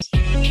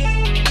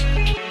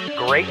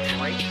Great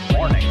morning.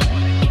 Great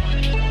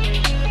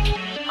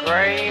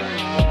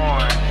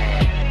morning.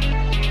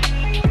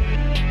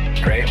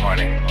 Great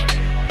morning.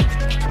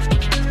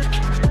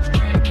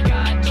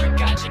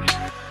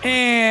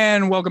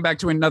 And welcome back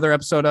to another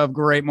episode of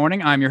Great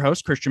Morning. I'm your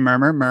host, Christian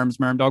Murmur, Merms,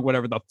 Mermdog,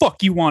 whatever the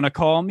fuck you want to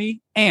call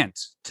me. And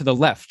to the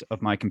left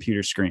of my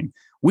computer screen,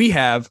 we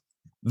have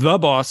the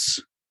boss,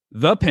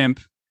 the pimp,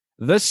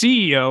 the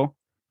CEO,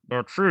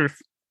 the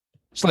truth,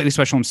 slightly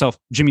special himself,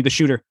 Jimmy the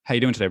Shooter. How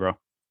you doing today, bro?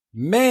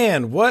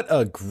 Man, what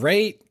a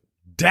great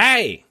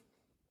day.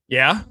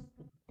 Yeah?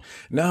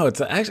 No,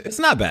 it's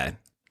not bad.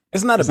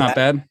 It's not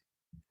bad.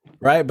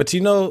 Right? But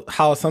you know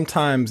how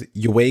sometimes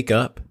you wake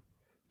up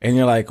and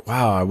you're like,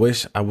 wow, I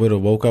wish I would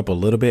have woke up a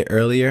little bit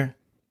earlier,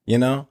 you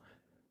know?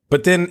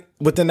 But then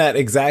within that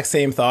exact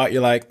same thought,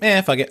 you're like,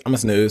 man, fuck it, I'm a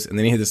snooze. And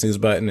then you hit the snooze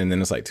button and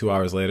then it's like 2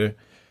 hours later.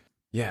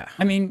 Yeah.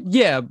 I mean,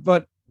 yeah,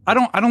 but I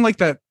don't like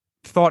that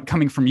thought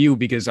coming from you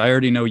because I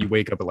already know you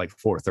wake up at like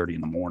 4:30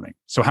 in the morning.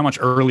 So how much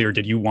earlier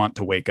did you want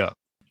to wake up?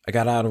 I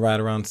got out right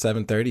around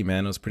 7:30,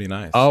 man. It was pretty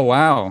nice. Oh,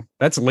 wow.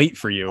 That's late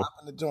for you. I'm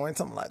in the joints.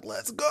 I'm like,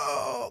 let's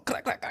go.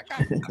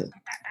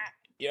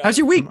 How's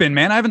your week been,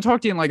 man? I haven't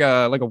talked to you in like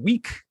a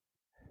week.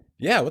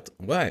 Yeah.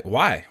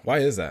 Why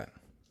is that?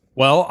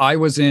 Well, I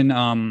was in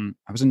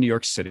New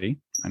York City.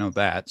 I know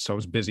that. So I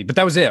was busy, but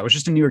that was it. I was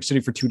just in New York City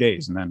for 2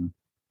 days and then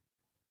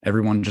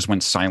everyone just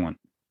went silent.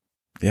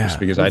 Yeah. Just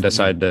because I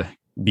decided to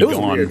be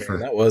gone. Weird,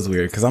 that was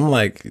weird because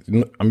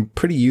I'm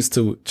pretty used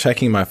to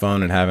checking my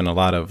phone and having a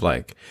lot of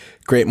like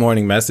great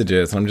morning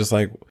messages. And I'm just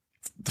like,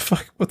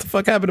 what the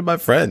fuck happened to my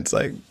friends?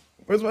 Like,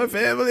 where's my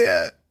family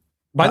at?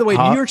 By the way,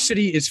 New York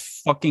City is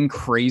fucking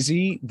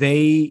crazy.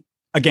 We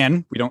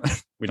don't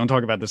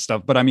talk about this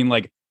stuff, but I mean,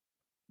 like,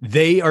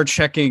 they are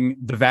checking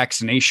the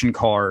vaccination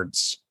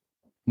cards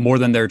more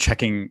than they're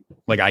checking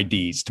like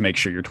IDs to make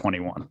sure you're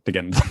 21 to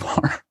get into the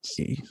bars.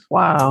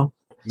 Wow.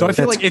 So I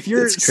feel like if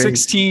you're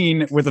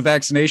 16 with a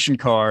vaccination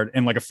card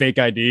and like a fake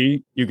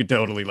ID, you could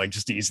totally like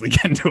just easily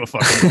get into a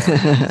fucking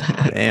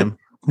bar. Damn.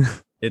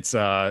 It's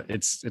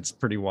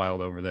pretty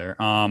wild over there.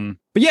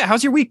 But yeah,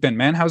 how's your week been,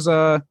 man? How's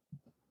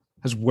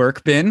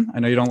work been? I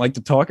know you don't like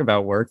to talk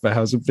about work, but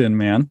how's it been,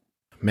 man?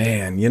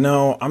 Man,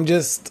 I'm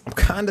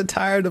kind of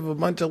tired of a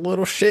bunch of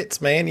little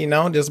shits, man,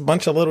 just a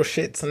bunch of little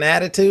shits and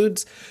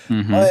attitudes.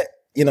 Mm-hmm. But,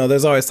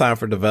 there's always time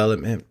for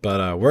development,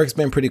 but work's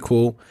been pretty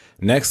cool.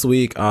 Next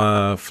week,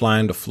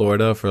 flying to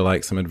Florida for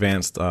like some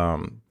advanced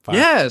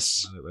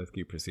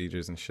rescue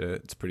procedures and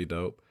shit. It's pretty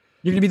dope.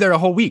 You're going to be there a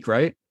whole week,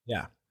 right?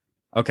 Yeah.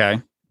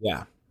 Okay.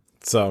 Yeah.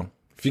 So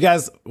if you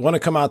guys want to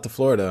come out to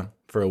Florida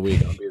for a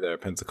week, I'll be there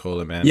at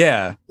Pensacola, man.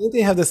 Yeah. I think they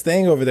have this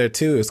thing over there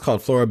too. It's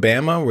called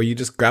Floribama, where you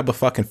just grab a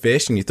fucking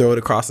fish and you throw it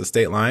across the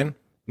state line.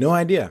 No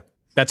idea.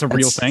 That's a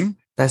real thing?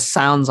 That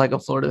sounds like a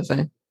Florida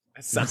thing.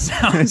 That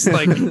sounds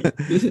like...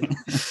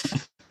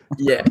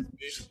 Yeah.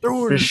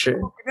 Throw it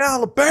in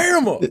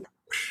Alabama.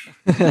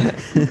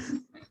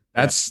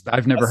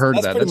 I've never heard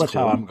of that. That's pretty much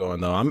cool. how I'm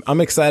going, though.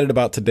 I'm excited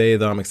about today,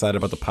 though. I'm excited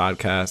about the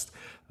podcast.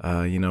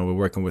 We're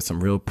working with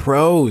some real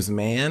pros,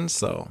 man.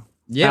 So...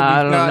 Yeah,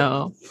 I don't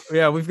know.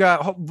 Yeah, we've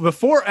got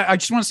before. I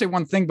just want to say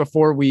one thing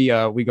before we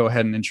go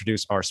ahead and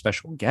introduce our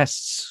special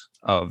guests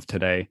of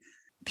today.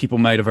 People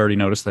might have already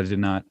noticed that I did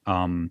not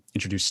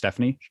introduce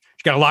Stephanie.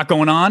 She's got a lot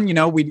going on.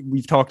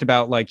 We've talked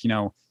about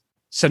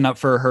setting up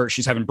for her.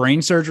 She's having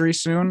brain surgery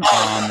soon.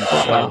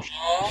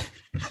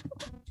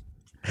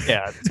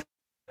 Yeah.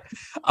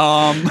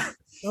 So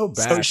bad.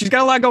 So she's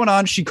got a lot going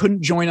on. She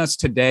couldn't join us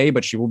today,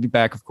 but she will be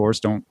back. Of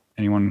course, don't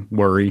anyone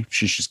worry.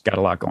 She's just got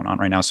a lot going on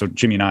right now. So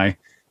Jimmy and I.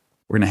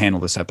 We're going to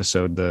handle this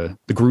episode, the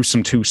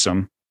gruesome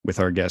twosome with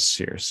our guests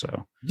here.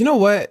 So, you know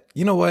what?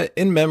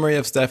 In memory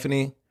of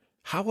Stephanie,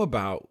 how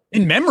about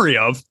in memory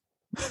of?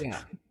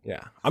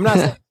 Yeah. I'm not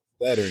saying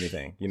that or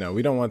anything.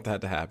 We don't want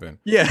that to happen.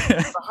 Yeah.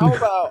 So how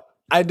about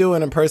I do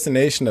an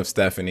impersonation of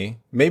Stephanie?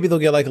 Maybe they'll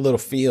get like a little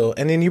feel,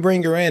 and then you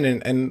bring her in,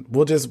 and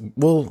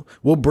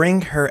we'll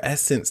bring her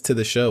essence to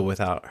the show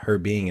without her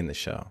being in the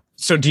show.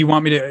 So, do you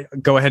want me to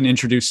go ahead and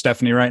introduce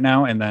Stephanie right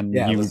now, and then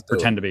you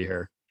pretend to be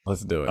her?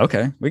 Let's do it.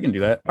 Okay, we can do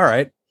that. All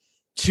right.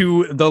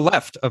 To the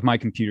left of my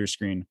computer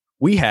screen,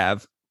 we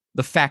have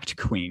the fact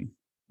queen,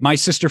 my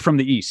sister from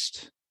the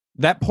East,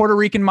 that Puerto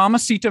Rican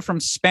mamacita from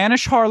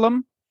Spanish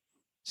Harlem,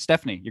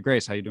 Stephanie. Your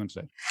Grace, how you doing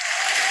today?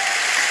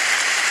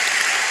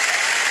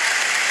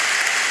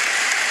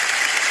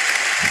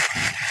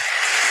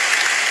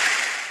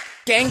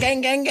 Gang,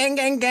 gang, gang, gang,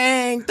 gang,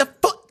 gang. The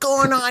fuck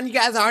going on? You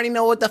guys already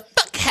know what the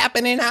fuck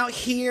happening out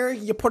here.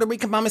 Your Puerto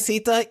Rican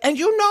mamacita. And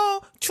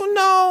let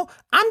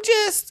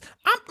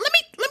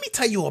me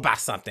tell you about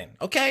something,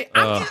 okay?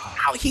 I'm just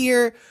out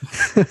here.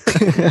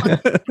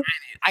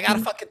 I got a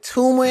fucking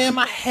tumor in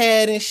my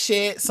head and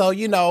shit. So,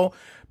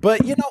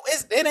 but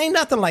it ain't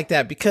nothing like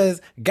that because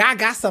God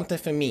got something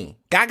for me.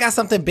 God got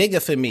something bigger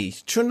for me.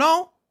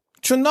 Chuno,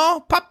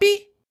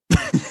 papi.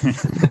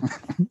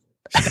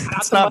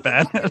 That's not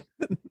bad.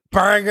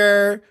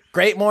 Burger,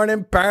 Great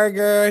Morning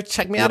Burger.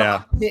 Check me out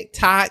on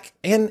TikTok.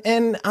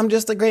 And I'm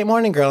just a great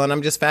morning girl, and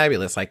I'm just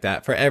fabulous like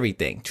that for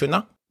everything. True,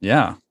 no?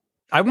 Yeah.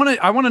 I want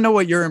to know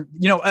what your,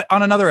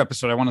 on another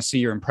episode, I want to see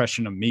your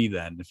impression of me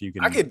then, if you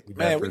can. We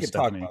could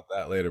talk about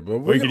that later, but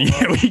we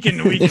can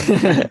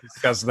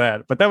discuss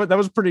that. But that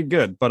was pretty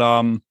good. But,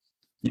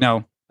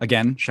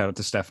 again, shout out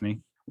to Stephanie.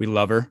 We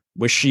love her.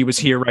 Wish she was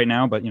here right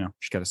now, but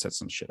she's got to set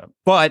some shit up.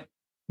 But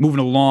moving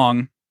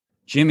along,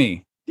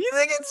 Jimmy, do you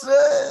think it's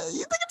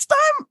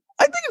time?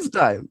 I think it's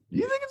time. Do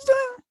you think it's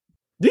time?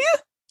 Do you?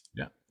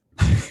 Yeah.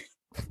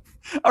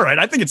 All right.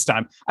 I think it's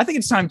time. I think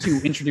it's time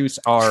to introduce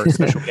our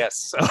special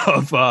guests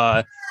of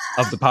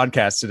the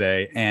podcast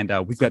today. And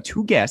we've got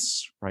two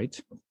guests, right?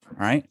 All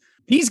right.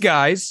 These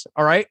guys,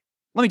 all right.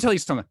 Let me tell you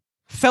something.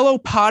 Fellow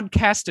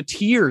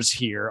podcasteers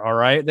here, all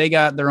right? They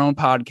got their own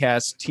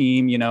podcast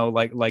team,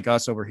 like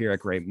us over here at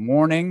Great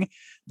Morning.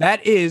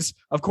 That is,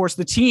 of course,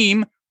 the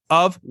team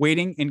of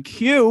Waiting in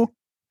Queue.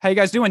 How you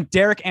guys doing,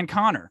 Derek and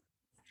Connor?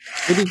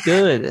 Pretty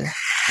good.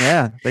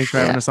 Yeah, thanks for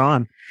having us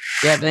on.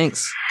 Yeah,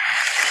 thanks.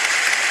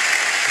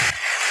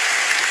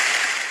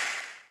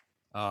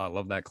 Oh, I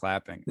love that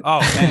clapping. Oh,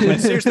 man,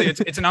 seriously,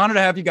 it's an honor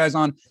to have you guys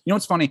on. You know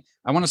what's funny?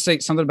 I want to say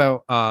something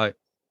about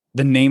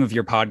the name of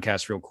your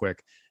podcast real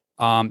quick.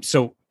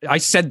 So I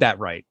said that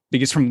right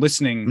because from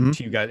listening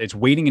to you guys, it's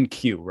Waiting in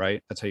Queue,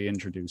 right? That's how you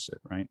introduce it,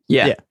 right?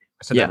 Yeah. I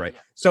said that right.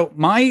 So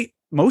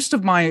most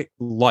of my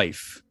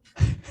life,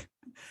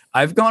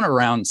 I've gone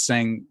around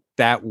saying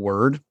that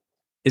word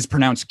is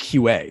pronounced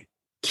QA.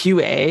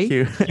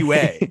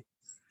 QA.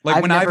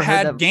 Like when I've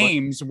had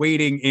games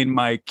waiting in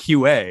my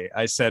QA,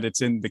 I said it's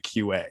in the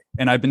QA.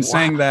 And I've been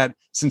saying that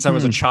since I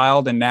was a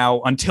child and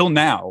until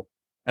now,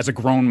 as a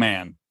grown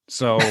man.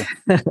 So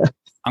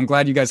I'm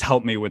glad you guys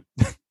helped me with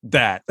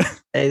that.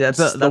 Hey, that's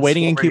the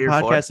Waiting in Queue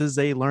podcast is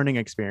a learning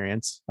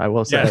experience, I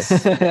will say.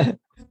 Yes.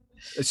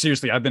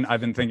 Seriously, I've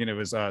been thinking it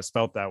was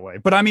spelt that way.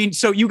 But I mean,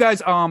 so you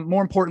guys,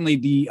 more importantly,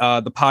 the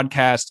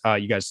podcast,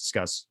 you guys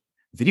discuss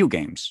video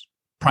games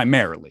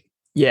primarily.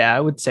 Yeah, I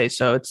would say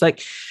so. It's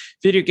like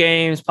video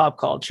games, pop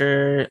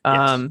culture.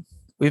 Yes.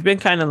 We've been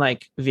kind of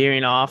like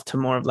veering off to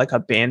more of like a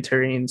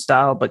bantering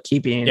style, but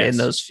keeping it in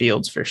those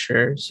fields for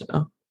sure.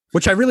 So,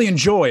 which I really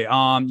enjoy.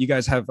 You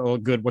guys have a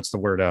good, what's the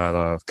word?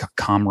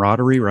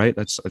 Camaraderie, right?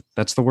 That's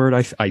the word.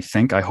 I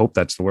think. I hope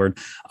that's the word.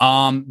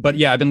 But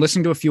yeah, I've been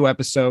listening to a few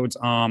episodes.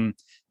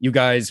 You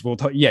guys will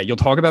talk. Yeah, you'll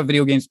talk about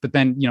video games, but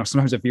then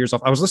sometimes it veers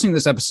off. I was listening to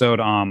this episode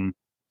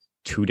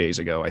 2 days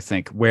ago, I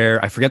think,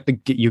 where I forget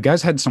you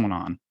guys had someone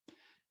on.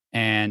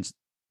 And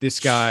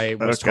this guy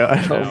was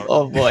talking about,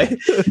 oh boy,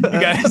 you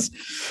guys,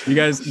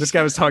 this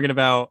guy was talking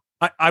about,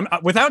 I'm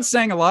without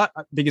saying a lot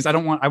because I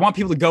want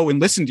people to go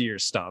and listen to your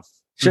stuff.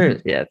 Sure.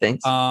 Yeah.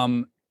 Thanks.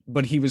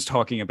 But he was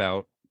talking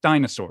about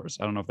dinosaurs.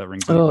 I don't know if that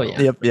rings any bells.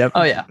 Yeah. Yep.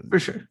 Oh yeah, for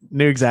sure.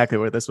 Knew exactly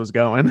where this was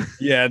going.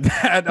 Yeah.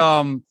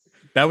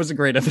 That was a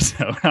great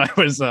episode. I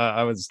was,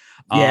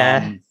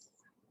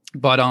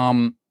 but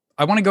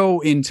I want to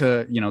go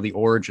into, the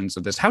origins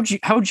of this. How'd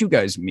you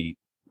guys meet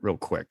real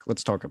quick?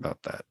 Let's talk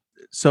about that.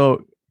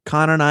 So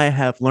Connor and I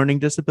have learning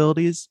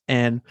disabilities,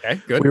 and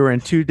we were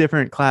in two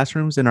different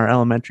classrooms in our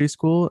elementary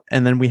school.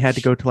 And then we had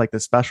to go to like the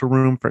special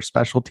room for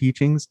special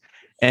teachings.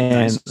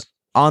 And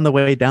on the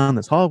way down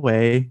this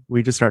hallway,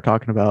 we just start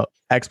talking about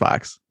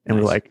Xbox, and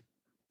we're like,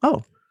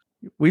 oh,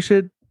 we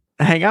should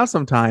hang out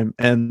sometime.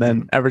 And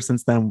then ever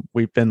since then,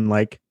 we've been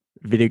like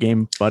video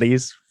game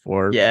buddies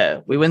for. Yeah,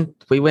 we went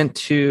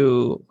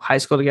to high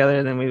school together,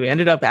 and then we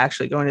ended up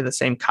actually going to the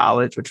same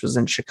college, which was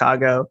in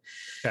Chicago.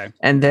 Okay.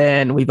 And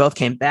then we both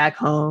came back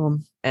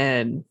home,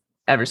 and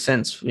ever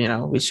since,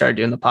 we started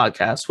doing the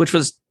podcast, which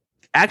was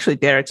actually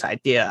Derek's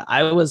idea.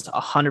 I was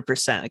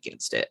 100%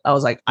 against it. I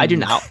was like, I do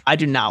not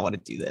want to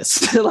do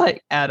this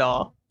like at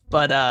all.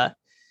 But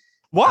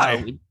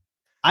why?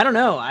 I don't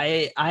know.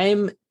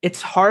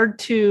 It's hard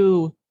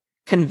to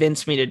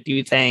convince me to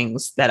do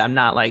things that I'm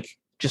not like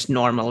just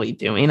normally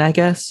doing, I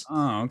guess.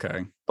 Oh,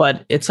 okay.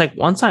 But it's like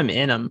once I'm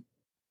in them,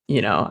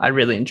 I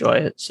really enjoy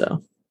it.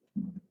 So.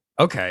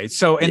 Okay.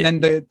 So, and then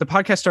the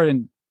podcast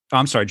started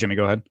I'm sorry, Jimmy,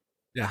 go ahead.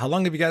 Yeah. How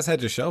long have you guys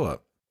had your show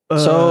up?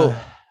 So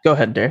go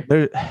ahead, Derek.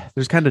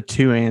 There's kind of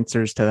two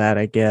answers to that,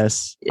 I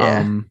guess.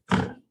 Yeah.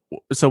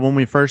 So when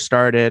we first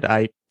started,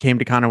 I came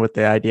to Connor with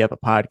the idea of a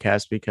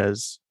podcast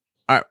because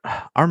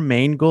our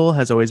main goal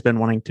has always been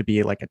wanting to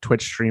be like a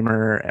Twitch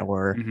streamer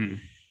or,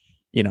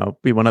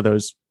 be one of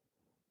those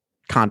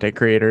content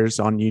creators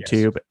on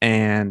YouTube. Yes.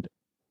 And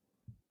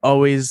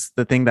always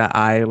the thing that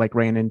I like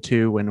ran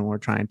into when we're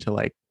trying to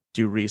like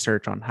do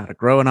research on how to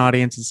grow an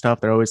audience and stuff,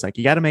 they're always like,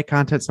 you got to make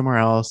content somewhere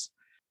else.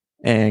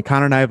 And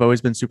Connor and I have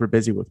always been super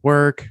busy with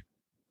work.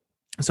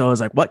 So I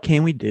was like, what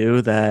can we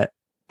do that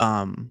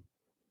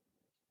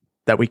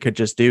we could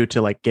just do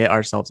to like get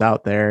ourselves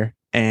out there?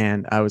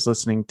 And I was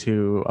listening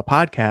to a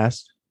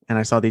podcast and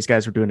I saw these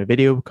guys were doing a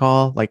video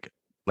call like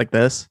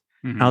this.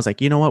 And I was like,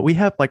 you know what? We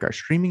have like our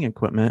streaming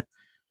equipment.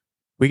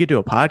 We could do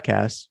a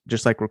podcast,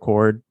 just like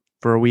record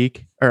for a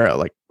week or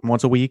like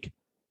once a week.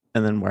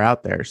 And then we're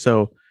out there.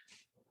 So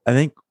I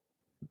think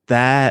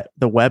that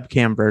the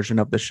webcam version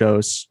of the show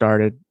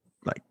started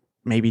like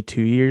maybe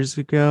 2 years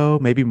ago,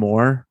 maybe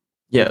more.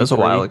 Yeah, it was a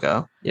while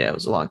ago. Yeah, it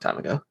was a long time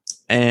ago.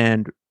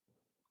 And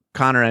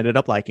Connor ended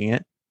up liking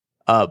it.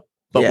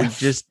 But Yeah. we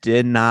just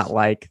did not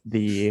like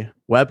the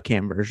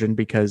webcam version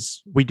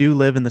because we do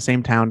live in the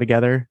same town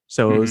together.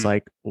 So it was Mhm.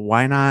 like,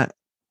 why not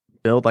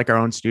build like our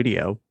own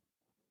studio?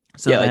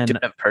 So yeah, then, like do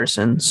it in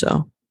person.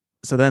 So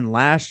so then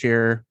last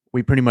year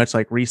we pretty much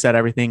like reset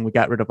everything. We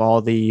got rid of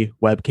all the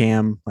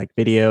webcam like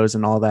videos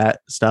and all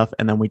that stuff.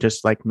 And then we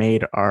just like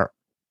made our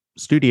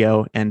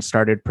studio and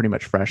started pretty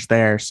much fresh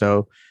there.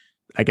 So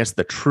I guess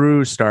the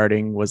true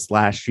starting was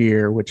last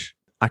year, which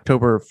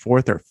October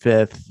 4th or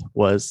 5th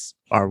was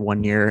our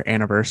 1 year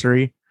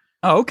anniversary.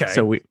 Oh, okay.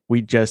 So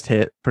we just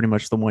hit pretty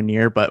much the 1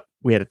 year, but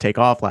we had to take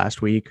off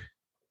last week.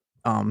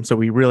 So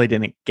we really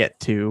didn't get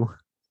to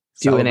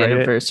do an celebrate it.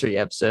 anniversary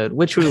episode,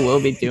 which we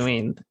will be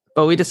doing.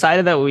 But we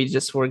decided that we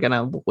just were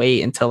gonna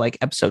wait until like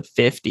episode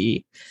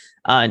 50,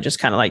 and just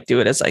kind of like do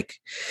it as like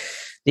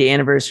the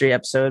anniversary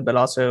episode, but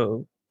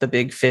also the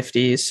big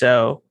 50.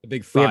 So the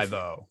big we have-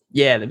 5-0.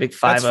 yeah, the big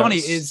 5. That's funny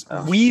is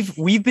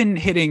we've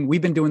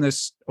been doing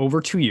this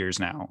over 2 years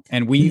now,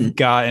 and we've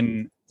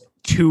gotten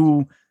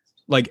two,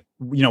 like,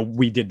 you know,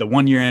 we did the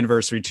 1 year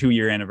anniversary, 2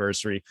 year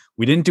anniversary.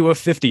 We didn't do a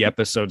 50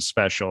 episode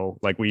special.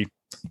 Like we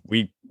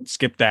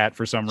skipped that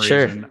for some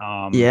Sure. reason.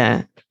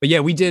 yeah, But yeah,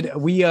 we did a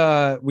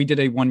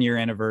 1 year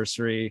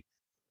anniversary,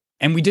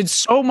 and we did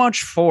so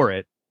much for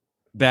it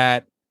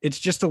that it's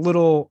just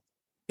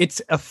it's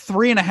a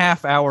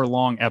 3.5 hour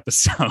long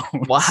episode.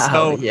 wow,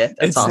 So yeah, that's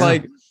it's awesome.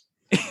 like,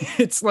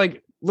 it's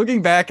like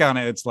looking back on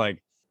it, it's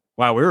like,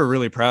 wow, we were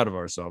really proud of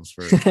ourselves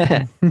for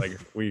like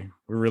we're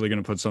really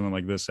gonna put something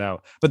like this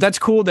out. But that's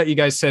cool that you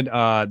guys said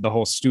the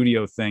whole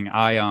studio thing.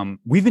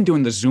 We've been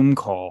doing the Zoom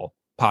call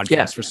podcast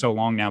Yeah. for so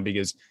long now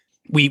because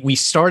we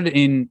started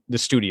in the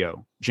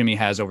studio Jimmy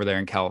has over there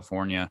in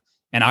California,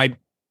 and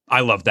I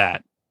love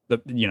that.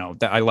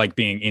 That I like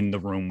being in the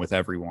room with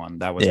everyone.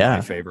 That was Yeah.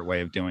 my favorite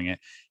way of doing it.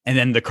 And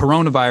then the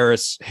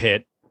coronavirus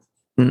hit.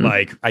 Mhm.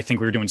 Like, I think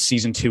we were doing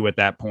season 2 at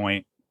that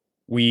point.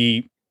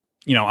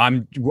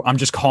 I'm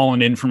just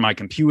calling in from my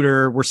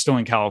computer. We're still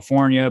in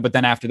California, but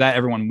then after that,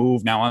 everyone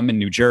moved. Now I'm in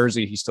New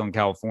Jersey. He's still in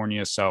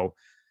California. So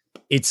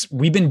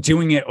we've been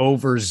doing it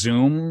over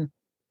Zoom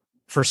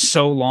for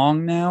so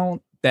long now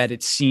that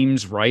it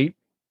seems right.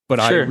 But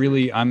Sure.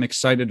 I'm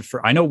excited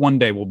I know one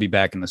day we'll be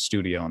back in the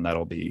studio, and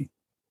that'll be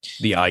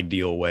the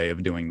ideal way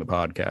of doing the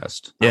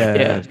podcast. Yeah.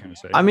 Yeah. I was gonna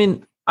say. I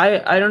mean,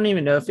 I don't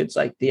even know if it's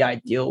like the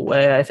ideal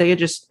way. I think it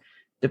just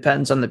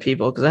depends on the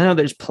people, because I know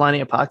there's plenty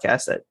of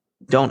podcasts that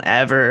don't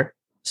ever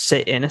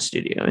sit in a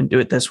studio and do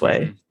it this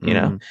way. You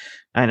know,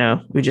 I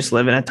know we just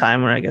live in a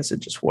time where I guess it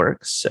just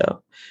works.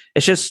 So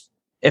it's just,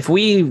 if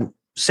we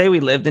say we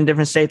lived in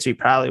different states, we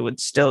probably would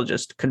still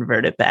just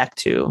convert it back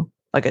to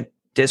like a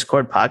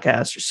Discord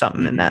podcast or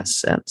something in that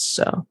sense.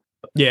 So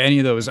Yeah, any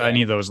of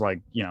those,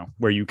 like,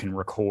 where you can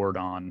record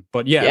on.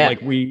 But yeah, Yeah.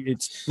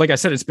 it's like I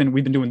said,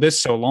 we've been doing this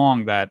so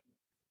long that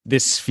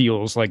this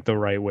feels like the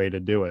right way to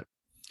do it.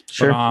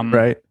 sure. But,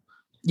 Right.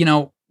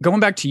 going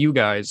back to you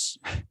guys,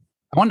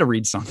 I wanted to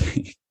read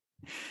something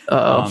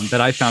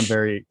that I found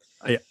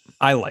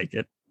I like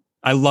it.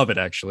 I love it,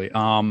 actually. So,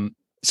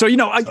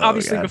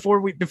 obviously God.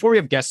 before we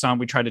have guests on,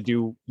 we try to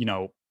do,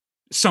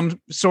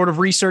 some sort of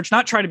research,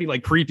 not try to be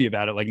like creepy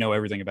about it, like know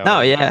everything about Oh,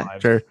 our yeah.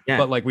 lives. Sure. Yeah.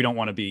 But like, we don't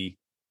want to be,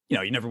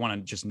 you never want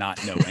to just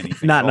not know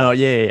anything. Not at no. all.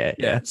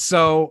 Yeah.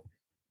 So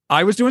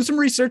I was doing some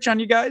research on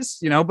you guys,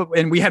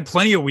 and we had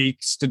plenty of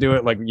weeks to do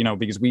it, like,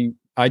 because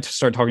I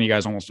started talking to you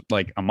guys almost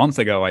like a month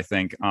ago, I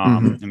think.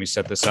 And we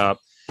set this up.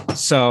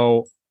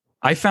 So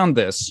I found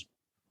this.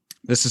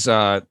 This is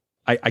I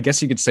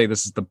guess you could say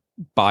this is the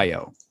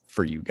bio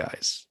for you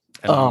guys.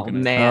 And Oh, I'm gonna-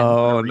 man.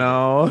 Oh read it.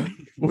 no.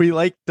 We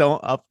like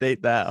don't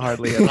update that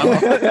hardly at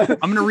all.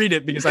 I'm going to read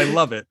it because I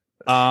love it.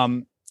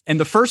 And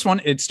the first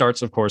one, it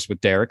starts, of course, with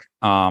Derek.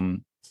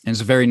 And it's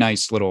a very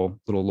nice little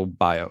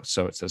bio.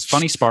 So it says,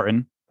 "Funny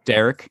Spartan,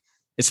 Derek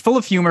is full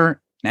of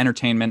humor and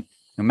entertainment,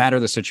 no matter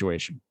the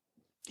situation.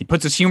 He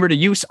puts his humor to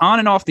use on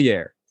and off the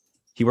air.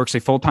 He works a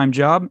full-time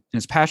job and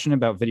is passionate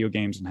about video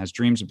games and has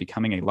dreams of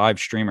becoming a live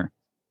streamer.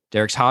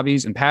 Derek's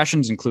hobbies and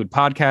passions include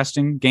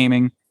podcasting,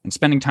 gaming, and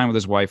spending time with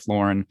his wife,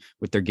 Lauren,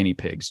 with their guinea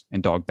pigs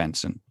and dog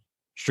Benson.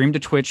 Stream to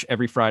Twitch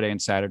every Friday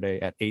and Saturday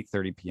at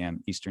 8:30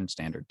 p.m. Eastern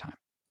Standard Time."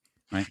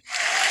 Right?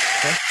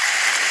 Okay.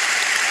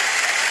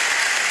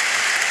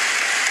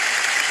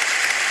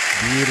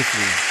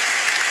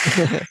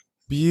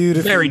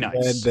 Beautifully Very nice.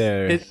 read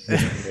there, It-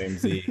 Mr.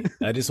 Ramsey.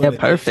 I just Yeah, want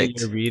to say perfect.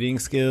 your reading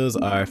skills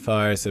are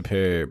far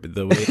superb.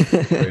 The way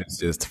it's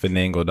just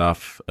finagled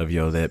off of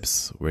your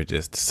lips were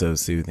just so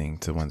soothing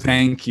to one's ear.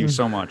 Thank you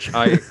so much.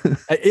 And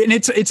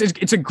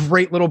it's a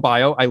great little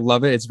bio. I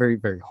love it. It's very,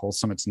 very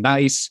wholesome. It's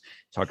nice.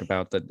 Talk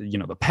about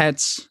the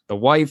pets, the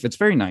wife. It's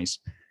very nice.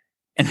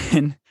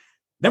 And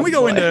then we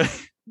go into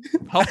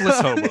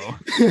Helpless Hobo.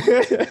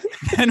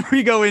 Then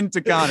we go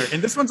into Connor.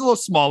 And this one's a little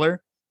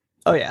smaller,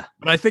 Oh, yeah.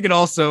 but I think it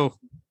also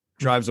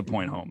drives a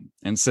point home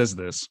and says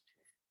this.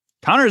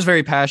 Connor is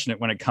very passionate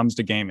when it comes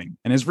to gaming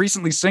and is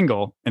recently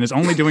single and is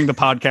only doing the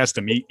podcast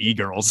to meet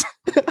e-girls.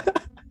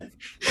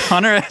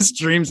 Connor has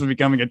dreams of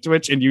becoming a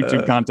Twitch and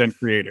YouTube content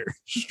creator,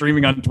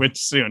 streaming on Twitch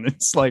soon.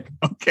 It's like,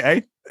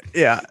 okay,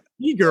 Yeah.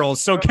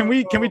 e-girls. So can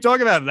we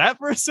talk about that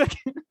for a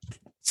second?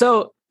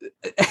 So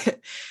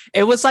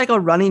it was like a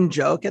running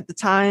joke at the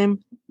time.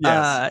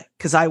 Yes.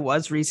 Because I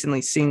was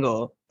recently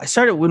single. I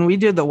started when we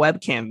did the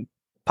webcam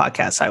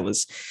podcast. I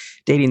was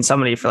dating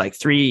somebody for like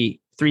three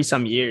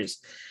some years.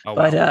 Oh,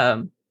 But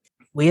wow.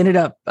 we ended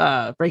up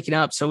breaking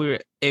up. So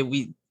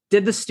we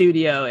did the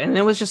studio, and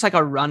it was just like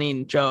a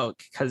running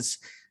joke because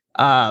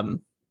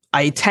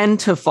I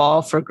tend to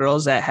fall for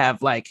girls that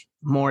have like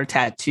more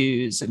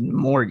tattoos and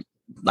more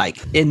like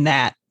in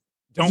that.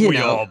 Don't you we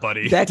know, all,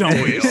 buddy? that-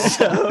 Don't we all?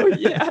 So,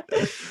 yeah.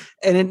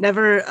 And it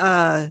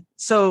never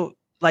so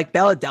like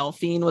Bella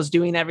Delphine was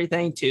doing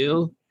everything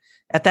too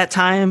at that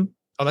time.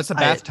 Oh, that's a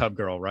bathtub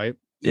girl, right?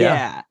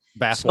 Yeah.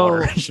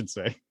 Bathwater, So- I should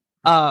say.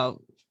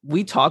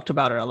 We talked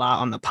about her a lot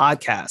on the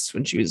podcast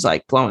when she was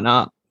like blowing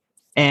up,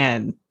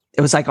 and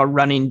it was like a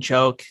running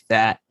joke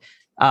that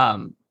I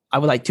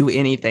would like do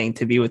anything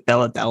to be with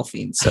Bella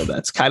Delphine. So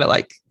that's kind of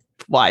like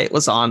why it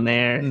was on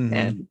there Mhm.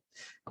 and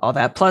all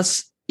that.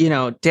 Plus, you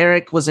know,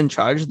 Derek was in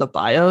charge of the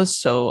bios,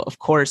 so of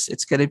course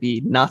it's going to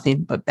be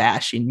nothing but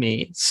bashing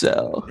me.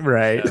 So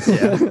Right.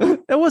 Yeah.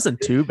 It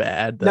wasn't too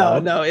bad though.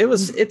 no,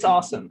 it's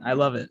awesome. I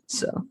love it.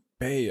 So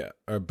Bella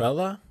or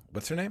Bella?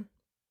 What's her name?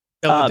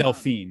 Bella Um,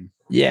 Delphine.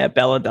 yeah,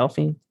 Bella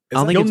Delphine. I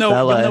don't Is, think You'll it's know,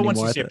 Bella you'll know once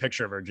you anymore, see a but-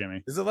 picture of her,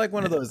 Jimmy. is it like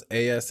one of those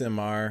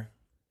ASMR?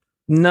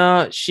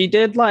 No, she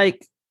did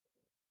like,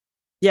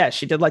 yeah,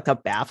 she did like a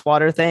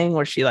bathwater thing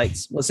where she like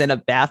was in a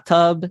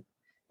bathtub.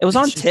 It was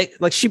on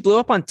like she blew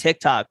up on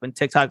TikTok when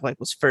TikTok like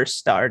was first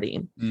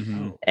starting,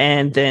 Mhm.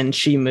 and then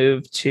she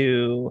moved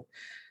to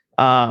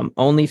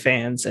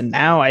OnlyFans, and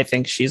now I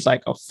think she's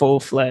like a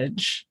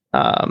full-fledged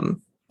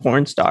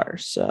porn star.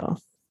 So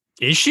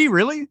Is she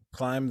really?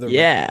 Climb the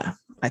yeah,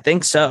 I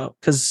think so,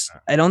 because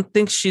I don't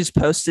think she's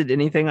posted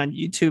anything on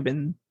YouTube,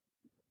 and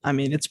I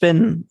mean it's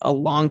been a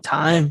long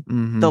time.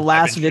 Mhm. The I've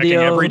last been checking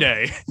video every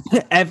day.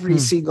 every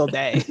single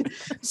day.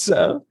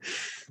 So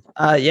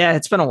yeah,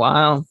 it's been a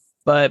while,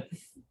 but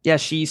yeah,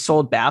 she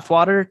sold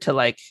bathwater to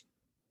like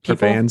For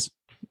people. fans.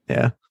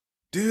 Yeah.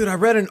 Dude, I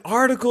read an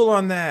article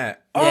on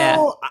that. Yeah.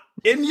 Oh,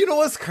 and you know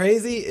what's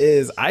crazy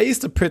is I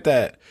used to print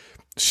that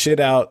shit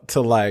out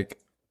to like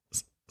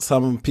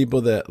some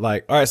people that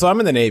like, all right, so I'm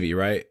in the Navy,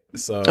 right?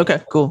 So Okay,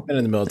 cool. I've been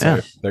in the military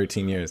Yeah. for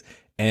 13 years.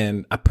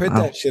 And I print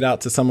Wow. that shit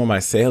out to some of my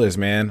sailors,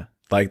 man.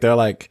 Like they're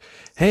like,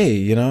 hey,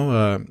 you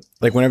know,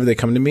 like whenever they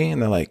come to me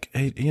and they're like,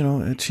 hey, you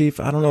know, Chief,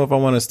 I don't know if I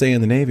want to stay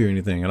in the Navy or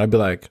anything. And I'd be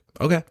like,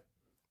 okay.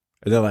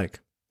 And they're like,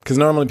 because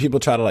normally people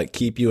try to like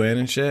keep you in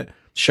and shit.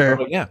 Sure. I'm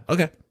like, yeah,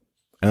 okay.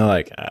 And they're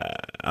like,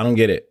 I don't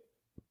get it.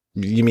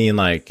 You mean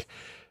like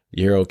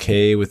you're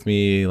okay with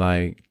me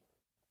like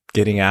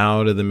getting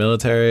out of the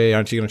military?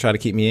 Aren't you gonna try to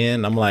keep me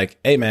in? I'm like,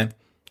 hey man,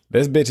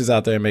 there's bitches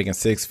out there making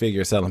 6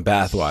 figures selling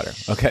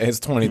bathwater. Okay, it's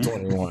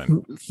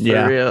 2021. For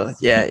Yeah. real.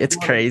 Yeah, it's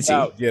crazy.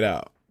 Get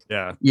out.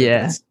 Yeah.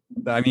 Yeah.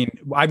 I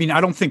mean,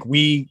 I don't think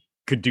we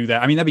could do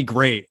that. I mean, that'd be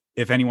great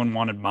if anyone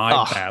wanted my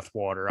Oh,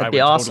 bathwater. that'd I be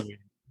would awesome. totally.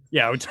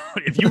 Yeah,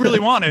 if you really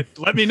want it,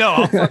 let me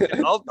know.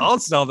 I'll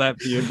sell that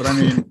to you. But I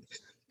mean,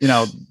 you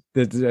know,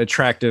 the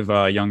attractive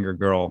younger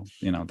girl,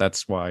 you know,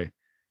 that's why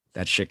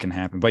that shit can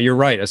happen. But you're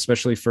right,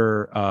 especially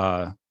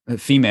for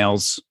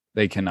females,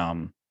 they can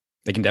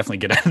definitely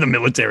get out of the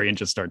military and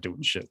just start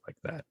doing shit like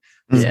that.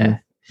 Yeah.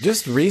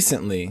 Just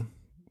recently,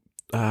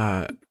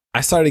 I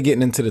started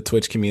getting into the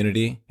Twitch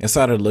community and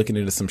started looking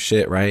into some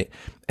shit, right?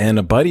 And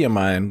a buddy of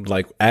mine,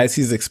 like as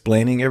he's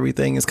explaining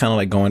everything, is kind of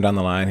like going down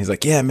the line. He's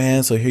like, yeah,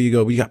 man, so here you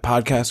go. We got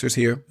podcasters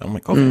here. I'm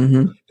like, okay.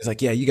 Mhm. He's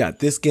like, yeah, you got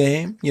this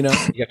game, you know,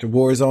 you got your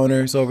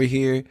Warzoners over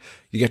here,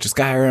 you got your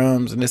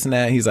Skyrims and this and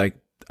that. He's like,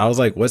 I was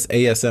like, what's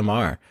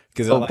ASMR?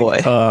 Because Oh boy.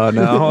 Oh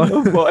no.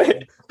 Oh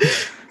boy.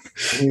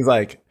 he's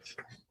like,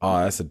 oh,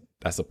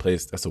 that's a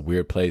place, that's a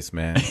weird place,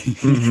 man.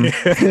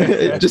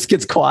 It just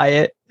gets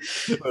quiet.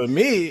 For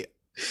me,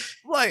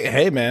 I'm like,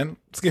 hey man,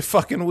 let's get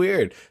fucking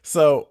weird.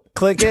 So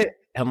click it,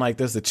 and like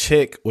there's a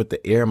chick with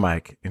the ear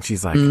mic, and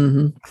she's like,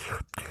 Mhm.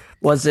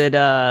 Was it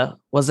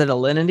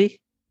Alinity?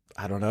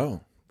 I don't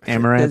know.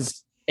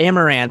 Amaranth. Because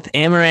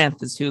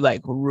Amaranth is who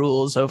like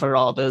rules over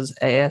all those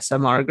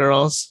ASMR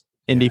girls.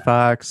 Indie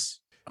Fox.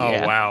 Oh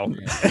Yeah. wow! All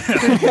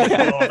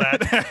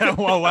that.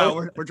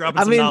 Wow! We're dropping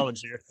I some mean,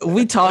 knowledge here.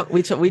 we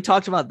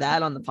talked about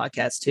that on the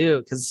podcast too,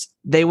 because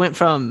they went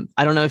from,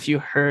 I don't know if you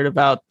heard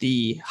about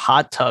the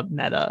hot tub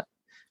meta,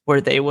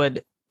 where they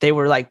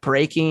were like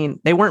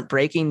they weren't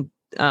breaking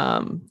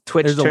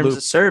Twitch There's a terms loop-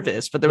 of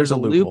service, but there was there's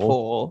a a loophole.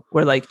 loophole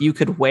where like you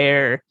could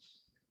wear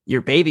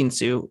your bathing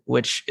suit,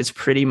 which is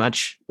pretty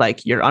much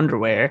like your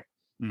underwear,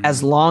 Mhm.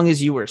 as long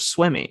as you were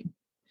swimming.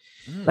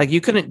 Mm. Like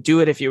you couldn't do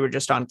it if you were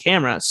just on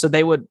camera. So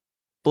they would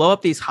blow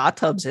up these hot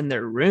tubs in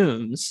their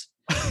rooms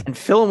and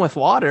fill them with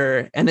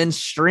water and then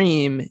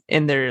stream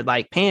in their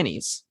like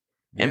panties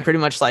and Yeah. pretty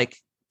much like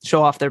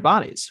show off their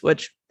bodies,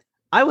 which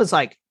I was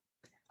like,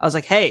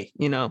 hey,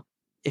 you know,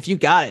 if you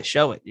got it,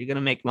 show it. You're going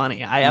to make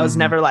money. I was Mhm.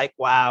 never like,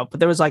 wow. But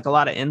there was like a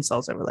lot of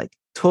incels that were like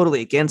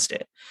totally against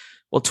it.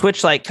 Well,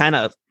 Twitch like kind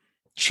of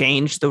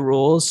changed the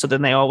rules, so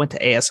then they all went to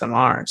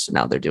ASMR. So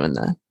now they're doing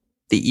the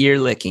ear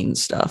licking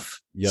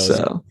stuff. Yo,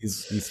 So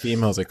these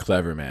females are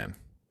clever, man.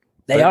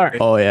 they are.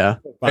 Oh yeah.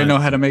 They know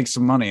how to make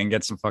some money and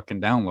get some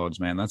fucking downloads,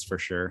 man. That's for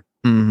sure.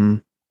 Mm-hmm.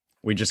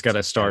 We just got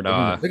to start.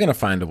 They're gonna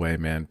find a way,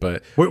 man.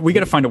 But We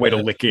got to find a way to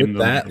lick in with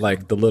that,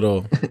 like the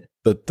little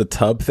the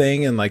tub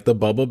thing and like the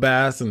bubble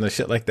baths and the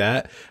shit like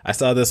that. I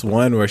saw this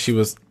one where she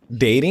was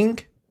dating,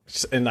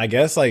 and I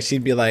guess like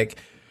she'd be like,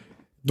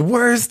 the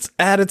worst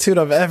attitude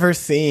I've ever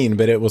seen,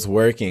 but it was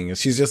working.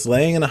 She's just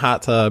laying in a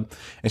hot tub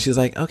and she's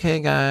like, okay,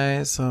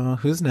 guys, so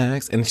who's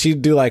next? And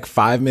she'd do like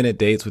 5-minute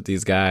dates with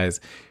these guys.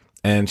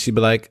 And she'd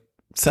be like,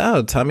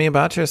 so tell me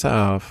about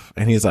yourself.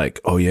 And he's like,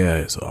 oh,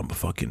 yeah, so I'm a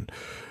fucking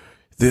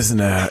this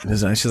and that.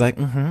 And she's like,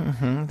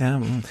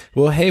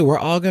 well, hey, we're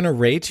all going to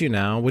rate you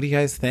now. What do you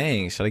guys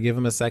think? Should I give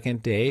him a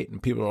second date?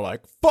 And people are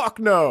like, fuck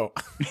no.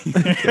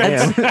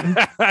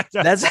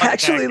 That's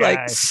actually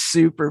like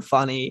super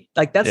funny.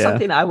 Like that's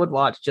something I would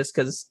watch just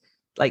because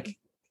like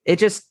it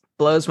just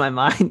blows my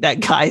mind that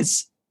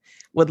guys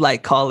would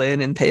like call in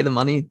and pay the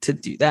money to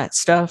do that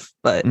stuff.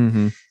 But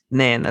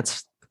man,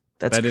 that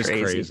is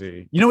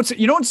crazy. You know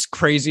what's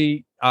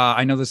crazy?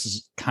 I know this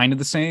is kind of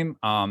the same.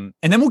 And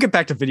then we'll get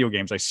back to video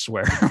games. I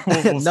swear.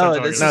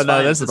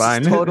 This is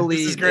fine. Totally,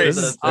 this is great.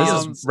 This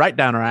is right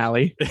down our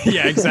alley.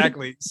 Yeah,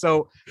 exactly.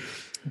 So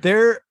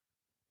I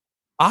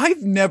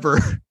have never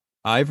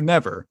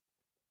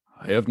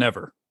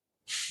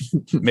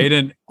made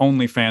an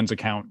OnlyFans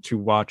account to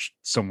watch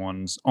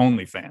someone's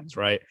OnlyFans,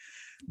 right?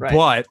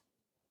 But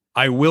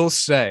I will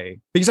say,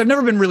 because I've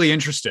never been really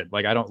interested.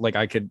 Like I don't like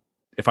I could.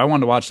 If I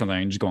wanted to watch something, I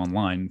can just go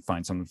online and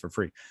find something for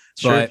free.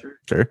 Sure.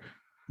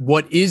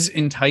 What is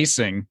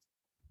enticing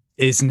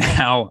is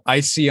now I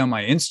see on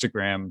my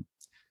Instagram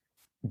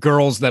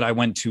girls that I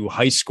went to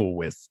high school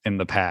with in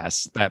the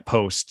past that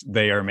post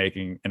they are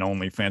making an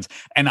OnlyFans,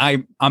 and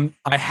I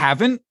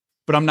haven't,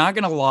 but I'm not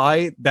gonna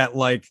lie that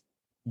like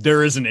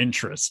there is an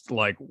interest.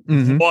 Like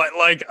what?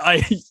 Like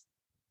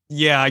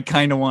I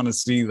kind of want to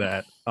see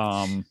that.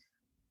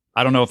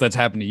 I don't know if that's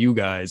happened to you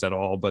guys at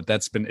all, but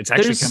it's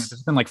actually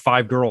there's been like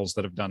 5 girls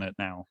that have done it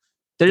now.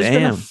 There's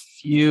been a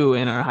few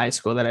in our high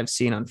school that I've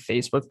seen on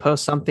Facebook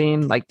post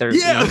something like they're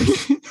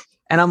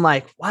and I'm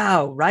like,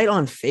 wow, right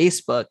on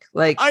Facebook.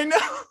 Like I know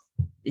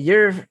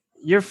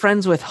you're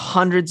friends with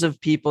hundreds of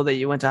people that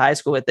you went to high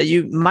school with that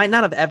you might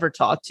not have ever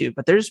talked to,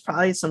 but there's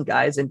probably some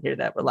guys in here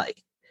that were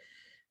like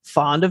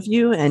fond of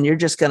you, and you're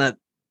just gonna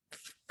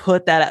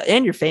put that out,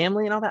 and your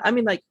family and all that. I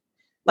mean, like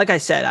I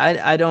said,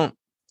 I don't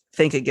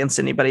think against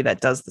anybody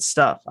that does the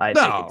stuff. I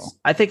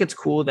think it's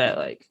cool that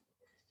like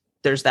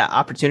there's that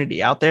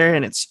opportunity out there,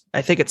 and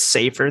I think it's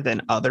safer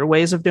than other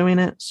ways of doing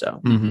it.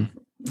 So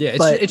yeah,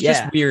 it's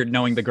just weird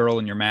knowing the girl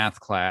in your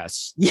math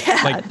class.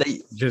 Yeah, like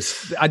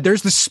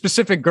there's this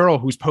specific girl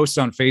who's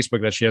posted on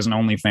Facebook that she has an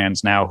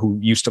OnlyFans now, who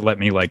used to let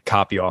me like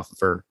copy off of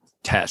her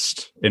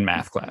test in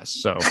math class.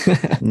 So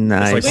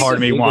nice. It's like part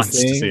of me wants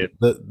to see it.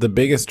 The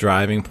biggest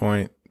driving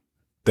point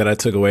that I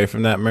took away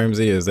from that,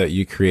 Mermsy, is that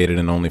you created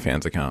an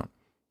OnlyFans account.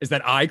 Is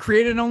that I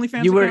created an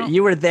OnlyFans account?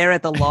 You were there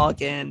at the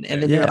login,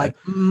 and then you're like,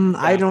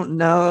 I don't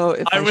know.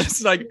 If I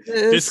was like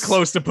this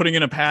close to putting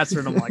in a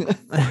password. I'm like,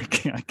 I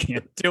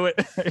can't do it.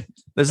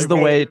 This is the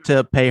way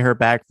to pay her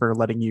back for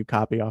letting you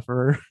copy off of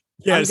her.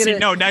 Yeah.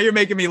 Now you're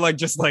making me like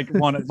just like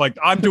want to like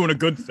I'm doing a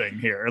good thing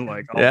here.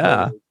 Like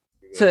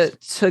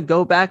to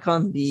go back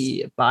on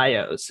the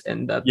bios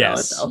and the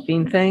Bella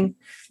Delphine thing,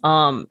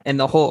 and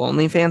the whole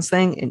OnlyFans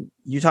thing, and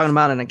you talking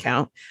about an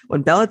account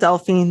when Bella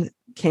Delphine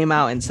came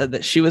out and said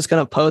that she was going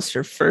to post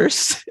her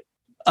first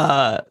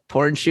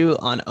porn shoot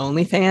on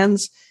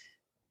OnlyFans.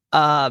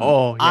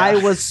 I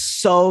was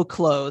so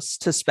close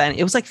to spending.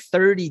 It was like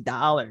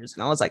 $30,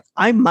 and I was like,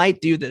 I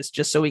might do this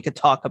just so we could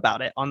talk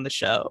about it on the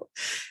show.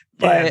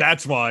 But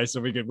that's why.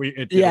 So it'd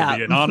be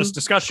an honest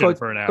discussion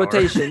for an hour.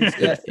 Quotations.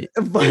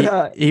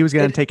 But he was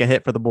going to take a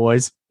hit for the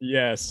boys.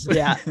 Yes.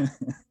 Yeah.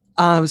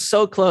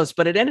 So close,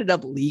 but it ended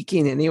up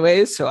leaking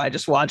anyways. So I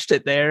just watched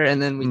it there, and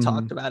then we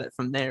talked about it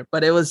from there.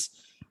 But it was.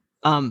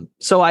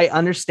 So I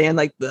understand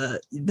like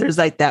there's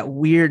like that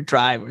weird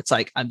drive where it's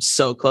like, I'm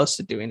so close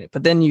to doing it.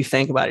 But then you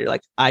think about it, you're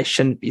like, I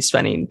shouldn't be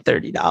spending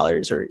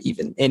 $30 or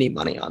even any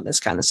money on this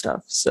kind of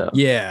stuff. So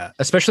yeah,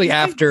 especially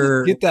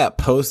after get that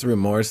post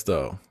remorse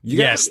though.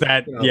 Here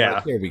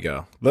we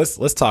go.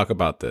 Let's talk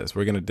about this.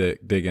 We're going to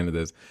dig into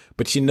this,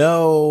 but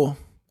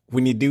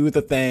when you do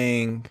the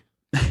thing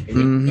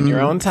in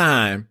your own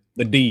time,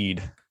 the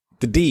deed,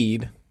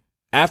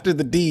 after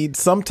the deed,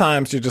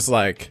 sometimes you're just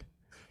like,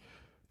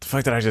 the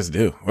fuck did I just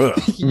do?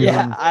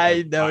 Yeah,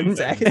 I know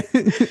exactly.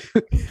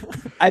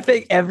 I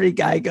think every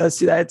guy goes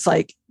through that. It's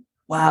like,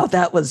 wow,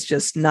 that's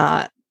just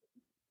not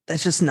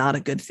a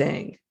good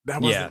thing.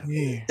 That wasn't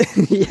me.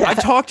 Yeah. I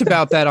talked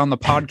about that on the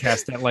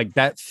podcast that like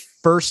that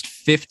first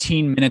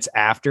 15 minutes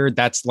after,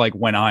 that's like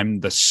when I'm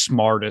the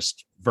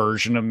smartest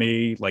version of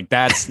me. Like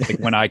that's like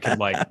when I could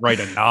like write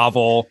a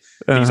novel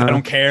because I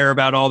don't care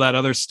about all that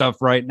other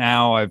stuff right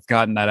now. I've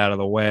gotten that out of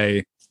the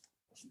way.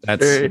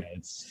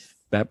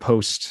 that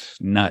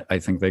post nut, I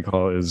think they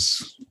call it,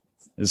 is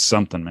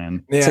something,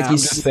 man. Yeah, like I'm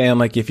just saying,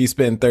 like, if you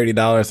spend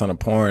 $30 on a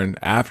porn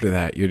after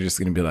that, you're just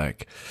gonna be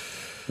like,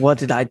 what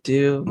did I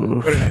do?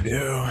 what did I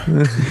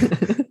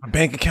do? My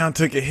bank account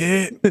took a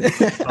hit.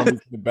 Comes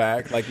to the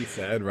back, like he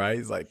said, right?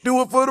 He's like,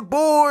 do it for the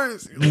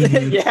boys.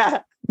 Yeah.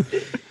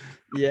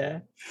 Yeah.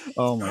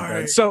 Oh my All god.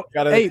 right. So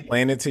Gotta hey,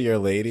 explain it to your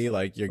lady,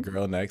 like your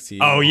girl next to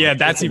you. Oh, yeah, Like,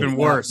 that's even it's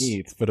not worse. me,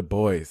 it's for the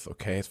boys,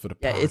 okay? It's for the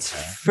Yeah, it's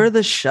podcast. for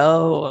the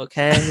show,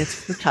 okay? It's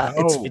for,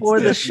 it's No, for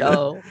the it's-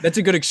 show. that's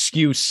a good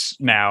excuse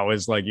now,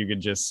 is like you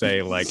could just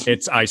say like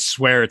I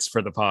swear it's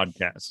for the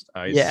podcast.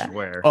 I Yeah.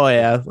 swear. Oh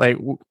yeah, like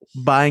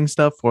buying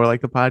stuff for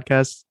like the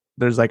podcast.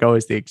 There's like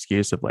always the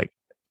excuse of like,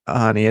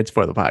 honey, it's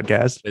for the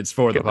podcast. It's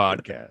for the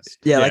podcast.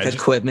 Yeah, like just-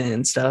 equipment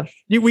and stuff.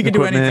 we could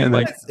do equipment anything and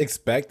like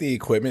Expect the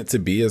equipment to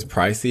be as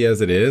pricey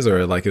as it is,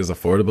 or like as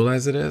affordable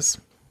as it is.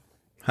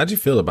 How'd you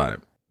feel about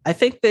it? I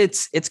think that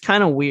it's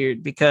kind of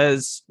weird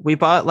because we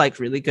bought like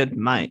really good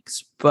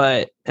mics,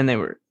 and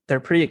they're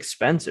pretty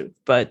expensive,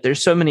 but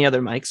there's so many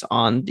other mics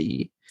on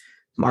the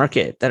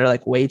market that are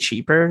like way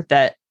cheaper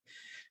that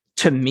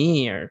to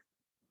me are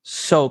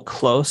so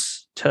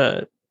close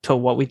to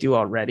what we do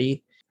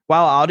already.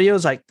 While audio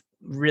is like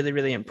really,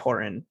 really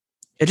important,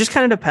 it just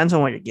kind of depends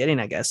on what you're getting,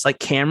 I guess. Like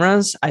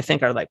cameras, I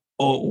think are like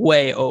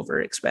way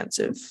over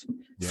expensive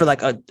for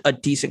like a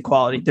decent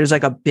quality. There's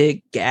like a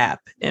big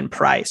gap in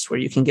price where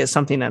you can get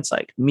something that's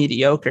like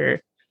mediocre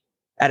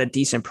at a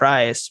decent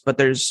price,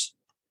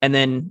 and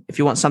then if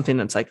you want something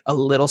that's like a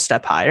little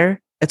step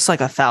higher, it's like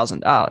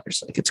 $1,000.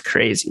 Like it's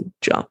crazy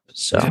jump.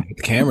 So Yeah,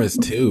 with cameras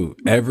too.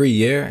 Every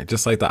year,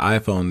 just like the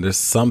iPhone, there's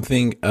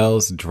something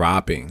else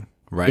dropping,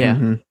 right? Yeah.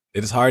 Mhm.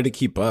 It's hard to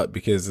keep up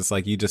because it's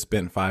like you just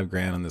spent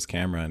 $5,000 on this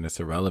camera and it's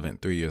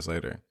irrelevant 3 years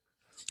later.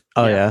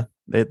 Oh Yeah.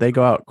 yeah, they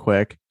go out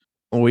quick.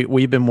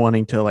 We've been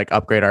wanting to like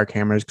upgrade our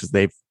cameras because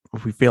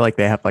we feel like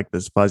they have like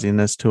this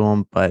fuzziness to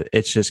them, but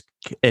it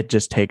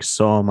just takes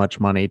so much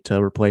money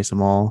to replace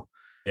them all.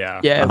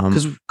 yeah. yeah, Um,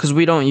 because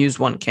we don't use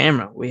one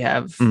camera. We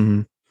have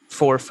Mhm.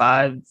 4,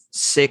 5,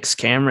 6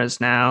 cameras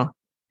now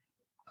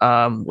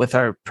with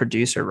our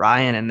producer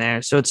Ryan in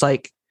there. So it's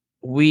like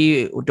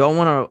we don't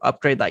want to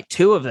upgrade like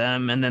 2 of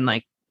them, and then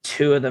like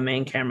 2 of the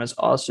main cameras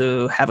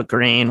also have a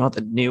grain while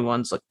the new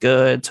ones look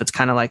good. So it's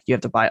kind of like you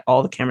have to buy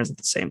all the cameras at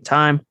the same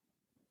time.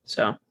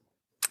 So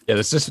Yeah,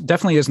 this just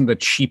definitely isn't the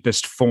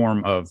cheapest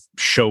form of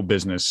show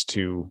business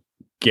to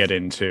get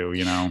into,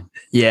 you know.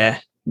 yeah,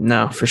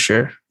 no, for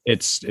sure.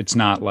 It's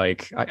not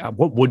like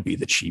what would be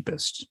the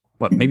cheapest?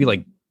 What, maybe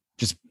like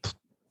just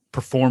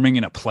performing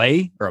in a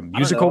play or a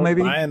musical,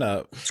 maybe? Buying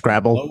a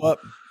Scrabble. blow up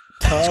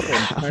tub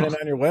and turn it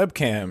on your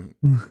webcam.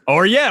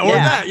 Or Yeah,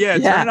 that. Yeah,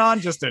 yeah. turn on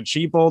just a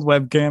cheap old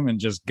webcam and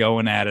just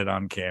going at it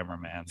on camera,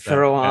 man.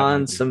 Throw That on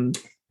might be-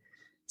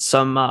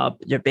 some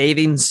your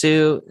bathing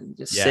suit and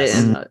just Yes.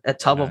 sit in a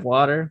tub Yeah. of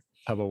water.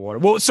 tub of water.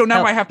 Well, so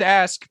now Oh. I have to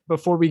ask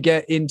before we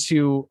get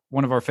into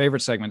one of our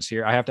favorite segments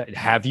here.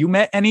 Have you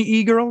met any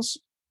e-girls?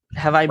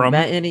 Have I From-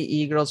 met any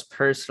e-girls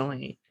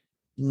personally?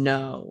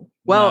 No.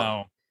 Well,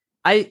 No.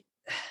 I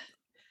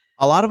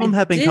A lot of them I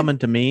have been did- coming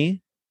to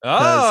me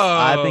because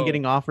I've been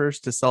getting offers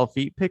to sell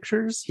feet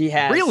pictures. he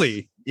has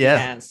Really? he Yeah,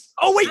 has.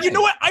 Oh wait, you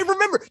know what? I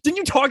remember. Didn't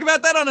you talk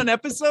about that on an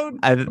episode?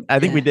 I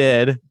think we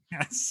Yeah. did.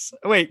 Yes.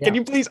 Wait, can Yeah.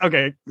 you please?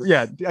 Okay.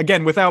 Yeah.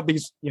 Again, without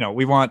these,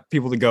 we want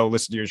people to go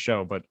listen to your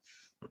show, but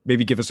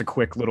maybe give us a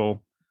quick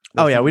little.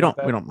 Oh yeah, we about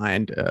don't that.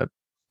 mind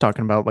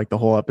talking about like the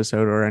whole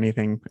episode or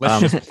anything.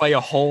 Let's just play a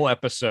whole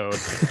episode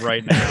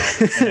right now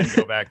and then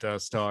go back to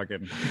us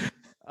talking.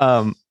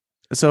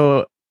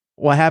 So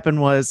what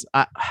happened was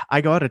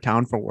I go out of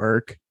town for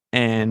work,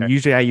 and Okay.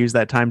 usually I use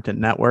that time to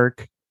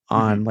network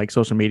on like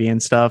social media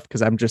and stuff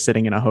because I'm just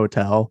sitting in a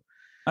hotel,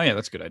 Oh yeah,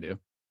 that's a good idea.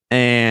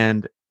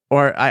 and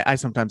or I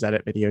sometimes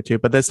edit video too.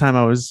 But this time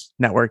I was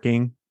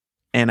networking,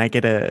 and I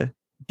get a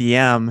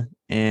DM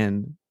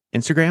in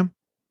Instagram,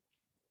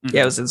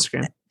 Yeah, it was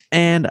Instagram.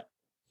 and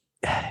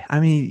I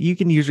mean you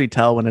can usually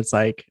tell when it's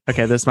like,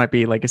 okay, this might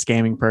be like a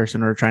scamming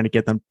person or trying to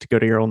get them to go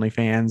to your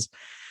OnlyFans.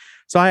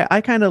 So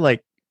I kind of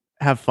like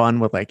have fun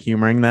with like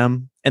humoring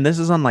them. And this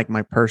is on like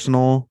my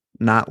personal,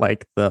 not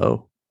like the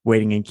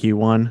waiting in queue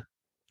one.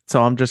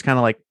 So I'm just kind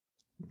of like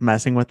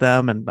messing with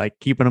them and like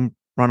keeping them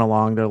run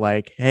along. They're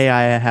like, hey,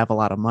 I have a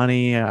lot of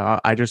money. I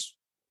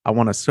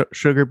want a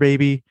sugar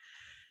baby.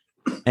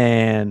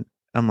 And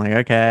I'm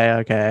like,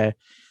 okay.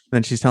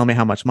 Then she's telling me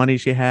how much money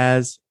she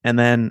has. And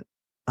then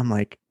I'm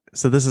like,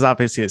 so this is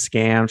obviously a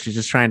scam. She's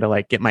just trying to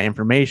like get my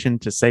information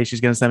to say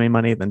she's going to send me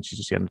money. Then she's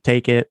just going to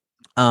take it.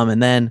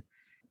 And then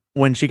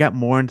when she got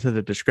more into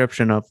the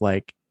description of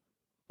like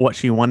what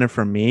she wanted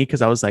from me,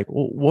 because I was like,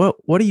 well,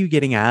 what are you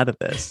getting out of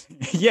this?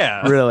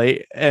 Yeah.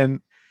 Really? And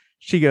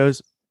she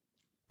goes,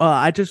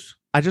 I just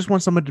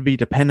want someone to be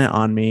dependent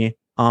on me.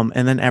 And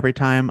then every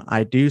time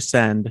I do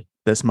send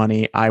this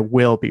money, I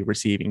will be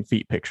receiving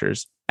feet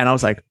pictures. And I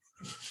was like,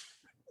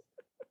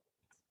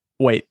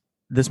 wait,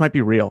 this might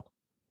be real.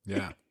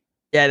 Yeah.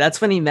 Yeah,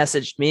 that's when he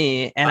messaged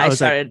me, and I I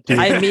was like, started. dude.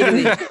 I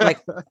immediately like.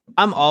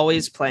 I'm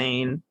always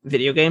playing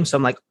video games, so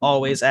I'm like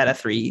always at a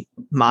 3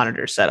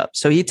 monitor setup.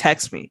 So he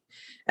texts me,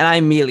 and I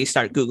immediately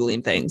start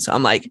googling things.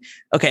 I'm like,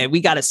 okay,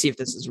 we got to see if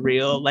this is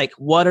real. Like,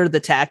 what are the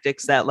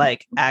tactics that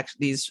like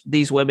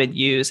these women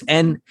use?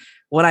 And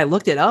when I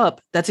looked it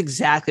up, that's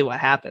exactly what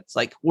happens,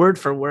 like word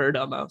for word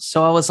almost.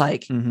 So I was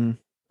like, Mhm.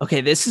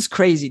 okay, this is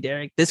crazy,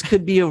 Derek. This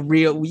could be a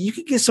real. You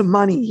could get some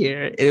money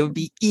here. It would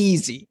be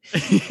easy.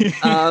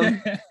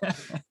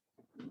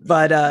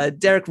 But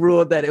Derek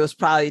ruled that it was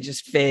probably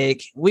just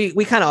fake. We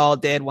kind of all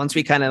did once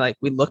we kind of like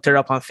we looked her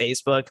up on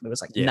Facebook and there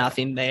was like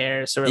nothing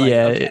there. So we're like,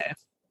 okay.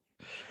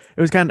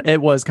 It was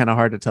kind of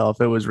hard to tell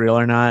if it was real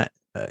or not.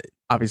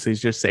 Obviously,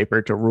 it's just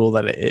safer to rule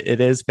that it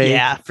is fake.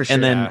 Yeah, for sure.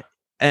 And then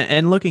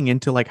and looking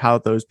into like how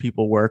those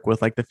people work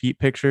with like the feet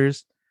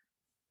pictures,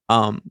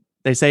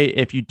 they say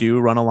if you do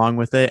run along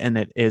with it and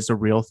it is a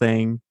real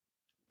thing,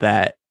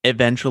 that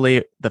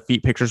eventually the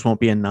feet pictures won't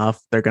be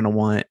enough. They're gonna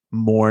want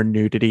more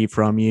nudity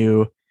from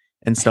you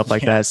and stuff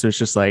like that. So it's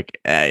just like,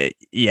 no.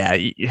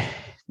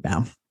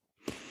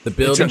 The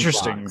building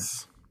interesting.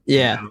 blocks.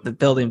 Yeah, the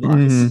building blocks.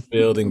 Mhm.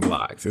 Building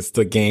blocks. It's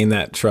to gain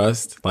that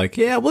trust. Like,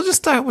 yeah, we'll just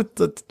start with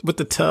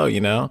the toe,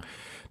 you know?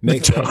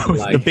 Make toe,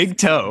 the big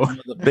toe.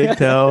 Big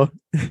toe.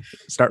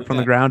 Start from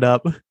the ground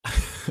up.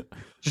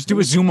 Just do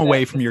a zoom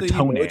away from your What's the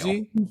toenail.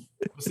 emoji?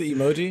 What's the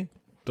emoji?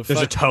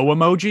 There's a toe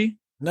emoji.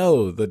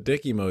 No, the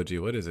dick emoji.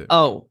 What is it?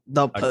 Oh,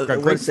 the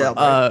what's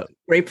that?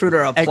 Grapefruit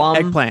or a plum?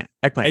 Eggplant.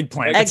 Eggplant.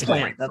 Eggplant.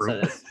 That's what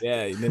it is.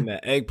 Yeah, and then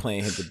the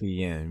eggplant hit the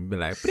BN. Be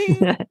like, bling.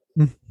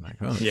 Like,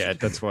 oh, Yeah,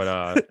 that's what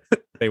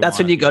they That's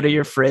want. when you go to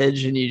your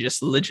fridge and you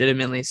just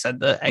legitimately said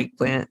the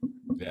eggplant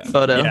yeah.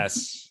 photo.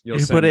 Yes, You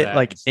send put it that.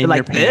 like in Like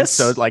your pants this?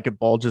 so like it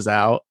bulges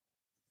out.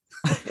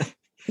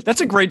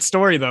 That's a great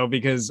story though,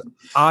 because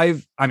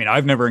I've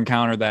never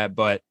encountered that,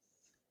 but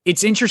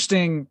it's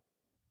interesting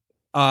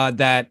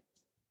that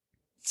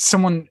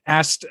someone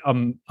asked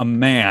a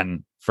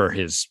man for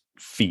his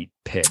feet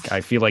pic.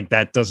 I feel like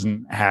that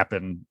doesn't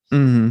happen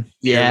Mm-hmm.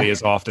 nearly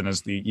as often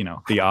as the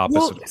opposite.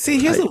 Well, see,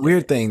 here's the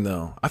weird thing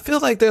though. I feel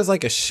like there's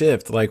like a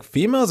shift. Like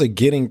females are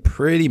getting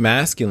pretty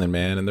masculine,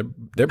 man, and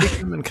they're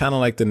becoming kind of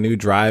like the new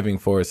driving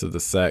force of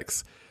the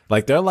sex.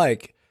 Like they're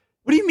like,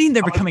 What do you mean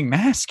they're becoming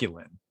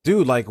masculine?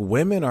 dude, like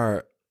women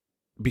are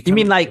becoming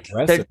mean like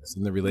aggressive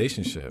in the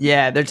relationship.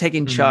 Yeah, they're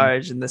taking Mhm.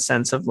 charge in the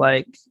sense of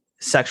like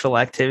sexual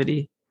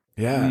activity.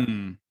 Yeah,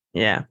 Hmm.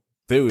 Yeah.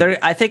 dude.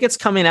 I think it's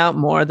coming out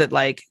more that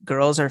like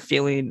girls are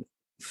feeling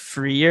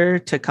freer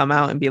to come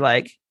out and be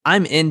like,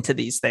 I'm into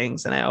these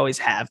things and I always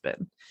have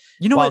been.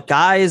 You know While what?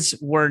 guys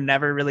were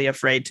never really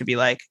afraid to be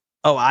like,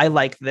 oh, I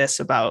like this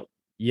about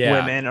Yeah.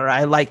 women, or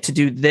I like to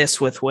do this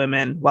with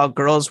women, while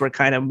girls were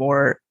kind of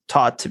more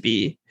taught to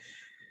be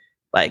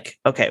like,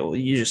 okay, well,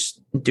 you just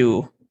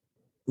do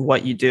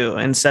what you do,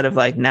 instead of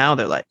like now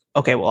they're like,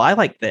 okay, well, I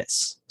like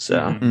this. So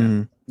Mhm.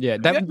 Mm-hmm. Yeah,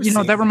 Have you ever that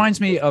seen that reminds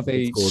me of old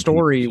a school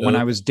story TV when I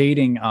shows? was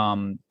dating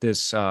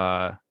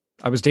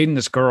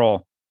this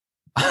girl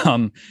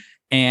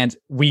and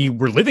we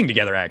were living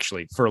together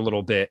actually for a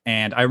little bit,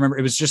 and I remember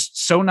it was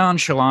just so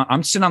nonchalant.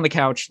 I'm sitting on the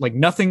couch like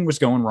nothing was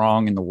going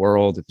wrong in the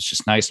world. It was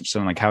just nice. I'm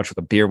sitting on the couch with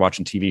a beer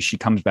watching TV. She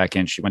comes back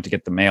in, she went to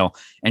get the mail,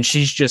 and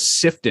she's just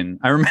sifting.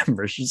 I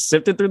remember she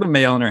sifted through the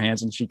mail in her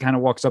hands, and she kind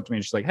of walks up to me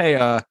and she's like,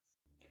 hey,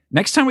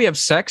 next time we have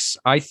sex,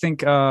 I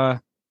think I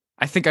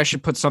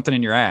should put something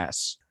in your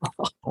ass.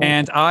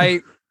 And I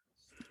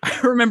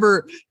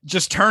remember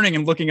just turning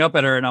and looking up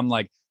at her, and I'm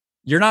like,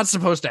 you're not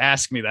supposed to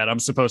ask me that. I'm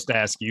supposed to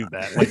ask you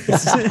that. Like,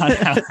 this is not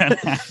how that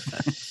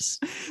happens.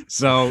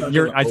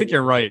 So I think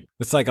you're right.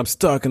 It's like I'm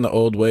stuck in the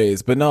old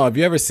ways. But no, have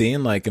you ever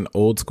seen like an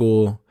old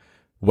school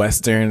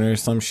Western or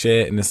some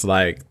shit? And it's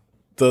like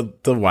the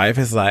wife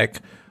is like,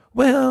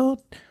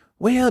 well,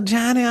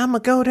 Johnny, I'm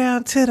gonna go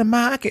down to the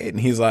market. And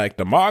he's like,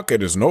 the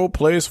market is no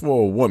place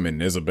for a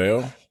woman,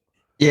 Isabel.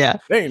 yeah,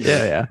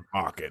 Yeah.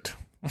 Market.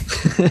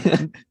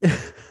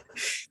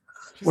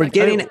 we're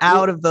getting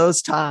out of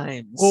those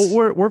times.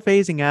 Well, we're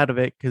phasing out of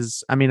it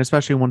because I mean,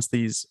 especially once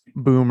these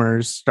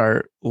boomers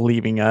start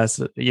leaving us,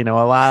 a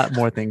lot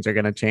more things are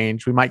going to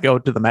change. We might go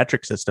to the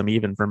metric system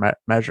even for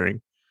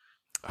measuring.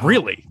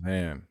 Really? Oh,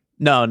 man.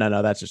 No,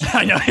 that's just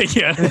I know.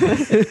 Yeah.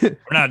 We're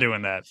not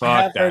doing that.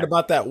 I have Fuck heard that.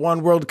 about that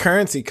one world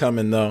currency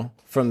coming though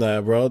from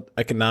the World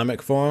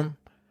Economic Forum.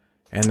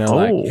 And they're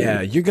like, Oh.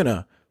 yeah,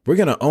 we're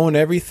gonna own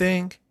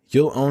everything.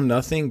 You'll own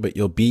nothing, but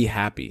you'll be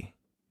happy.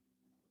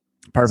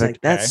 It's perfect.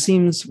 like, that Okay.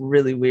 seems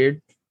really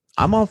weird.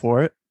 I'm all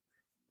for it.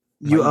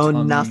 You Why you telling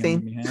own me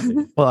nothing. you're gonna be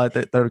happy?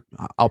 Well,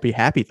 I'll be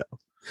happy though.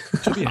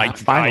 I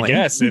Finally.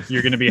 guess if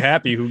you're going to be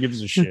happy, who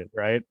gives a shit,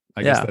 right?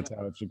 I guess Yeah. that's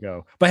how it should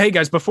go. But hey,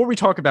 guys, before we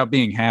talk about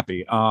being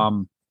happy,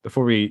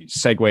 before we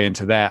segue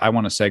into that, I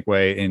want to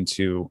segue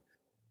into,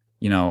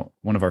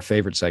 one of our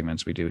favorite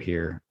segments we do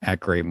here at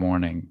Great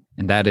Morning,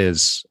 and that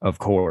is, of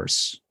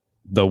course,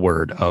 the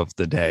word of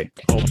the day.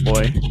 Oh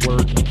boy.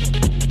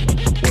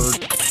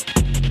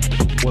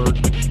 Word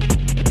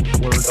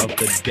of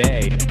the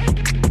day.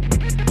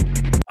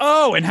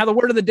 Oh, and how the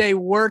word of the day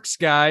works,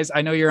 guys.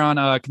 I know you're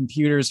on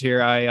computers here.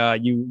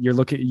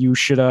 You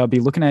should be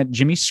looking at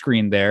Jimmy's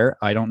screen there.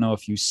 I don't know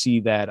if you see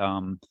that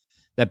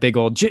that big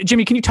old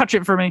Jimmy. Can you touch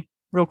it for me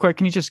real quick?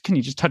 Can you just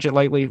touch it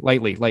lightly?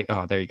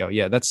 Oh, there you go.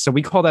 Yeah, so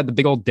we call that the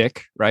big old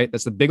dick, right?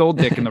 That's the big old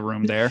dick in the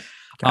room there.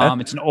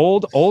 It's an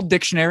old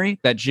dictionary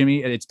that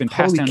it's been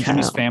passed down to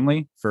Jimmy's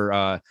family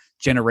for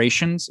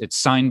generations. It's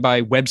signed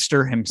by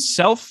Webster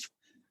himself.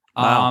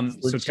 Wow,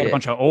 so it's got a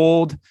bunch of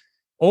old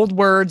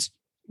words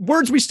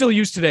we still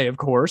use today, of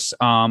course.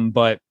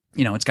 But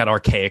it's got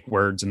archaic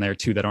words in there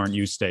too that aren't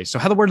used today. So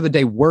how the word of the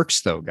day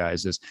works, though,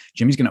 guys, is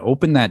Jimmy's going to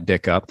open that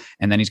dick up,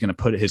 and then he's going to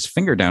put his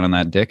finger down on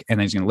that dick, and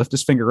then he's going to lift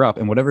his finger up,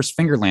 and whatever his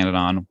finger landed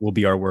on will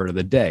be our word of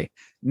the day.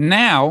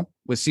 Now,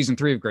 with season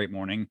 3 of Great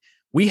Morning,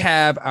 we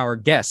have our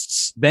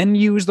guests then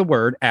use the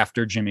word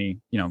after Jimmy,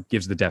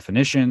 gives the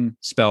definition,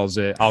 spells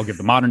it. I'll give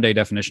the modern day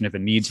definition if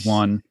it needs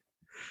one.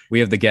 We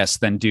have the guests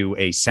then do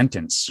a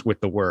sentence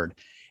with the word.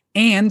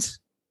 And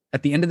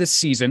at the end of this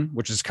season,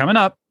 which is coming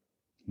up,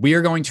 we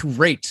are going to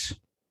rate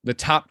the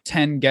top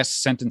 10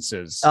 guest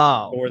sentences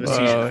for the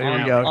season. Here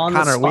we go.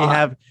 Connor,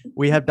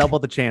 we have double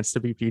the chance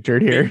to be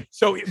featured here.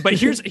 So, but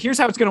here's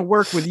how it's going to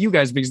work with you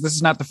guys, because this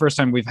is not the first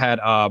time we've had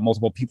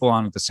multiple people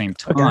on at the same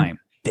time. Okay.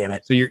 Damn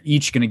it. So you're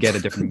each going to get a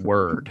different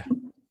word.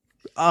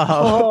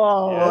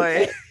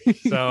 Boy.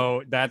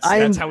 So that's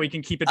how we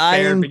can keep it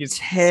fair. I'm because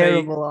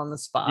terrible on the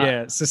spot.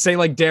 Yeah. So say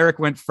like Derek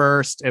went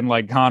first, and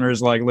like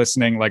Connor's like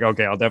listening, like,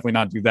 okay, I'll definitely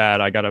not do that.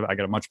 I got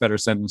a much better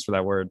sentence for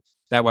that word.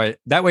 That way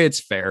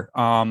it's fair.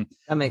 That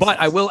makes sense.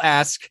 I will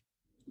ask,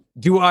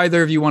 do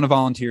either of you want to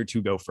volunteer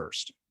to go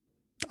first?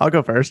 I'll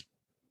go first.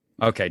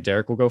 Okay,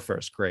 Derek will go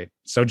first. Great.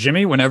 So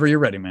Jimmy, whenever you're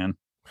ready, man.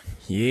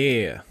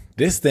 Yeah.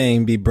 This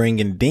thing be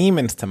bringing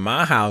demons to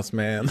my house,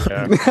 man.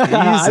 Yeah.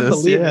 I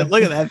believe it.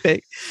 Look at that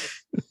thing.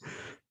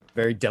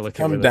 Very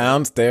delicate. I'm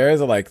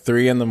downstairs at like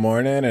 3 a.m,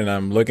 and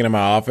I'm looking at my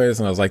office,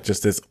 and I was like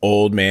just this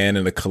old man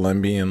in a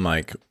Colombian,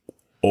 like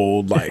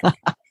old, like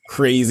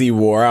crazy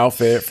war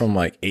outfit from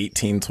like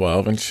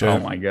 1812 and shit. Oh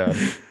my God.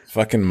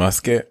 Fucking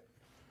musket.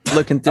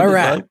 Looking through all the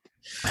right. book.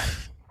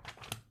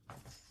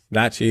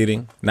 Not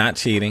cheating. No,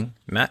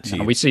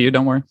 we see you.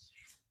 Don't worry.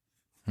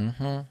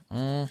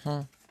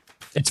 Mm-hmm.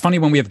 It's funny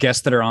when we have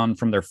guests that are on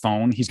from their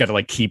phone. He's got to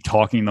like keep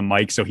talking in the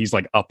mic, so he's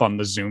like up on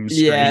the Zoom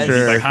screen. Yeah,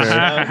 sure, like,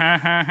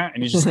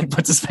 and he just like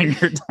puts his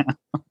finger down.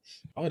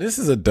 Oh, this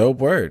is a dope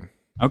word.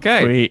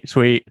 Okay,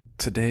 sweet.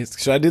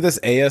 Should I do this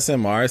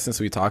ASMR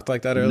since we talked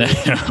like that earlier?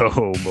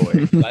 Oh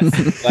boy,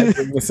 let's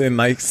bring this in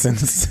like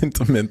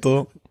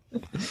sentimental.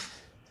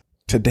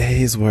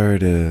 Today's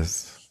word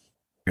is.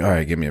 All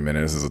right, give me a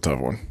minute. This is a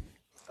tough one.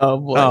 Oh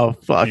boy. Oh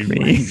fuck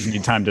me. You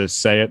need time to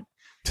say it.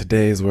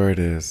 Today's word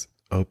is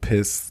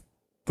opisthoglossa.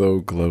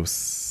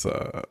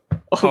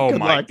 Oh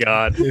my luck.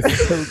 God.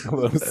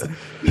 Opisthoglossa.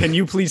 Can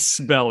you please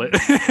spell it?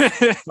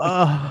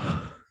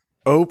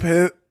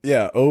 Opisthoglossa.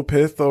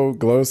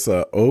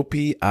 OPISTHOGLOSSA.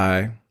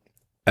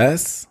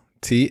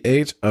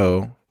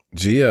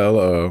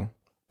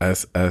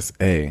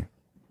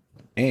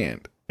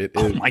 And it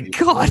is. Oh my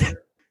God.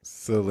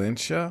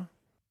 Silentia.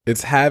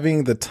 It's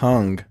having the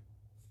tongue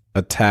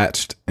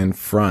attached in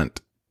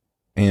front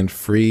and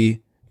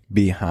free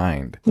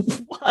behind.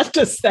 What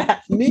does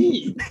that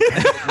mean?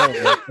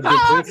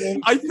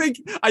 I think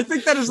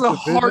that is the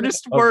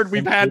hardest word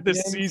we've had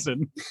this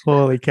season.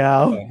 Holy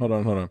cow. Hold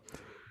on.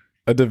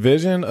 A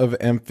division of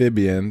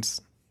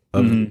amphibians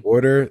of the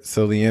order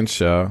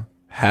Silientia,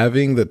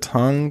 having the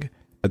tongue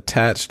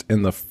attached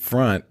in the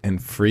front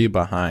and free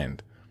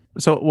behind.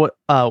 So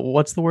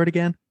what's the word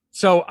again?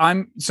 So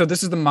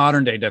this is the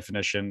modern day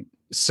definition.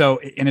 So,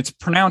 and it's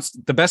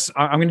pronounced the best.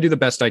 I'm going to do the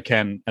best I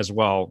can as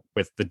well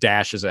with the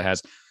dashes it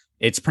has.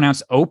 It's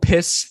pronounced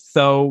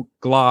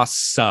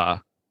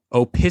opisthoglossa.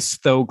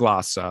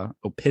 Opisthoglossa.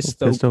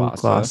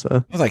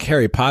 It was like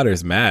Harry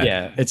Potter's mad.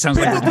 Yeah, it sounds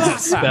like a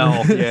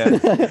spell. Yeah,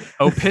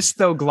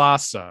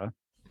 opisthoglossa,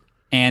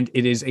 and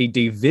it is a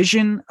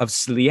division of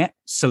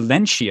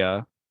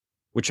Silentia,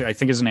 which I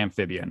think is an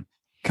amphibian,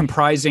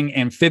 comprising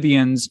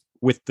amphibians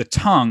with the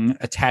tongue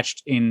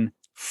attached in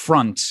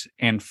front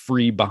and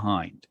free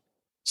behind.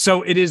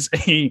 So it is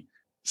a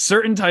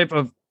certain type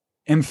of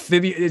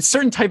amphibian. It's a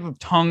certain type of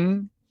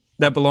tongue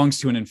that belongs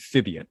to an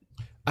amphibian.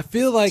 I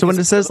feel like so when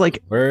it says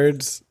like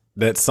words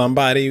that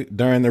somebody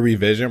during the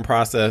revision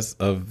process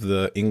of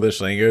the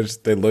English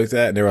language, they looked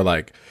at and they were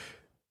like,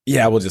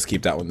 yeah, we'll just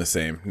keep that one the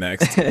same.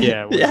 Next.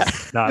 Yeah, we'll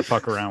not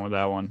fuck around with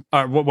that one.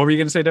 All right, what were you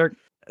going to say, Derek?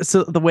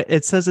 So the way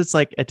it says it's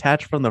like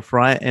attached from the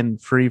front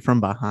and free from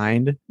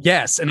behind.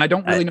 Yes, and I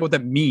don't really know what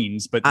that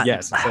means, but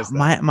yes, it says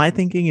that. My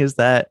thinking is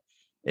that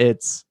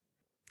it's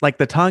like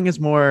the tongue is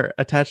more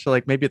attached to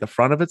like maybe the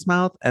front of its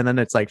mouth, and then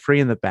it's like free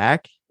in the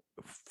back.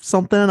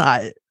 Something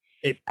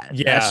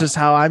that's just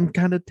how I'm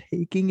kind of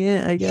taking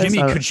it, I guess.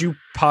 Jimmy, could you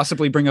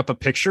possibly bring up a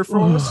picture for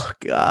us? Oh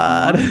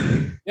God.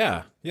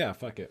 Yeah,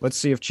 fuck it. Let's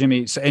see if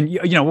Jimmy, and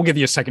we'll give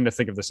you a second to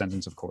think of the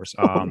sentence, of course.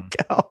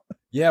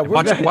 Yeah,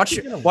 Watch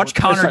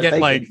Connor start get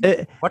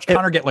thinking.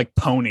 Connor get like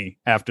pony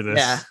after this.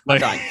 Yeah, Like,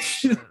 done.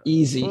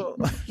 Easy.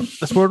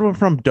 This word went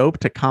from dope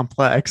to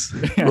complex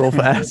real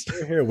fast.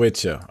 We're here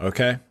with you.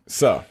 Okay,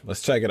 so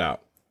let's check it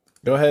out.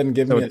 Go ahead and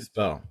give me a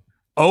spell.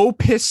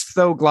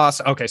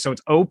 opisthoglossa. Okay, so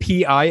it's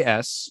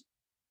OPISTHOGLOSSA.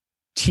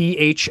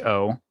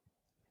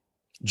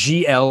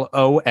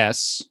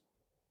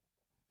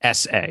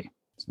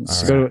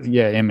 Let's go.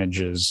 Yeah,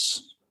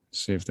 images.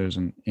 See if there's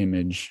an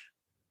image.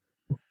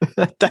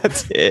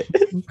 That's it.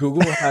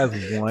 Google has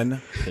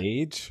one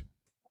page.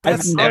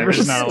 I've never,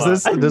 there's not a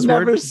lot. This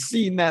never word-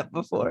 seen that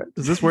before.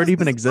 Does this word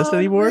even exist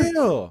anymore?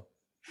 Unreal.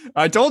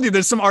 I told you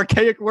there's some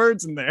archaic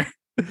words in there.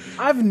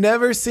 I've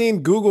never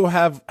seen Google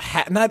have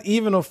not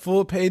even a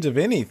full page of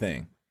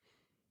anything.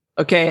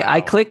 Okay,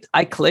 Wow.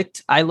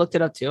 I looked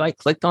it up too. I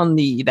clicked on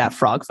that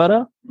frog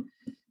photo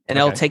and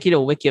it'll Okay. take you to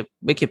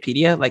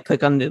Wikipedia. Like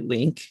click on the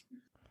link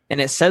and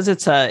it says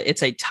it's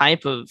a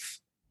type of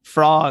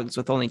frogs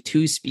with only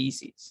 2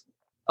 species.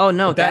 Oh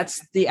no, But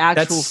that's the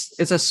actual that's-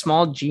 it's a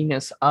small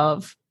genus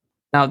of.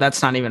 No,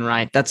 that's not even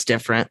right. That's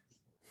different.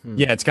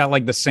 Yeah, it's got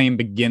like the same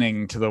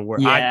beginning to the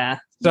word. Yeah.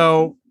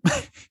 So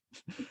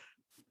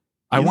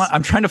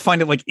I'm trying to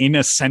find it like in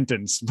a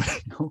sentence,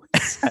 but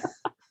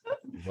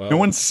no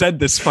one said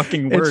this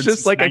fucking word. It's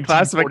just since like a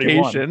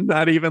 1941. classification,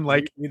 not even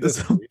like Need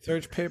this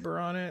research paper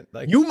on it.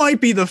 Like You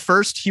might be the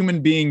first human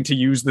being to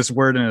use this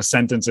word in a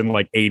sentence in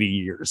like 80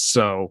 years.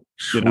 So,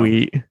 you know.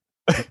 sweet.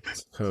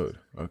 code.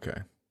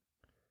 Okay.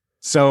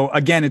 So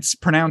again, it's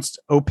pronounced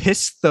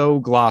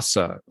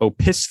opisthoglossa.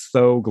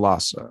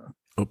 Opisthoglossa.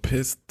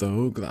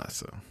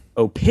 Opisthoglossa.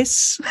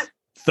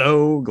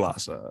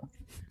 Opisthoglossa.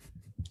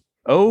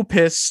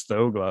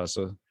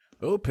 Opisthoglossa.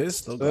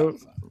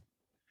 Opisthoglossa.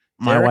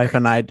 My Derek? wife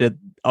and I did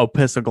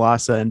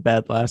opisthoglossa in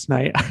bed last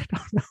night. I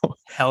don't know.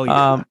 Hell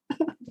yeah.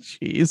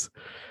 Jeez.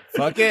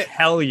 Fuck it.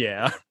 Hell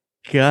yeah.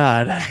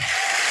 God.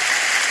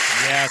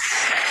 Yes.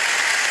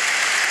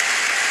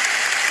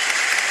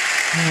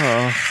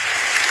 Oh.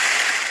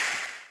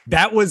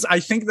 I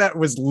think that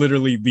was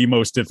literally the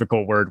most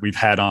difficult word we've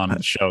had on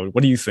the show.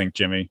 What do you think,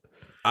 Jimmy?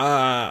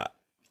 Yeah.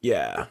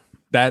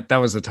 That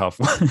was a tough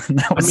one.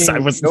 I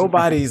mean,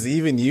 nobody's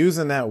even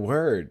using that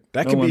word.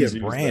 That No could be a one's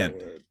used that brand.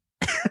 word.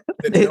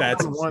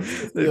 That's wants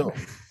to steal.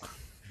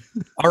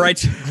 All right.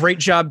 Great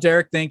job,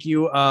 Derek. Thank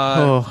you doing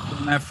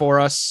Oh. that for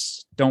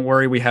us. Don't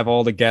worry. We have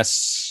all the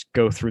guests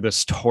go through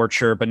this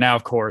torture. But now,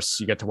 of course,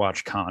 you get to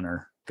watch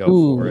Connor go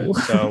for Ooh. it.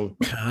 So,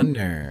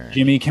 Connor.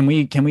 Jimmy, can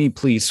we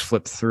please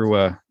flip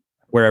through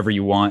wherever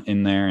you want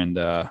in there and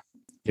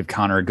give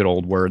Connor a good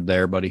old word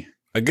there, buddy?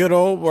 A good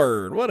old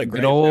word. What a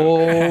Good great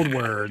old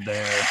word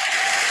there.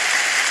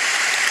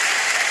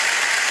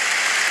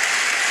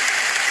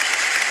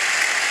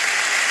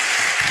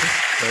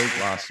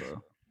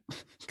 Opisthoglossa.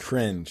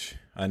 cringe.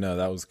 I know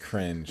that was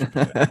cringe.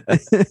 But I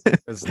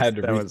had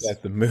to That was-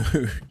 reset the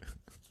mood.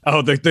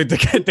 Oh,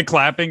 the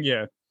clapping.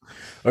 Yeah.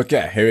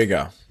 Okay, here we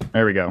go.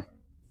 There we go.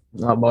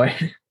 Oh boy.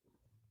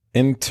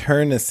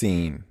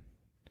 Internecine.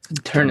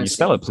 Can you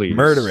spell it, please?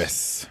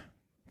 Murderous.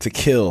 To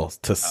kill.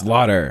 To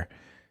slaughter.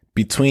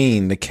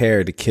 Between the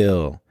care to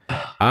kill.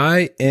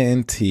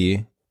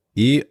 INTERNECINE.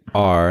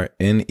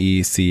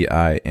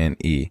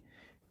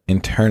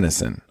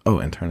 Internecine. Oh,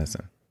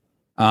 internecine.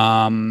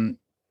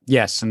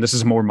 Yes, and this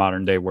is a more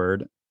modern day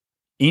word.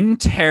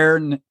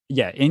 Internecine.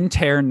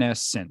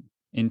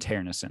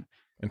 Internecine.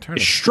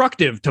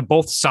 Destructive to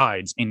both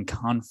sides in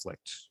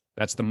conflict.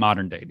 That's the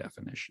modern day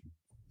definition.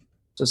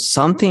 So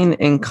something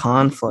in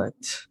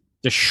conflict.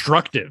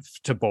 Destructive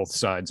to both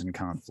sides in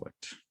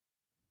conflict.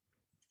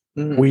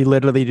 Mm. We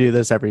literally do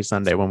this every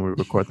Sunday when we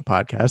record the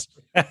podcast.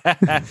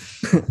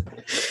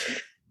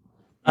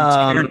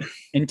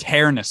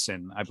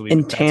 Internecine, I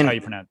believe. That's how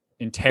you pronounce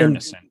it.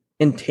 Internecine.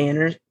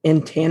 Internecine.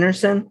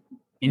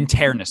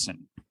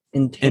 Internecine.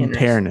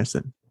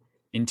 Internecine.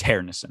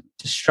 Internecine.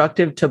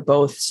 Destructive to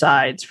both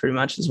sides, pretty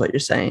much is what you're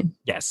saying.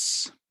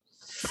 Yes.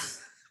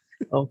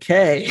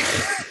 Okay.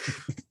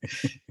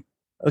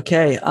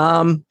 Okay.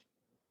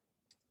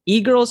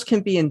 E-girls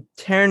can be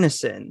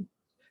internecine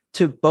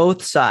to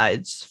both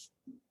sides,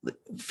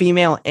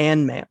 female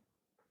and male.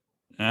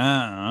 All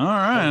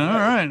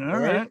right.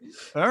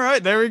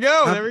 There we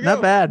go. There we go.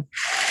 Not bad.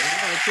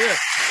 That's it.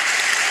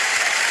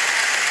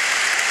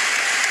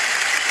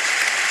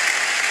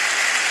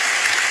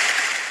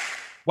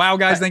 Wow,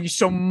 guys, thank you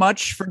so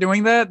much for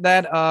doing that.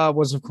 That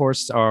was, of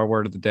course, our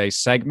word of the day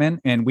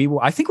segment. And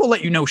I think we'll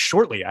let you know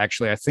shortly,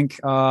 actually. I think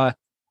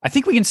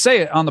we can say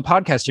it on the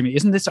podcast, Jimmy.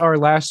 Isn't this our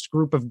last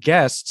group of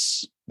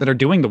guests that are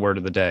doing the word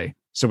of the day?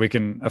 So we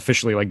can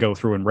officially like go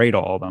through and rate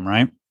all of them,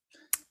 right?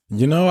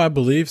 You know, I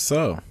believe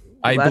so.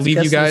 I Last believe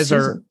guest you of the guys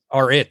season.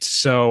 are it.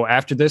 So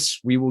after this,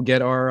 we will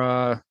get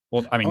our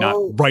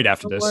not right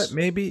after You know this. what?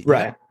 Maybe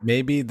Right. yeah,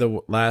 maybe the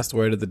last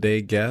word of the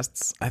day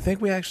guests. I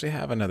think we actually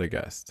have another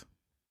guest.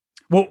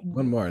 Well,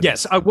 One more.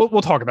 yes,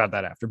 we'll talk about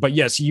that after. But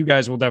yes, you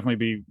guys will definitely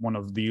be one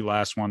of the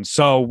last ones.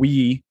 So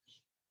we'll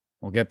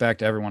get back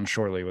to everyone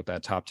shortly with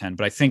that top 10.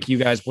 But I think you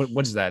guys,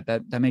 what is that?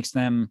 That makes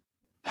them,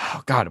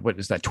 oh God, what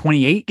is that?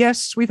 28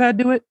 guests we've had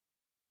do it?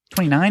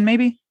 29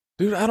 maybe.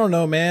 Dude, I don't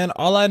know, man.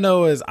 All I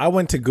know is I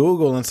went to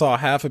Google and saw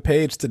half a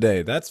page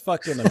today. That's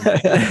fucking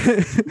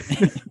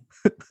amazing.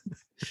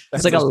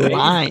 It's like a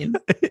line.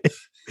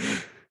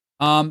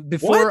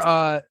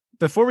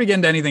 Before we get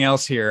into anything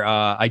else here,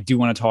 I do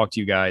want to talk to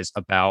you guys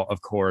about,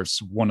 of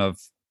course,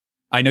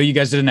 I know you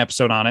guys did an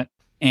episode on it,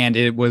 and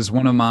it was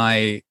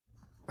probably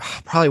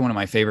one of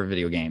my favorite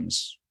video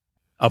games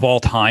of all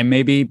time,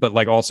 maybe, but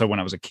like also when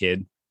I was a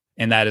kid.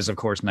 And that is, of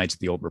course, Knights of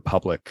the Old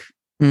Republic.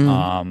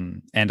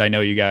 And I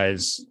know you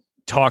guys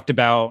talked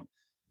about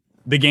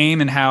the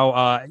game and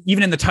how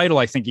even in the title,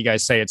 I think you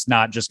guys say it's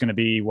not just going to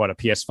be a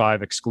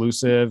PS5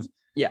 exclusive.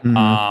 Yeah.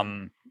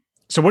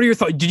 So what are your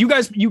thoughts? Did you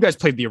guys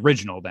played the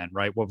original then,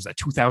 right? What was that?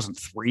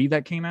 2003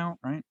 that came out,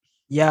 right?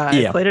 Yeah,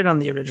 I played it on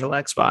the original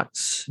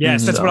Xbox.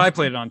 Yes, that's what I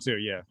played it on too.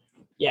 Yeah.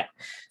 Yeah.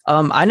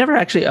 I never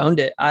actually owned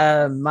it.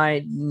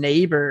 My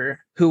neighbor,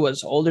 who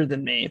was older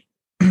than me,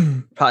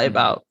 probably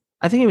about,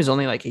 I think he was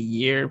only like a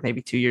year,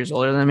 maybe 2 years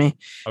older than me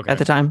at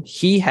the time.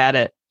 He had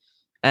it.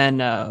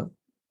 And I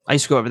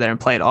used to go over there and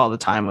play it all the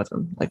time with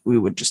him. Like we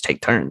would just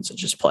take turns and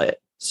just play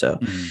it. So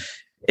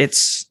I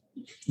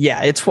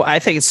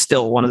think it's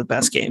still one of the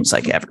best games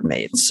like ever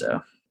made.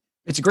 So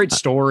it's a great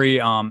story.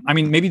 I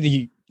mean,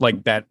 maybe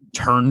that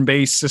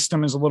turn-based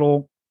system is a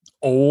little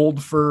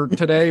old for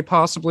today,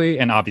 possibly.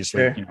 And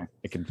obviously,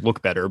 it can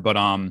look better, but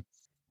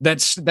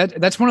that's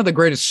one of the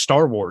greatest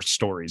Star Wars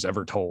stories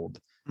ever told.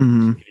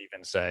 You could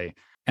even say.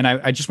 And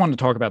I just wanted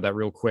to talk about that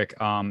real quick.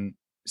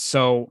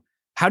 So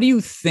how do you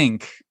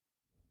think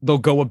they'll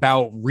go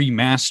about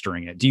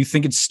remastering it? Do you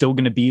think it's still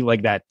going to be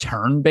like that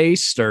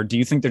turn-based, or do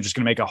you think they're just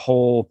going to make a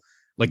whole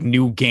like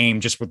new game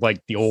just with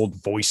like the old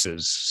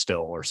voices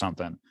still or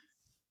something?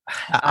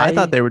 I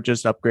thought they were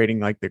just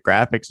upgrading like the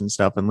graphics and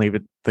stuff and leave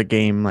the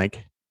game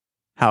like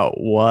how it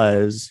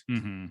was.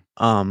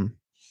 Because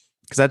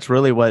that's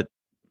really what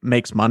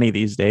makes money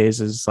these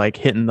days, is like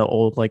hitting the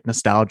old like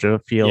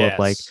nostalgia feel of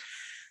like,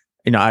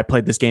 I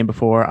played this game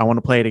before, I want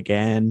to play it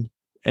again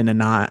in a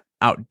not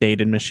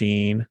outdated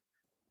machine.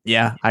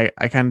 Yeah, I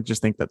kind of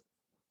just think that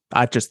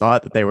I just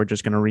thought that they were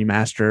just going to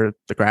remaster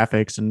the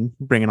graphics and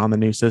bring it on the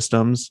new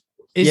systems.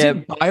 Is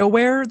it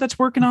BioWare that's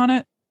working on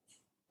it?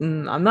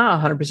 I'm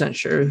not 100%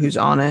 sure who's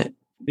on it.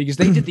 Because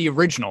they did the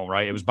original,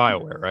 right? It was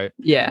BioWare, right?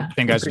 Yeah. I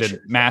think guys did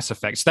Mass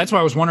Effect. So that's why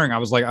I was wondering. I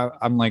was like,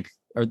 I'm like,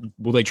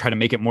 will they try to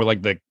make it more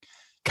like the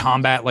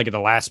combat like the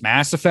last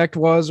Mass Effect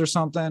was or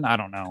something? I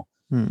don't know.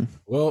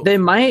 Well, they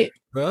might.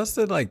 For us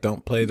that like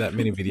don't play that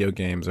many video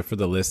games, or for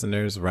the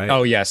listeners, right?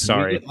 Oh yeah,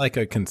 sorry. Can we get, like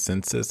a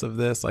consensus of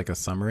this, like a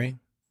summary.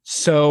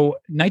 So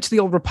Knights of the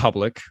Old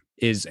Republic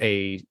is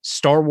a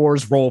Star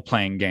Wars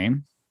role-playing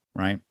game,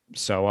 right?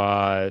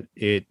 So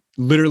it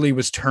literally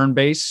was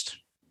turn-based,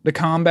 the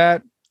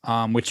combat,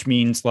 which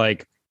means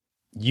like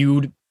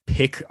you'd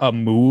pick a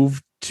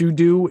move to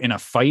do in a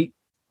fight,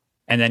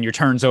 and then your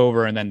turn's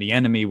over, and then the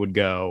enemy would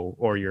go,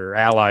 or your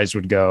allies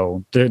would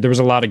go. There was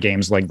a lot of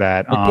games like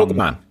that. Like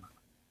Pokemon.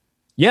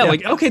 Yeah,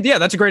 like, okay, yeah,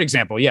 that's a great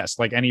example. Yes,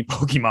 like any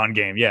Pokemon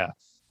game. Yeah,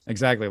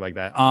 exactly like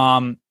that.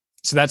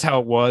 So that's how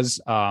it was.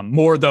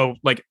 More though,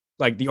 like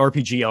the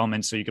RPG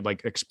elements, so you could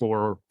like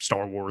explore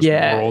Star Wars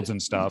worlds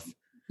and stuff.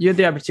 You had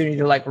the opportunity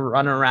to like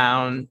run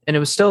around, and it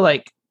was still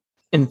like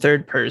in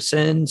third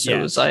person. So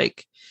it was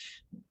like,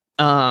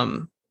 I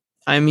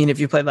mean, if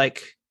you played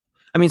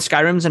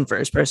Skyrim's in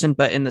first person,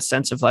 but in the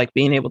sense of like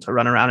being able to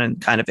run around and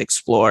kind of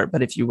explore.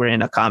 But if you were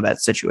in a combat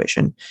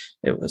situation,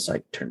 it was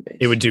like turn-based.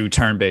 It would do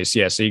turn-based.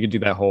 Yeah. So you could do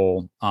that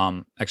whole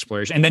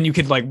exploration. And then you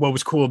could like, what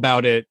was cool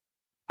about it,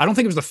 I don't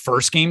think it was the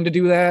first game to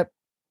do that,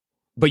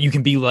 but you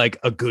can be like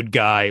a good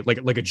guy, like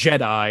a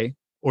Jedi,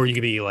 or you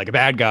could be like a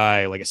bad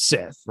guy, like a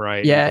Sith,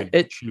 right? Yeah.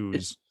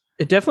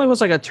 It definitely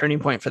was like a turning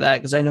point for that,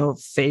 because I know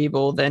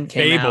Fable then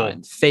came out,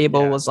 and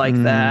Fable was like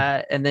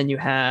that. And then you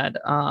had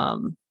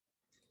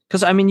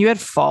because I mean, you had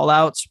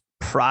Fallouts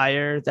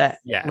prior that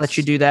let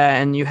you do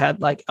that, and you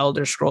had like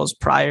Elder Scrolls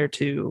prior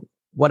to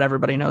what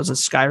everybody knows as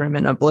Skyrim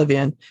and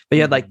Oblivion. But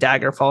you had like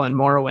Daggerfall and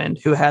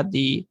Morrowind, who had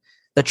the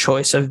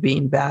choice of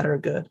being bad or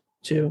good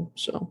too.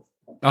 So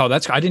I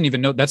didn't even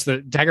know that's the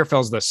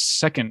Daggerfall's the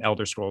second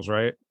Elder Scrolls,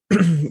 right?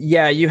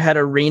 Yeah, you had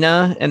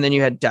Arena, and then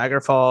you had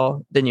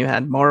Daggerfall, then you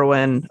had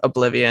Morrowind,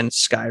 Oblivion,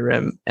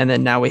 Skyrim, and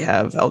then now we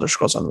have Elder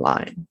Scrolls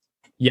Online.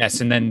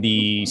 Yes, and then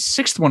the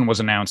sixth one was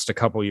announced a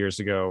couple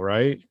years ago,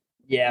 right?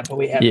 Yeah, but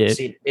we haven't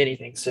seen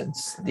anything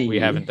since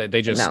the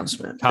They just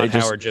announcement.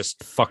 Howard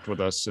just fucked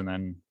with us, and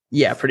then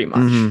pretty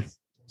much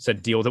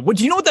said deal with it.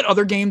 Do you know what that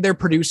other game they're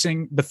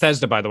producing?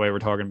 Bethesda, by the way, we're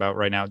talking about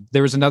right now.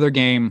 There was another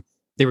game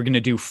they were going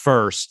to do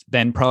first,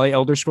 then probably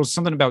Elder Scrolls,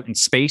 something about in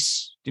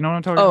space. Do you know what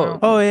I'm talking about?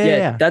 Oh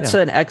yeah. That's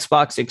an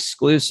Xbox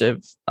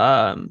exclusive.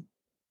 Because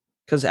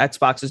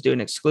Xbox is doing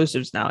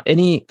exclusives now.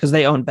 Because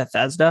they own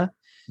Bethesda.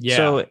 Yeah.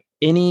 So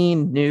any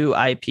new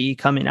IP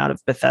coming out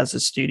of Bethesda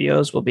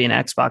Studios will be an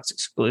Xbox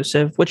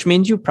exclusive, which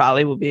means you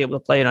probably will be able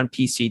to play it on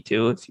PC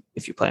too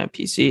if you play on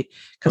PC,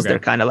 because they're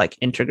kind of like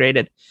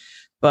integrated.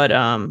 But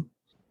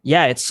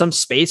it's some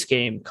space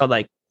game called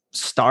like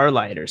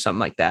Starlight or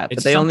something like that.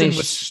 It's but they only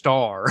with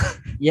Star.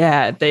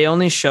 Yeah, they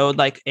only showed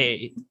like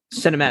a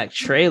cinematic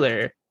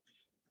trailer,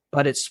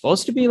 but it's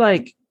supposed to be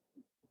like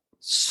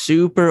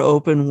super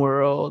open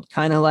world,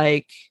 kind of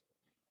like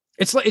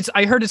It's like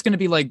I heard it's going to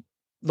be like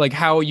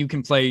how you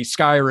can play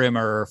Skyrim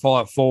or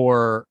Fallout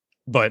 4,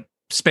 but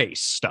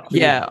space stuff.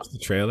 yeah. The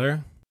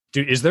trailer.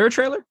 Dude, is there a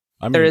trailer?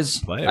 I mean, There is.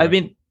 play it, I right?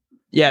 mean,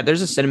 yeah.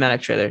 There's a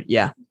cinematic trailer.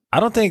 Yeah. I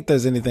don't think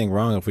there's anything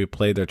wrong if we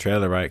played their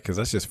trailer, right? Because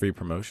that's just free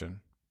promotion.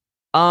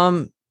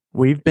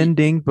 We've been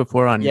dinged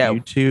before on Yeah.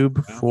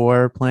 YouTube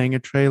for playing a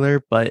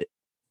trailer, but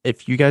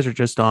if you guys are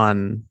just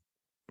on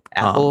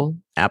Apple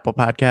Apple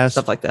Podcasts,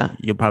 stuff like that.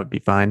 you'll probably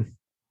be fine.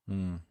 What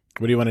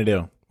do you want to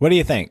do? What do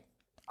you think?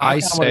 I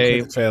kinda wanna say,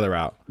 check the trailer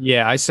out.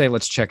 yeah, I say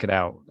let's check it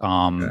out.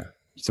 Yeah.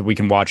 So we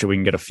can watch it. We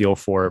can get a feel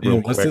for it. Yeah,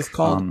 Real what's quick. this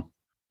called?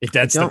 If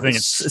that's the Don't- thing.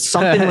 it's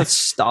something with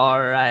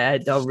Star. I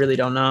really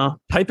don't know.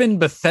 Type in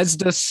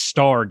Bethesda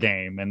Star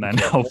Game, and then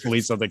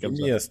hopefully something Give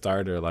comes me up. a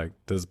starter. Like,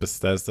 does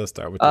Bethesda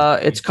start with?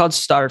 It's called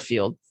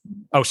Starfield.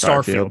 Oh,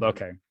 Starfield. Starfield.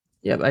 Okay.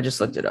 Yep, I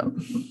just looked it up.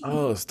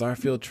 Oh,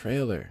 Starfield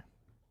trailer.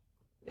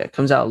 Yeah, it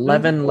comes out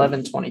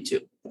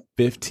 11/11/22.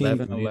 15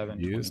 11, million 11,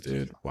 views,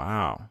 22. dude.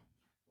 Wow.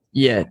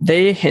 Yeah,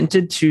 they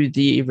hinted to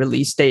the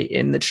release date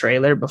in the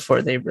trailer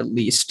before they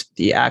released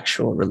the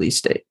actual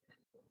release date.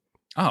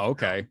 Oh,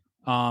 okay.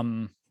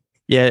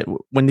 Yeah,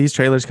 when these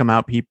trailers come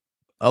out,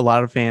 a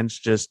lot of fans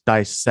just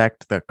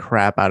dissect the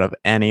crap out of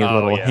any Oh,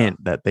 little yeah.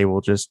 hint that they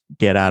will just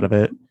get out of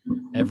it.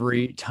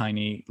 Every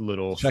tiny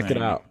little Check it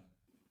thing. out.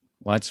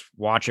 Let's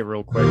watch it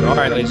real quick. All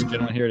right, ladies and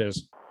gentlemen, here it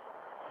is.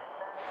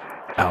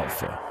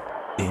 Alpha.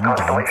 In-game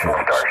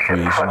footage.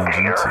 Creation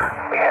Engine 2.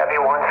 Heavy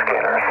one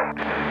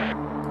scanners.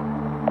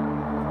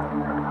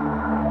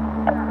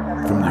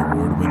 From the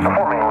award-winning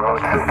Performing remote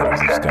creators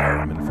system of check.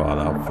 Skyrim and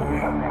Fallout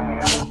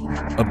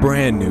 4. A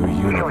brand new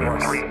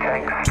universe. Three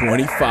tanks.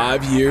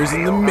 25 years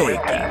in the making.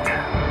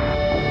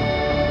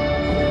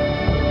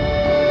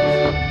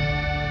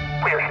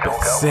 We're still go.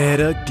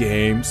 Bethesda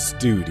Game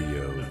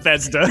Studios.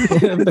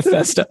 Bethesda.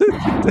 Bethesda.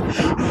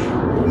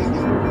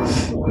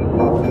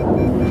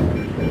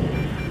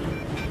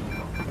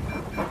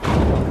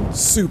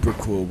 Super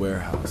cool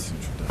warehouse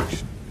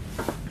introduction.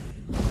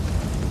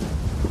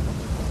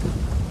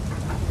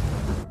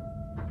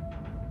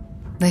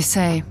 They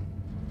say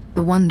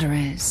the wonder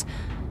is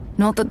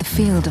not that the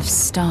field of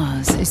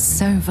stars is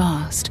so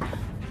vast,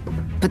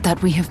 but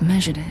that we have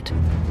measured it.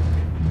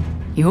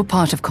 You're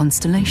part of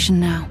Constellation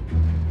now,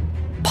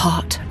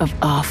 part of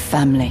our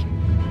family.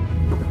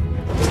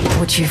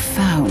 What you've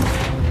found,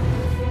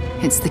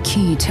 it's the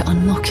key to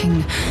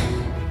unlocking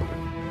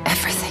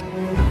everything.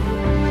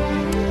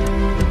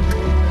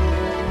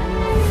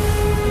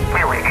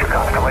 We reach your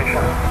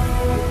constellation.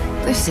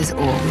 This is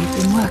all we've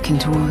been working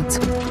towards.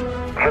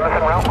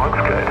 Jemison route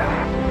looks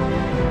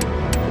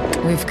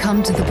good. We've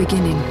come to the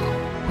beginning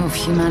of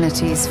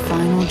humanity's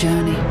final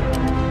journey.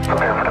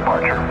 Prepare for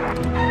departure.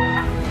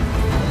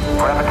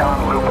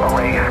 Graviton loop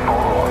array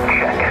full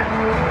check.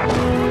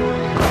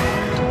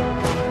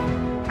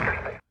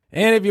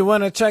 And if you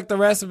want to check the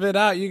rest of it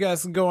out, you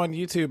guys can go on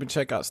YouTube and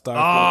check out Starfield.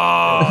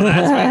 Oh,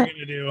 that's what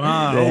you're gonna do,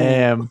 huh?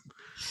 Damn.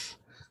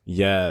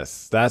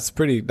 Yes,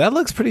 that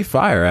looks pretty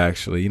fire,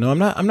 actually. You know,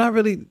 I'm not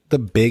really the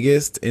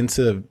biggest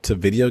into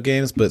video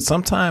games, but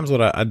sometimes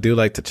what I do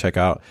like to check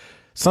out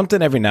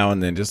something every now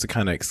and then just to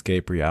kind of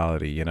escape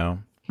reality, you know?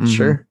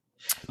 Sure.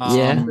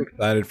 Yeah. I'm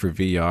excited for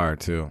VR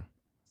too.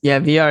 Yeah,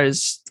 VR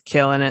is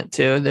killing it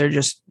too. They're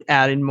just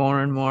adding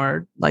more and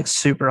more like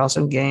super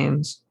awesome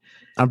games.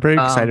 I'm pretty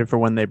Um, excited for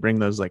when they bring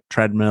those like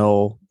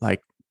treadmill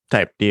like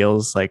type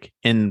deals like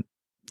in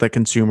the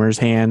consumer's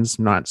hands,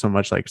 not so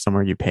much like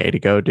somewhere you pay to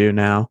go do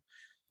now.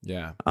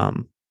 Yeah.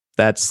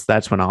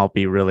 That's when I'll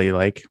be really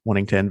like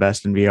wanting to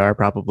invest in VR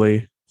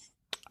probably.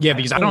 Yeah,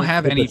 because I don't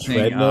have With the anything.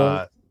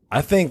 treadmill,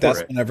 I think that's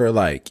for it. whenever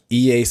like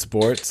EA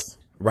Sports,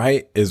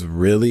 right, is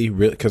really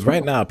because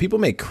right now people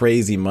make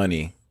crazy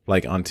money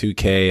like on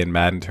 2K and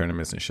Madden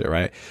tournaments and shit,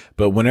 right?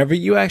 But whenever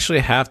you actually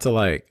have to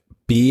like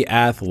be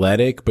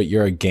athletic, but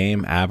you're a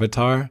game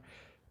avatar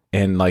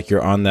and like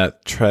you're on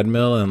that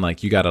treadmill and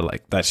like you gotta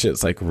like that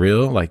shit's like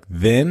real, like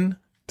then,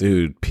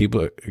 dude,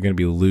 people are gonna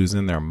be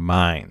losing their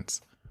minds.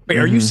 Wait,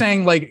 are you Mhm.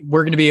 saying like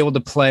we're going to be able to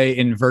play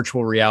in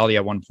virtual reality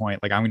at one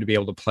point? Like I'm going to be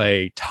able to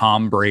play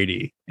Tom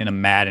Brady in a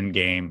Madden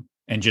game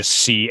and just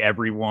see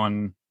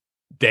everyone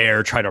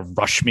there try to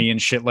rush me and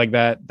shit like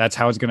that? That's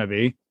how it's going to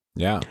be.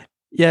 Yeah.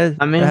 Yeah,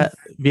 I mean-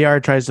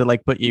 VR tries to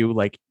like put you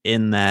like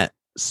in that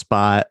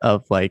spot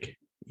of like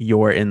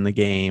you're in the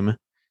game.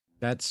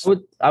 That's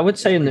I would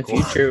say in the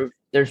Pretty cool. future,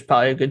 there's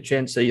probably a good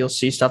chance that you'll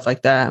see stuff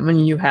like that. I mean,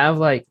 you have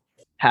like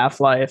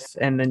Half-Life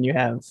and then you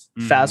have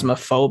Mhm.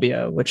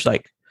 Phasmophobia, which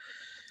like,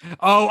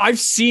 Oh, I've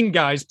seen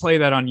guys play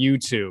that on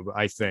YouTube.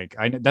 I think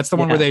that's the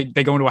one where they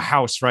go into a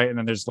house, right? And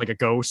then there's like a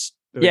ghost.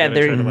 yeah,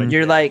 They try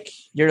to,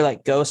 you're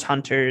like ghost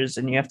hunters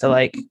and you have to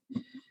like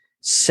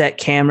set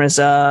cameras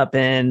up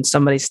and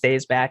somebody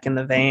stays back in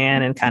the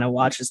van and kind of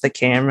watches the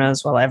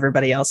cameras while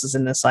everybody else is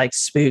in this like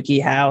spooky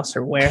house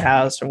or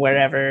warehouse or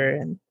wherever.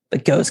 And the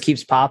ghost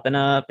keeps popping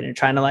up and you're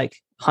trying to like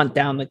hunt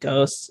down the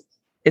ghosts.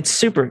 It's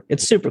super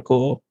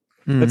cool.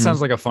 That Mhm.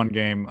 sounds like a fun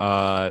game.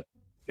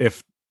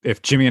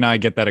 If Jimmy and I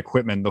get that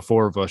equipment, the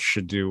four of us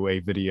should do a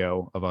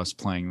video of us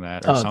playing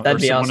that, or, Oh,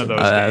 that'd be one of awesome.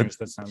 those games.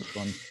 That sounds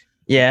fun.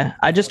 Yeah,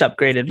 I just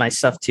upgraded my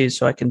stuff too,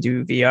 so I can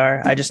do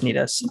VR. I just need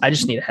a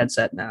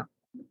headset now.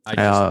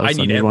 I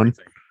also need need one.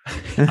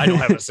 everything. I don't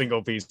have a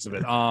single piece of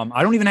it.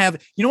 I don't even have.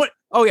 You know what?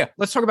 Oh yeah,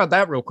 let's talk about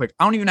that real quick.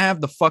 I don't even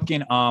have the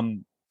fucking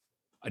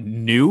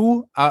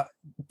new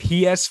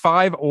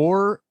PS5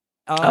 or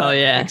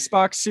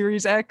Xbox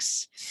Series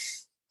X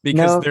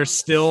because they're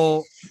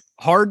still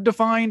hard to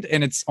find,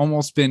 and it's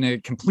almost been a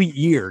complete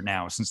year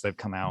now since they've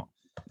come out.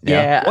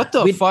 Yeah. What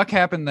the fuck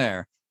happened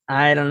there?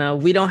 I don't know.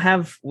 We don't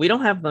have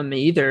them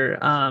either.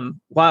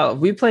 While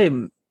we play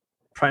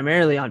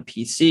primarily on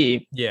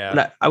PC. Yeah.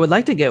 But I would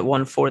like to get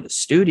one for the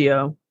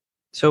studio.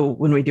 So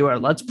when we do our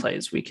Let's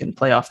Plays, we can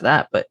play off of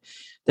that. But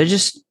they're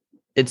just,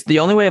 it's the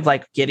only way of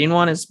like getting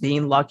one is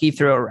being lucky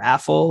through a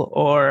raffle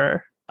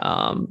or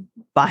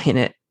buying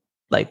it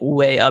like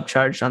way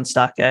upcharged on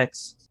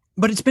StockX.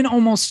 But it's been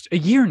almost a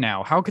year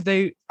now. How could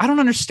they? I don't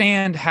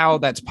understand how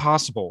that's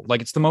possible. Like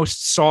it's the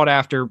most sought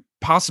after,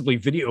 possibly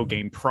video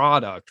game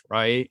product,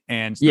 right?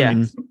 And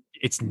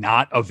it's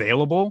not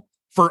available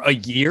for a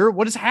year.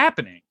 What is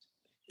happening?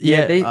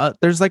 Yeah,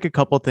 there's like a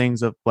couple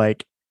things of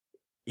like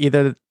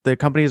either the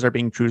companies are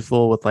being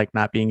truthful with like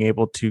not being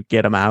able to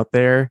get them out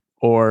there,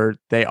 or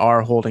they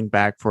are holding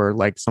back for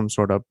like some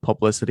sort of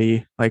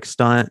publicity like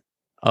stunt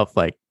of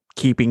like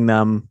keeping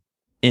them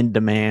in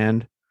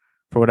demand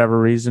for whatever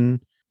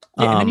reason.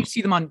 Yeah, and then you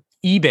see them on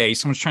eBay.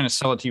 Someone's trying to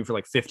sell it to you for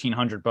like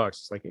 $1,500.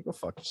 It's like, hey, go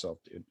fuck yourself,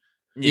 dude.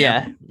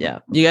 Yeah.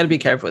 You got to be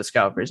careful with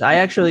scalpers. I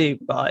actually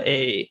bought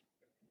a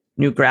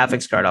new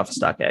graphics card off of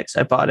StockX.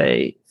 I bought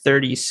a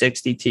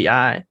 3060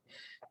 Ti,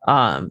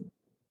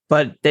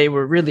 but they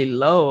were really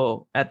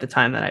low at the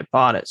time that I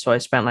bought it. So I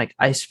spent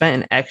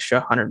an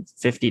extra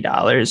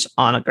 $150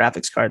 on a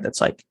graphics card that's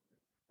like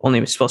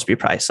only supposed to be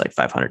priced like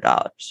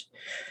 $500.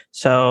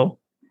 So,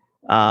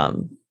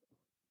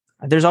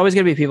 there's always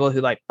going to be people who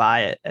like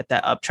buy it at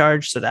that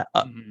upcharge, so that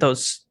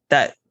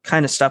that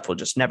kind of stuff will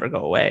just never go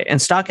away. And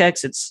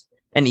StockX,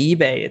 and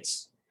eBay,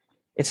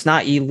 it's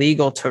not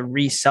illegal to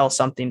resell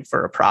something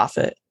for a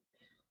profit.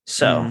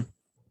 So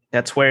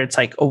that's where it's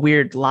like a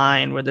weird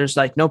line where there's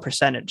like no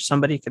percentage.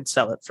 Somebody could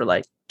sell it for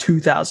like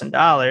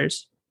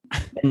 $2,000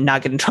 and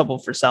not get in trouble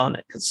for selling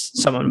it because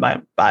someone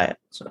buy it.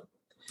 So,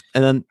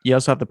 and then you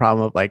also have the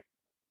problem of like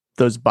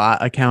those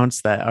bot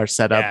accounts that are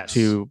set up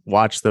to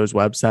watch those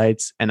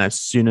websites, and as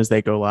soon as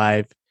they go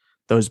live,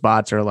 those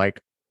bots are like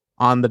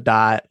on the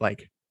dot,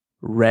 like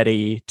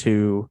ready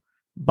to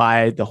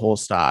buy the whole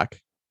stock.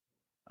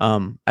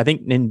 I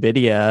think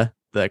Nvidia,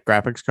 the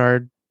graphics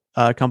card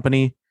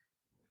company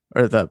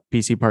or the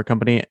PC part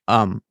company,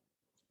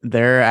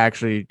 they're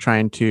actually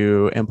trying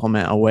to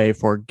implement a way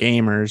for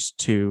gamers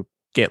to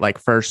get like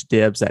first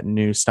dibs at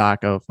new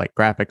stock of like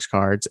graphics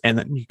cards, and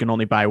then you can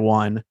only buy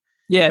one.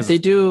 Yeah, they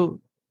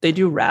do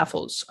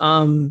raffles.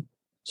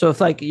 So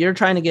if like you're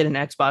trying to get an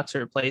Xbox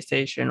or a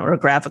PlayStation or a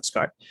graphics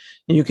card,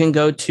 and you can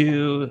go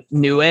to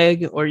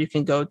Newegg, or you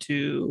can go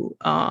to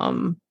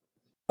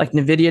like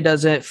Nvidia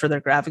does it for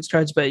their graphics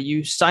cards, but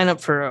you sign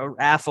up for a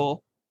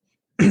raffle.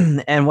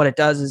 And what it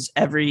does is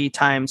every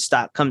time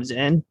stock comes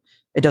in,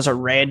 it does a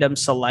random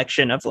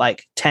selection of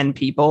like 10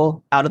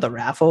 people out of the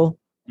raffle,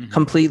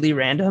 completely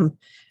random.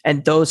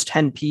 And those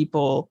 10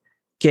 people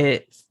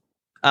get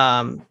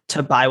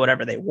to buy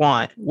whatever they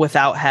want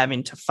without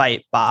having to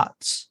fight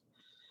bots.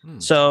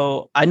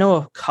 So I know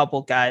a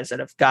couple guys that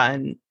have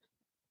gotten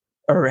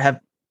or have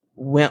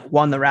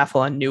won the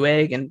raffle on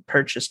Newegg and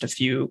purchased a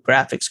few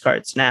graphics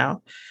cards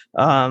now.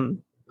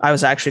 I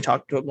was actually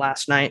talking to them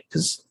last night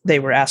because they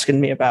were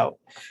asking me about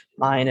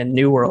mine and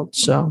New World.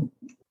 So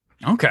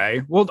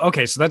okay, well,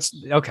 okay, so that's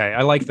okay.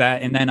 I like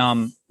that. And then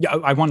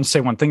I want to say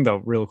one thing though,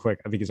 real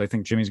quick, because I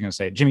think Jimmy's going to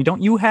say it. Jimmy,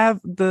 don't you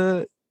have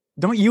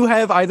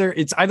either?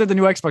 It's either the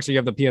new Xbox or you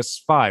have the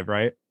PS5,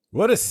 right?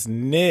 What a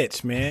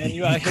snitch, man!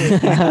 You out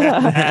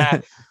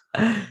here.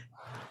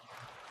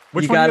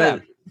 Which you one got you it.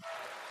 have?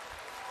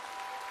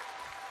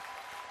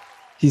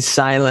 He's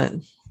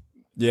silent.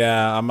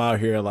 Yeah, I'm out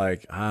here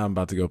like I'm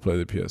about to go play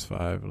the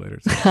PS5 later.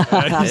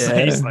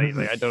 He's like,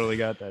 I totally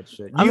got that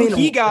shit. I mean,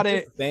 he got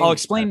it. I'll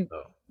explain.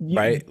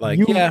 Right? Like,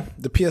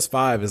 the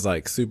PS5 is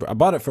like super. I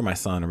bought it for my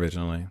son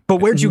originally. But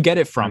where'd you get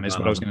it from? Is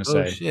what I was going to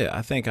say. Oh, shit,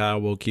 I think I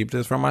will keep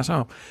this for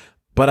myself.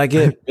 But I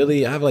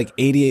have like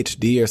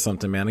ADHD or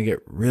something, man. I get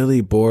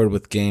really bored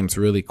with games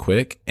really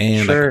quick.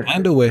 And I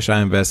kind of wish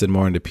I invested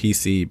more into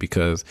PC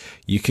because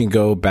you can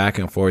go back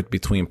and forth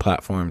between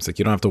platforms. Like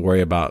you don't have to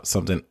worry about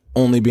something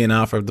only being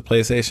out for the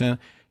PlayStation.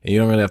 And you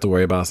don't really have to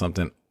worry about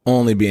something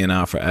only being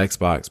out for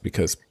Xbox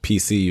because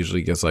PC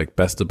usually gets like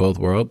best of both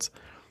worlds.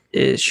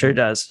 It sure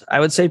does. I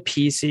would say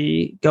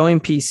going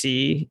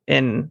PC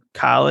in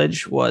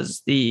college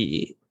was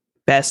the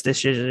best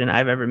decision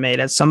I've ever made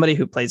as somebody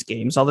who plays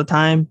games all the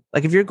time.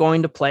 Like if you're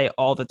going to play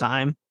all the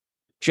time,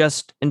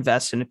 just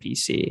invest in a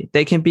PC.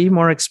 They can be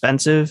more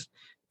expensive,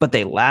 but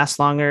they last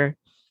longer.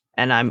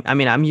 And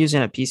I'm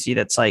using a PC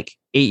that's like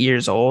 8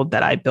 years old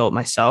that I built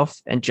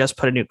myself and just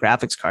put a new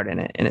graphics card in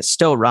it, and it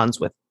still runs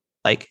with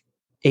like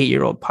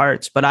 8-year-old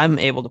parts. But I'm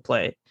able to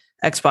play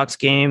Xbox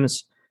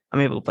games. I'm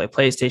able to play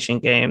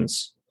PlayStation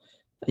games.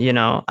 You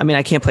know, I mean,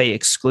 I can't play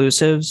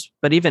exclusives,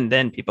 but even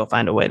then, people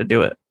find a way to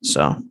do it.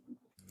 So,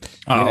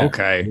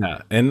 okay.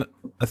 Yeah. And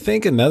I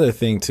think another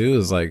thing too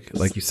is like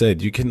you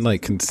said, you can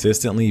like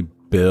consistently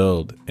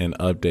build and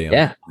update on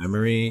your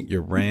memory,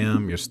 your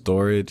RAM, your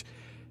storage.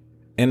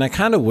 And I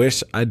kind of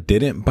wish I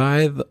didn't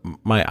buy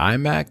my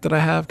iMac that I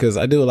have, because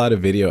I do a lot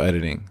of video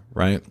editing,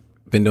 right?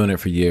 Been doing it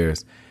for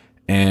years.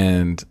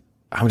 And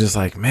I'm just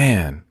like,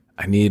 man,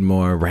 I need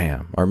more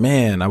RAM. Or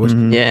man, I wish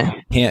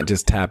I can't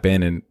just tap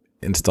in and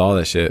install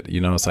that shit. You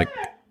know, it's like.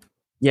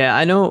 Yeah,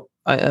 I know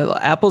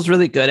Apple's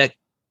really good at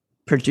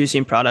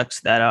producing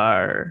products that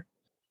are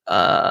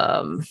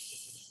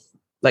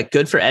like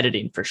good for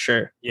editing for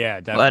sure. Yeah,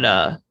 definitely.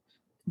 But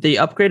the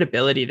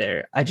upgradability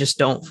there,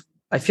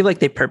 I feel like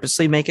they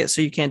purposely make it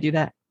so you can't do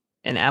that.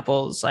 And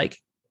Apple's like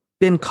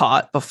been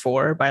caught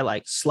before by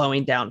like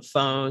slowing down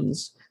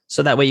phones,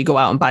 so that way you go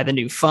out and buy the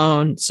new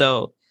phone.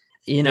 So,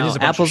 you know,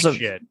 Apple's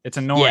shit. It's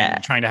annoying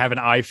trying to have an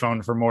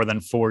iPhone for more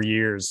than 4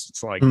 years.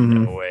 It's like,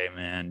 no way,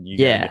 man. You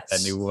gotta get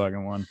that new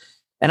fucking one.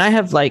 And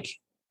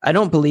I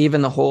don't believe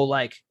in the whole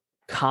like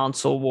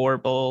console war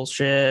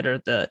bullshit or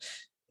the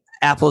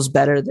Apple's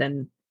better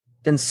than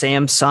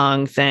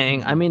Samsung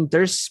thing. I mean,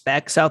 there's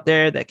specs out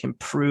there that can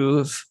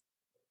prove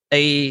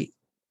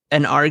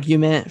an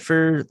argument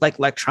for like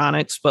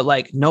electronics, but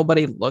like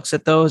nobody looks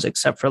at those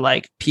except for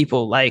like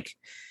people like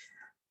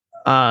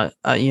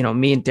you know,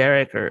 me and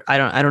Derek, or I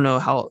don't know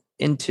how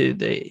into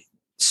the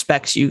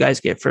specs you guys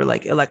get for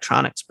like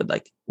electronics, but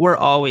like we're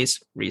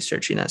always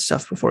researching that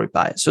stuff before we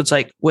buy it. So it's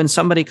like when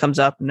somebody comes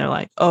up and they're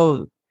like,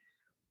 oh,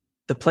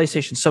 the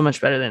PlayStation's so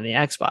much better than the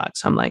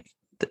Xbox, I'm like,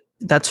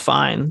 that's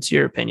fine. It's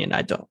your opinion.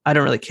 I don't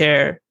really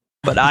care.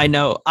 But I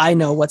know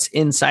what's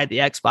inside the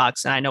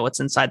Xbox, and I know what's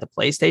inside the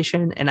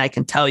PlayStation, and I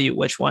can tell you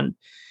which one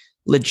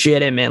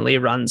legitimately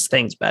runs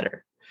things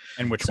better.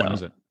 And which one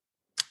is it?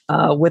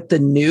 With the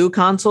new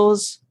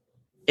consoles,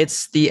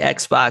 it's the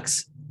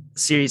Xbox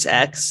Series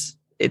X.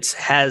 It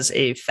has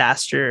a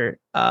faster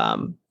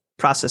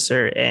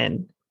processor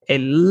and a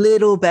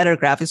little better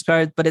graphics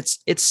card, but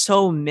it's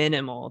so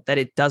minimal that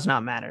it does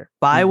not matter.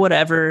 Buy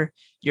whatever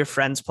your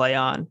friends play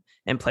on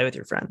and play with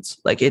your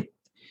friends. Like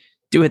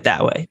do it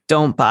that way.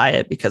 Don't buy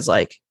it because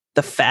like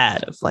the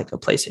fad of like a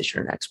PlayStation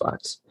or an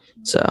Xbox.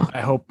 So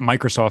I hope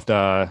Microsoft,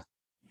 I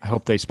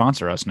hope they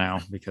sponsor us now,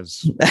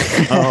 because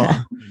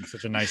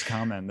such a nice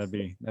comment.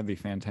 That'd be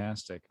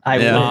fantastic. I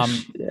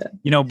wish.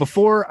 You know,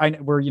 before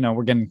we're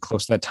getting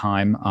close to that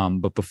time.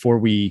 But before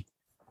we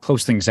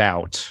close things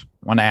out,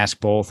 I want to ask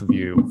both of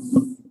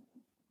you,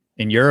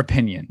 in your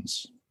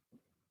opinions,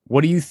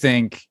 what do you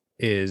think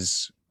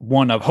is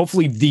one of,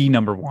 hopefully the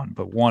number one,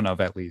 but one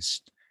of at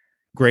least,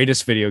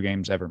 greatest video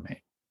games ever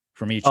made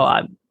from each?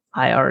 I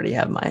already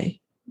have my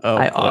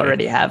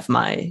already have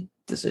my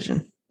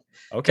decision.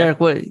 Okay.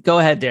 Derek, go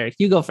ahead, Derek.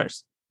 You go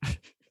first.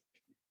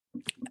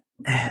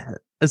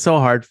 It's so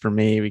hard for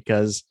me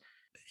because,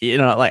 you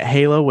know, like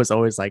Halo was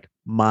always like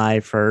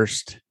my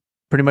first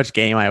pretty much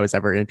game I was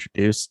ever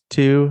introduced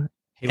to.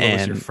 Halo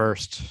was your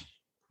first.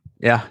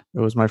 Yeah, it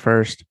was my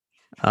first.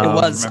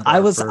 I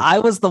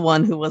was the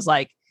one who was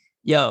like,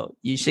 yo,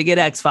 you should get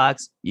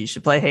Xbox, you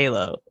should play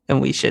Halo,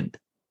 and we should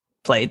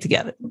play it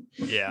together.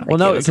 Yeah. Well,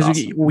 no, because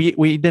awesome.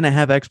 we didn't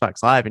have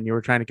Xbox Live, and you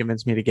were trying to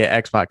convince me to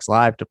get Xbox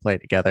Live to play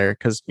together.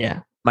 Because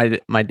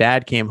my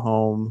dad came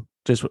home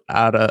just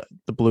out of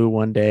the blue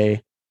one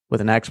day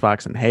with an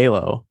Xbox and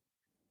Halo,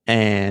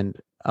 and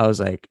I was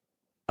like,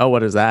 "Oh,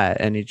 what is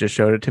that?" And he just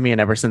showed it to me, and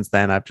ever since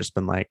then, I've just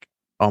been like,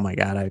 "Oh my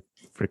god, I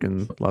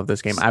freaking love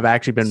this game." I've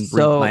actually been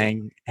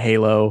replaying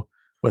Halo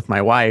with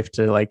my wife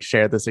to like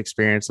share this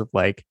experience of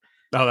like,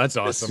 oh, that's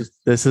awesome.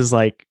 This is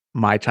like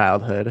my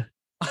childhood.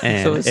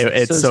 And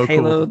it's so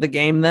Halo cool. The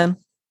game then?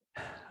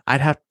 I'd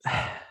have.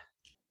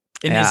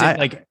 And is it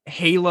like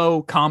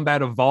Halo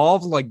Combat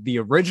Evolved, like the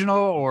original,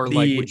 or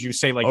like would you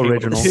say like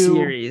original Halo 2?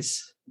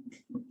 Series?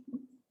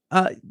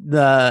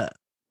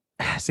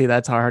 See,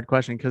 that's a hard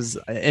question because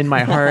in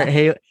my heart,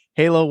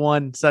 Halo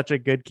 1, such a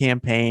good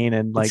campaign,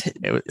 and like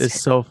it's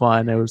so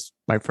fun. It was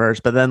my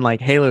first, but then like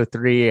Halo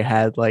 3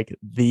 had like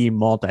the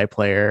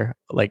multiplayer,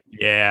 like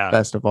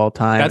best of all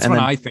time. That's when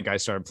I think I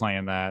started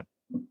playing that.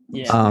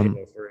 Yeah.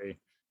 Halo 3.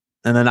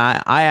 And then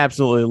I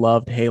absolutely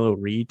loved Halo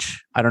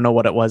Reach. I don't know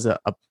what it was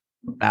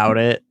about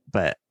it,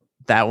 but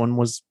that one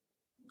was.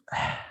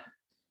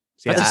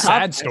 That's a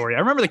sad story. I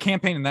remember the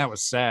campaign and that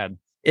was sad.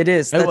 It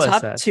is. The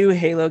top sad. 2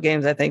 Halo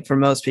games, I think, for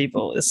most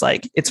people, it's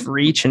like it's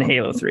Reach and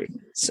Halo 3.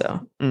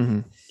 So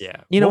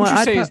yeah, you know what would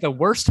you say is the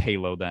worst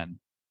Halo then?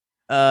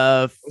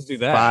 Let's do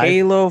that. 5.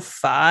 Halo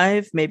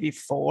 5, maybe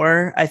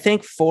 4. I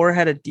think 4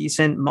 had a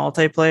decent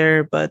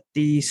multiplayer, but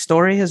the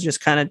story has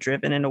just kind of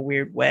driven in a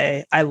weird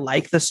way. I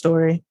like the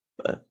story,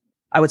 but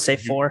I would say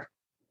 4.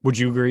 Would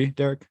you agree,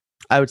 Derek?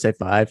 I would say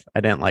 5. I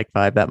didn't like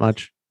 5 that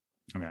much.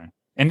 Okay.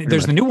 And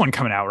there's the new one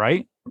coming out,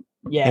 right?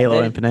 Yeah.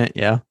 Halo Infinite.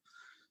 Yeah.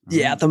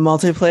 Yeah, the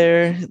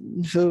multiplayer.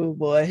 Oh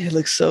boy, it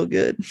looks so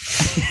good.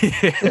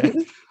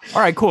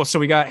 All right, cool. So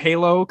we got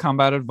Halo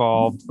Combat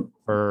Evolved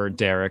for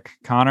Derek.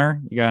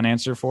 Connor, you got an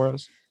answer for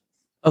us?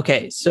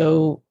 Okay,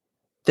 so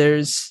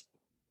there's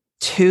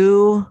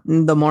two,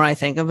 the more I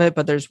think of it,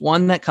 but there's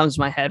one that comes to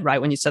my head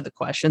right when you said the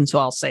question, so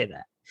I'll say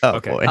that. Oh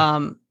Okay.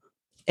 boy.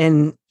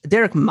 And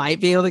Derek might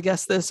be able to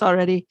guess this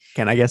already.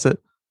 Can I guess it?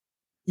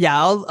 Yeah,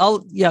 I'll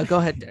go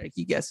ahead, Derek.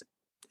 You guess it.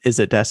 Is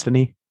it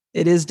Destiny?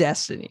 It is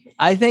Destiny.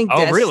 I think Oh,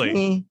 Destiny,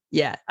 really?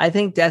 Yeah, I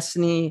think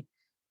Destiny,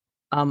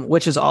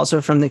 which is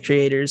also from the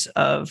creators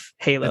of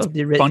Halo, That's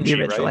the Bungie,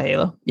 original right?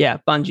 Halo. Yeah,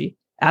 Bungie.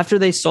 After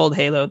they sold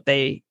Halo,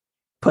 they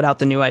put out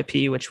the new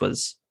IP, which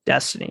was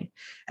Destiny.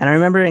 And I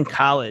remember in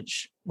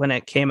college when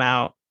it came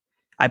out,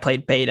 I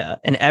played beta,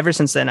 and ever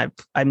since then,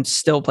 I'm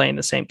still playing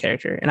the same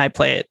character, and I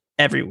play it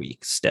every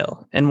week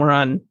still. And we're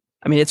on.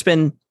 I mean, it's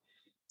been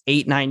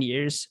 8-9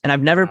 years, and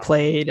I've never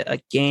played a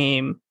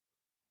game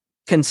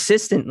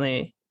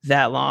consistently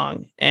that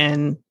long.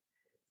 And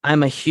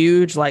I'm a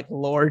huge like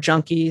lore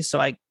junkie, so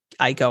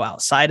I go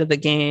outside of the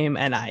game,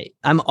 and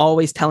I'm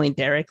always telling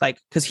Derek, like,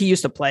 because he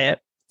used to play it,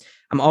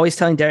 I'm always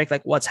telling Derek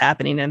like what's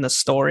happening in the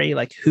story,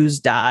 like who's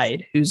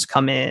died, who's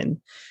come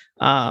in.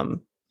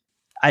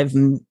 I've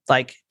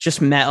like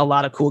just met a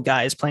lot of cool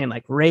guys playing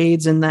like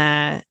raids in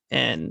that,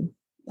 and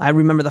I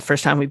remember the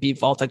first time we beat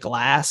Vault of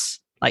Glass.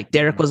 Like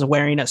Derek was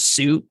wearing a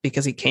suit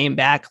because he came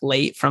back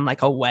late from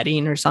like a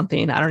wedding or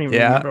something. I don't even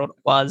remember what it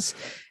was.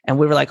 And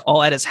we were like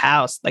all at his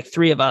house, like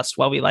three of us,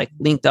 while we like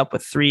linked up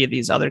with three of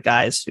these other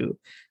guys who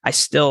I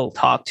still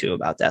talk to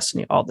about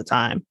Destiny all the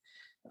time.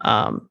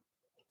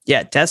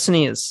 Yeah,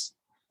 Destiny is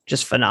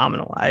just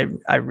phenomenal.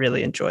 I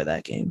really enjoy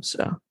that game.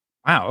 So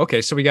Wow.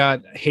 Okay. So we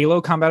got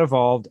Halo Combat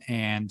Evolved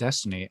and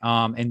Destiny.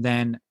 And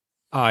then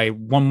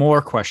one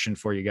more question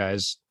for you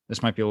guys.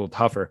 This might be a little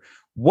tougher.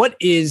 What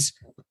is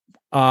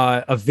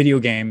a video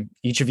game?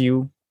 Each of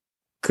you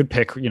could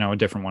pick, a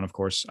different one, of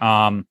course.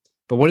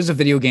 But what is a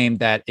video game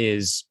that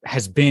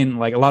has been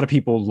like a lot of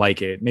people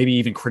like it, maybe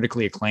even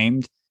critically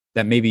acclaimed,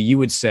 that maybe you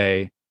would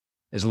say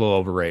is a little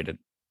overrated?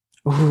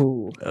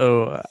 ooh,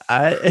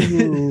 Like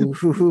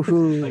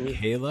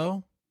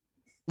Halo.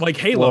 Like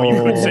Halo,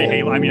 you could say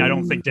Halo. I mean, I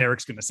don't think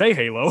Derek's going to say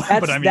Halo,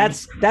 but I mean,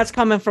 that's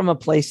coming from a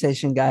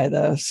PlayStation guy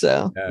though.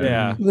 So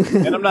yeah.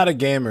 And I'm not a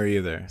gamer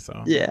either,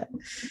 so yeah.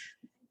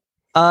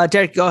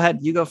 Derek, go ahead.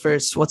 You go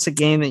first. What's a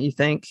game that you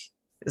think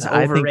is I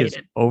think overrated?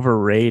 it's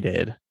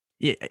overrated.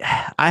 Yeah,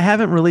 I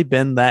haven't really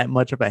been that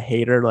much of a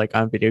hater like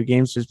on video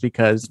games, just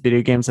because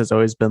video games has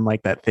always been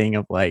like that thing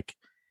of like,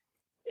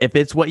 if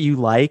it's what you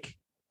like,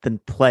 then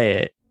play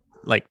it.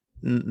 Like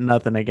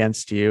nothing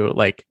against you.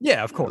 Like,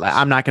 Yeah, of course.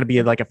 I'm not going to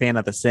be like a fan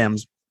of The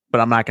Sims, but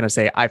I'm not going to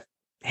say I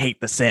hate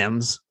The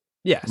Sims.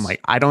 Yes. I'm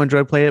like, I don't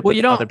enjoy playing it, Well, but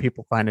you don't- other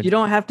people find it. You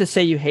don't have to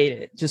say you hate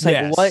it. Just like,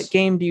 Yes. what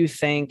game do you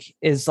think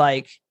is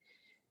like,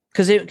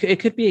 because it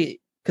could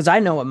be, because I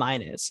know what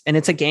mine is, and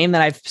it's a game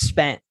that I've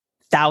spent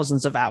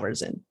thousands of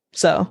hours in.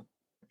 So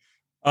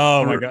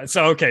Oh my god.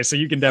 So okay, so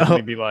you can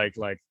definitely be like,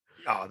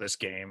 oh, this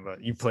game,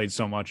 but you played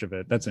so much of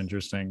it. That's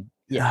interesting.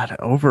 God,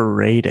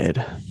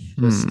 overrated.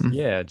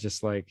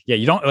 Just like,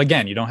 you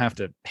don't have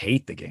to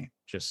hate the game.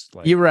 Just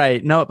like You're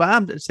right. No, but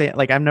I'm just saying,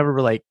 like, I've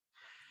never like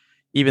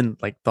even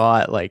like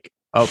thought like,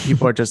 oh,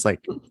 people are just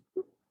like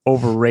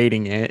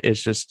overrating it.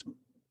 It's just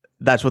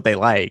that's what they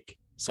like.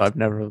 So I've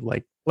never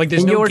like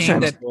there's in no your game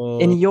terms, that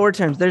in your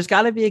terms, there's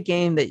got to be a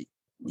game that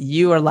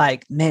you are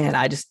like, man,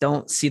 I just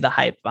don't see the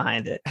hype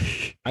behind it.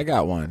 I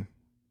got one.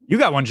 you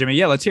got one, Jimmy.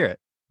 Yeah, let's hear it.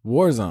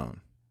 Warzone.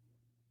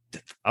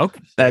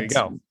 Okay, there you That's-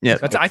 go. yeah.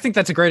 I think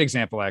that's a great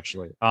example,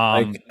 actually.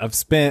 Like I've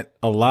spent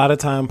a lot of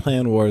time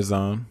playing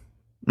Warzone,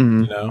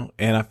 Mhm.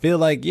 and I feel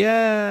like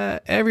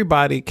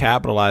everybody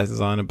capitalizes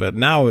on it, but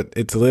now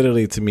it's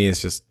literally, to me,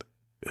 it's just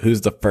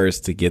who's the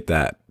first to get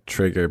that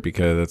trigger,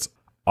 because it's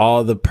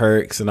all the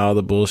perks and all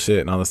the bullshit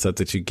and all the stuff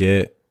that you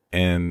get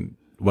and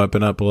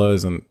weapon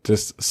uploads and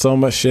just so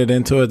much shit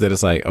into it that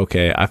it's like,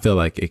 okay, I feel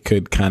like it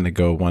could kind of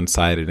go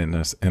one-sided in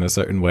a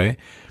certain way,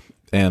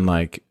 and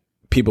like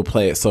people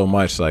play it so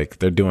much, like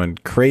they're doing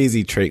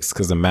crazy tricks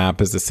because the map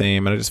is the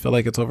same, and I just feel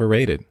like it's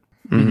overrated.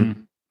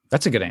 Mhm.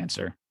 That's a good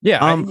answer. Yeah,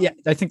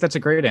 I think that's a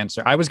great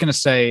answer. I was going to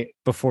say,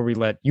 before we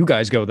let you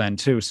guys go then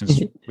too,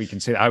 since we can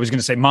say, I was going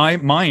to say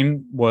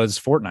mine was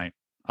Fortnite.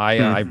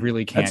 I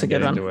really can't That's a get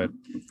good one. into it.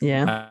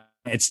 Yeah.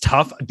 It's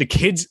tough. The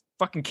kids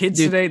Dude,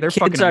 today, they're kids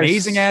fucking are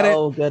amazing at it.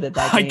 so good at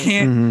that I game.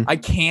 can't I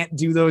can't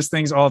do those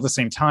things all at the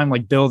same time,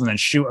 like build and then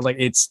shoot. Like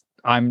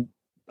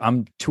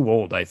I'm too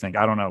old, I think.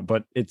 I don't know,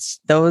 but it's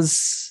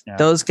Those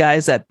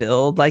guys that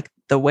build, like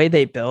the way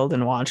they build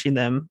and watching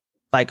them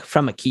like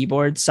from a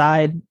keyboard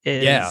side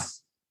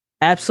is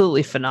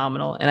absolutely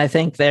phenomenal. And I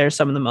think they're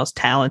some of the most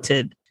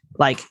talented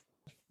like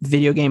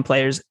video game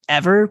players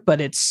ever, but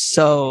it's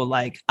so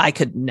like I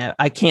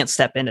can't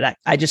step into that.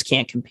 I just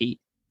can't compete.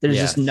 There's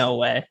just no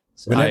way.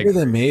 So, Whenever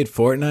they made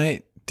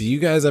Fortnite, do you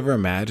guys ever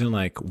imagine,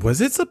 like,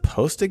 was it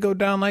supposed to go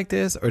down like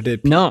this, or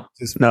did no,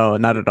 just No,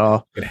 not at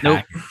all.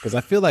 Because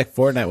I feel like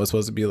Fortnite was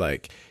supposed to be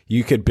like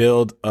you could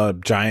build a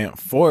giant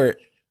fort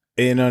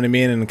You know what I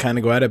mean? And kind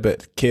of go at it.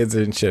 But kids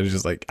and shit are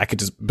just like, I could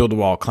just build a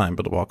wall, climb,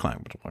 build a wall, climb,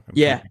 build a wall. Climb.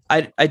 Yeah,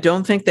 I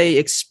don't think they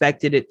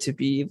expected it to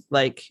be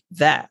like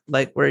that,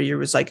 like where you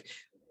was like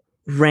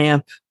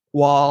ramp,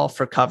 wall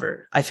for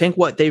cover. I think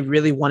what they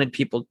really wanted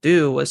people to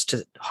do was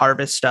to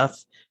harvest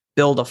stuff,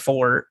 build a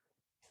fort,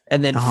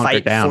 and then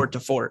fight fort to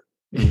fort.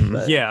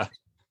 Mhm. Yeah.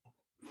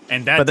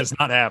 And that does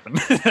not happen.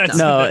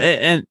 No,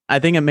 and I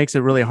think it makes it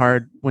really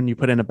hard when you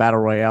put in a battle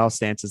royale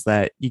stance is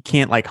that you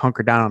can't like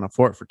hunker down on a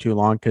fort for too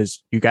long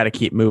because you got to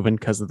keep moving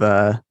because of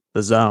the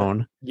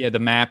zone. Yeah, the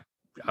map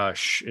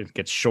it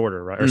gets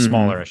shorter, right? Or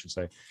smaller, I should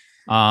say.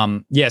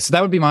 Yeah, so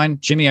that would be mine.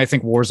 Jimmy, I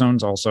think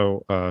Warzone's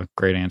also a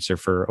great answer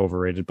for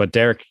overrated. But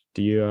Derek,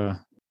 do you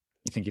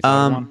think you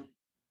thought of one?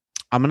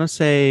 I'm gonna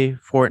say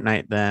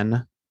Fortnite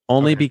then,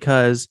 only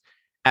because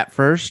at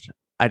first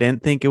I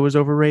didn't think it was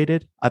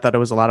overrated. I thought it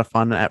was a lot of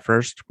fun at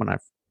first when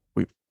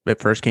it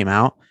first came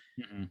out.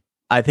 Mm-hmm.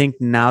 I think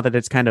now that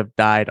it's kind of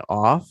died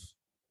off,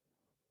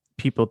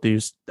 people do.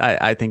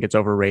 I think it's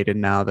overrated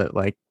now that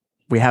like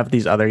we have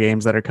these other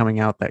games that are coming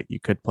out that you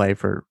could play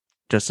for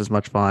just as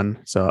much fun.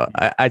 So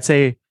I'd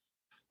say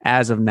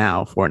as of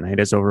now, Fortnite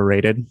is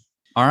overrated.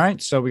 All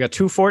right, so we got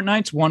 2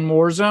 Fortnites, 1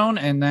 Warzone,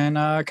 and then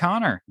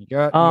Connor, you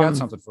got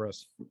something for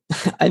us.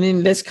 I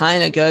mean, this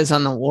kind of goes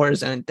on the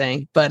Warzone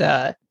thing,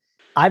 but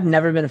I've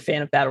never been a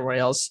fan of battle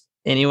royales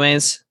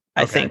anyways.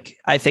 I think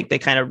they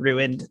kind of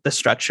ruined the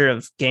structure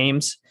of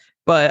games,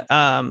 but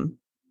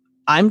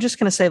I'm just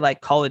going to say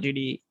like Call of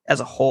Duty as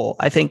a whole.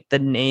 I think the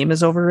name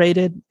is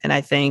overrated, and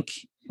I think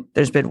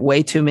there's been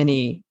way too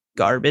many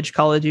garbage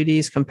Call of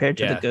Duties compared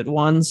to the good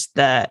ones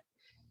that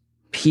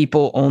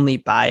people only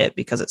buy it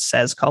because it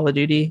says Call of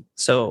Duty.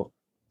 So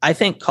I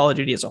think Call of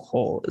Duty as a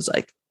whole is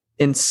like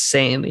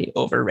insanely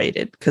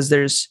overrated because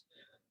there's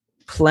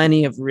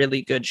plenty of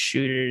really good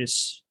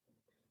shooters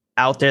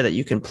out there that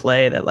you can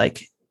play that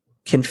like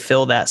can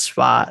fill that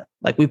spot.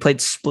 Like we played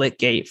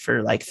Splitgate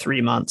for like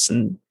 3 months,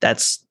 and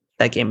that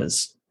game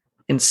is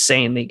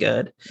insanely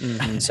good.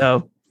 Mm-hmm.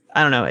 So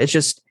I don't know. It's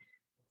just,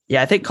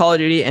 I think Call of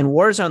Duty and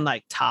Warzone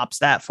like tops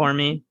that for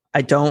me.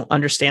 I don't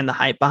understand the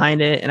hype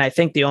behind it. And I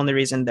think the only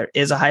reason there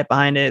is a hype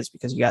behind it is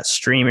because you got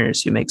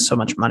streamers who make so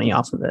much money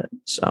off of it.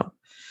 So.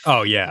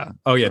 Oh yeah,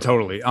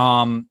 totally.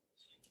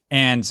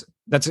 And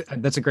that's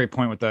a great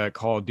point with the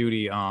Call of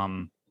Duty. I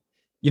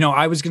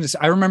was going to say,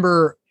 I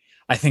remember,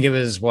 I think it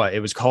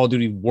was Call of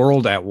Duty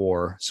World at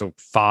War. So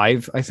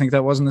 5, I think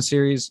that was in the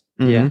series.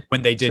 Yeah.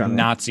 When they did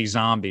Nazi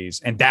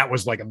zombies, and that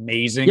was like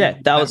amazing. Yeah.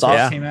 That was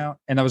awesome. Came out,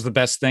 and that was the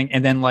best thing.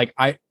 And then like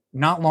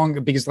not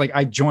long because like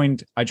I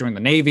joined the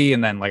Navy,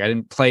 and then like I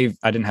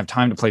didn't have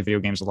time to play video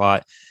games a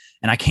lot.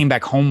 And I came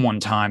back home one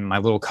time. My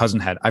little cousin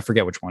had, I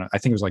forget which one. I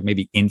think it was like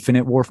maybe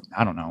Infinite Warfare.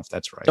 I don't know if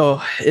that's right.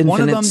 Oh,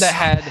 one of them that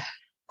had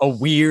a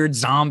weird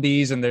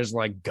zombies, and there's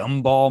like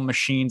gumball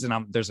machines,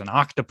 and there's an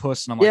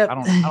octopus, and I'm like, I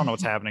don't know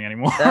what's happening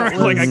anymore.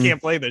 Like I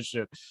can't play this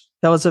shit.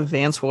 That was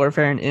Advanced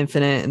Warfare and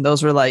Infinite, and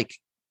those were like,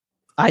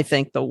 I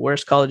think the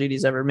worst Call of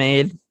Duties ever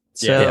made.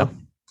 So,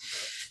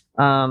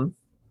 I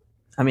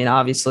mean,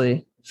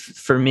 obviously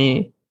for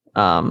me,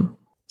 Call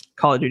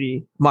of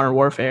Duty Modern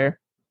Warfare,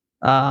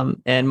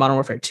 and Modern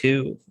Warfare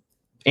 2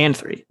 and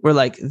 3 were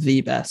like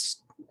the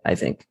best, I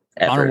think.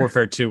 Ever. Modern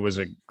Warfare 2 was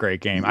a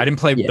great game. I didn't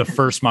play the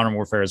first Modern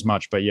Warfare as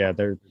much, but yeah,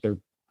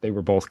 they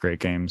were both great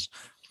games.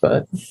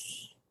 But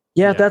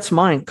yeah, that's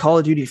mine. Call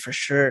of Duty for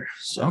sure.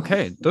 So.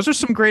 Okay, those are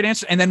some great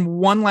answers. And then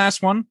one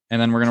last one, and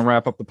then we're gonna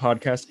wrap up the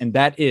podcast. And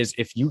that is,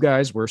 if you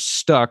guys were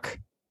stuck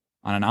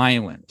on an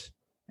island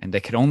and they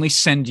could only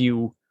send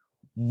you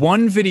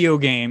one video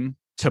game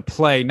to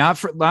play,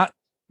 not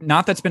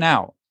that's been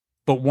out,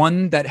 but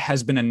one that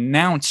has been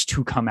announced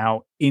to come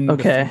out in the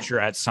future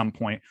at some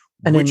point.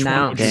 An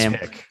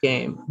announced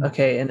game.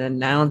 Okay, an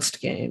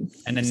announced game.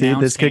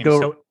 This could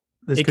go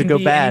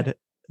bad.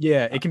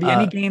 It can be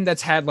any game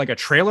that's had like a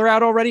trailer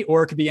out already,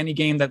 or it could be any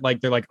game that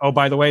like they're like, oh,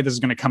 by the way, this is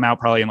going to come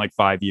out probably in like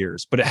 5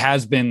 years, but it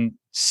has been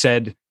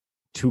said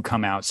to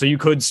come out. So you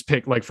could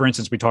pick, like, for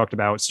instance, we talked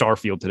about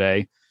Starfield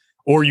today,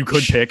 or you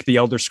could pick The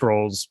Elder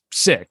Scrolls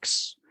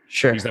 6.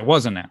 Sure. Because that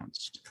was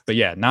announced. But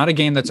yeah, not a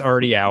game that's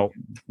already out.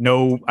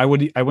 No, I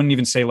wouldn't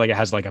even say like it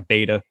has like a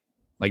beta,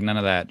 like none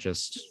of that.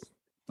 Just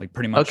like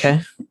pretty much.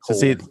 Okay. So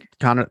see,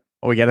 Connor,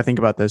 we got to think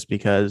about this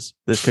because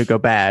this could go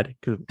bad.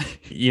 Because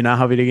you know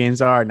how video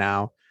games are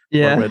now.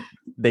 Yeah.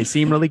 They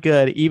seem really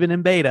good, even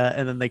in beta,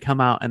 and then they come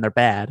out and they're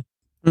bad.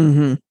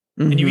 Mm-hmm.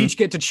 Mm-hmm. And you each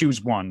get to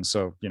choose one.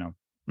 So,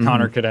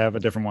 Connor could have a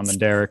different one than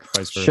Derek,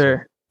 vice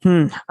versa.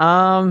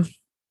 Sure.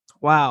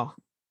 Wow.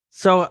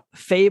 So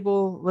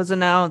Fable was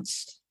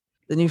announced.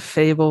 The new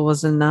Fable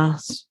was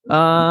announced.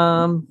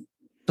 But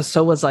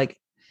so was like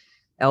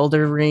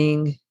Elder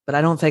Ring. But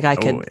I don't think I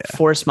could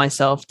force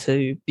myself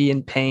to be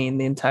in pain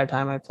the entire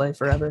time I play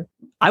forever.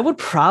 I would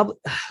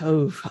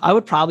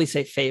probably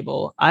say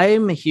Fable.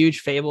 I'm a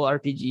huge Fable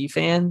RPG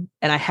fan,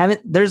 and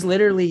there's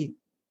literally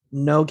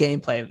no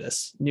gameplay of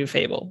this new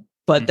Fable,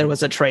 but there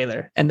was a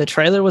trailer, and the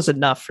trailer was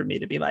enough for me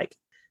to be like,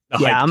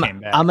 I'm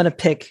gonna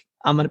pick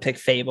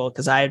Fable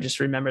because I just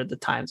remembered the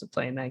times of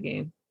playing that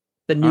game.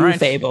 The new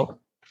Fable.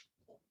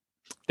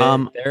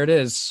 There it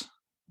is.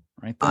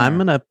 Right there. I'm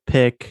gonna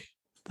pick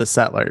the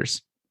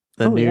Settlers,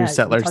 the Oh, new yeah, we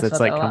Settlers talked that's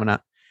about like that a lot.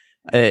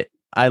 coming out.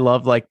 I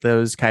love like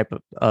those type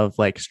of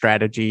like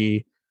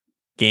strategy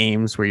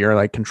games where you're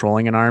like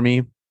controlling an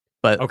army,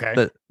 but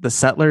Okay. the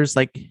Settlers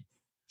like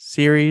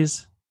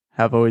series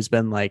have always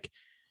been like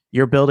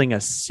you're building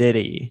a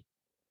city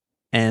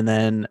and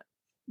then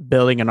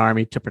building an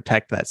army to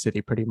protect that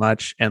city pretty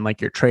much, and like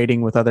you're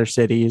trading with other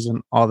cities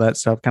and all that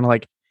stuff, kind of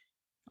like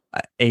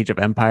Age of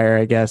Empire,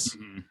 I guess.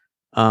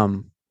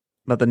 Mhm.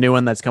 But the new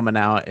one that's coming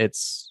out,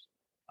 it's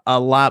a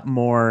lot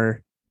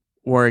more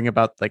worrying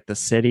about like the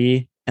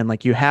city, and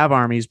like you have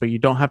armies, but you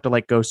don't have to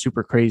like go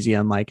super crazy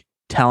and like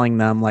telling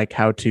them like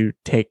how to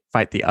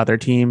fight the other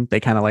team. They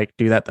kind of like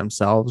do that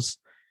themselves.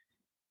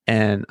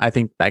 And I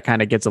think that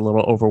kind of gets a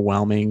little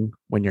overwhelming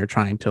when you're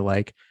trying to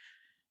like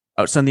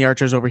send the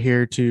archers over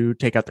here to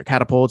take out their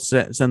catapults,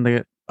 send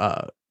the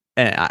and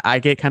I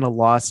get kind of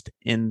lost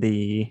in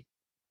the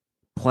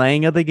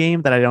playing of the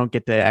game that I don't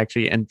get to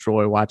actually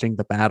enjoy watching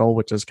the battle,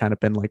 which has kind of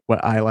been like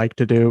what I like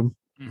to do,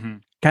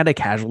 kind of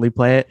casually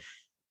play it.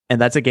 And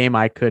that's a game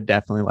I could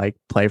definitely like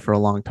play for a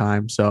long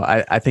time. So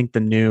I think the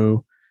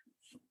new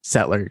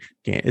Settler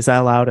game, is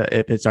that allowed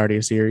if it's already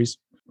a series?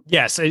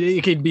 Yes,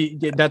 it could be.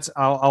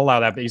 I'll allow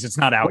that because it's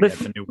not out What yet. if-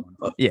 The new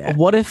one. Yeah.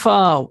 What if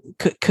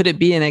could it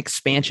be an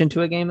expansion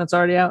to a game that's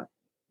already out?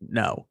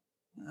 No.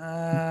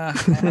 I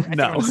think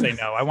No. I'm gonna say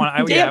no. I want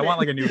Damn it.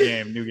 like a new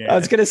game. I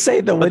was gonna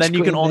say the But Witch then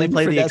you can Queen only thing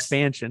play for the Des-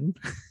 expansion.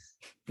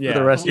 yeah,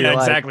 the rest of your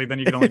life. exactly. Then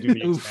you can only do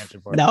the Oof.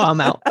 expansion part. No, I'm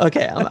out.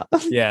 Okay, I'm out.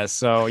 Yeah.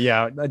 So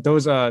yeah,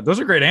 those are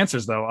great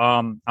answers though.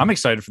 I'm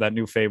excited for that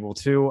new Fable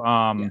too.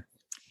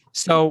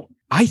 So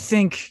I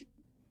think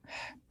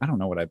I don't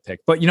know what I'd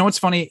pick, but you know what's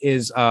funny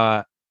is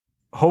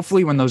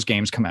hopefully when those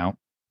games come out,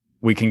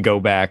 we can go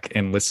back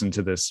and listen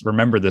to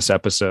remember this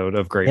episode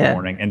of Great Yeah.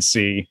 Morning and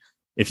see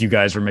if you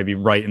guys were maybe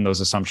right in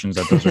those assumptions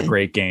that those are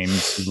great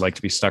games you'd like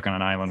to be stuck on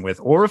an island with,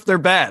 or if they're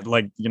bad,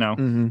 like, you know,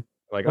 Mhm.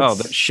 like, Let's-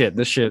 this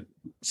shit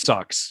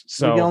sucks.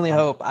 So We can only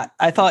hope.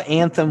 I thought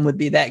Anthem would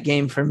be that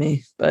game for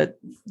me, but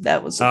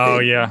that was a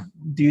big yeah.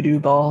 doo-doo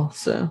ball.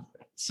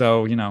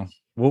 So you know,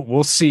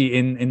 we'll see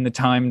in the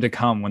time to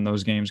come when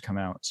those games come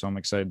out. So I'm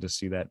excited to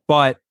see that.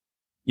 But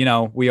you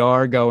know, we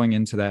are going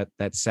into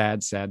that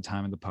sad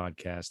time of the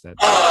podcast. That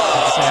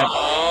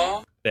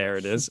sad, there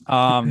it is.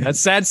 That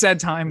sad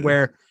time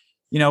where,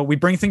 you know, we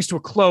bring things to a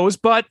close,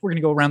 but we're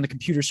gonna go around the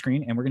computer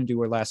screen and we're gonna do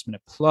our last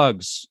minute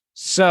plugs.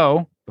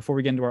 So before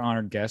we get into our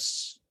honored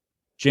guests,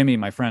 Jimmy,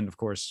 my friend, of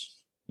course,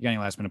 you got any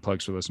last minute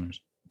plugs for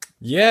listeners?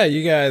 Yeah,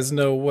 you guys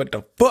know what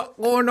the fuck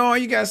going on.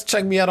 You guys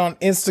check me out on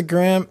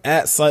Instagram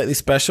at Slightly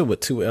Special with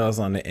 2 L's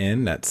on the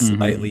end. That's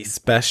Slightly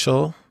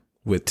Special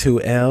with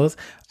 2 L's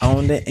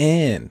on the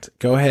end.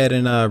 Go ahead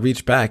and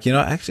reach back. You know,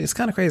 actually, it's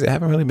kind of crazy. I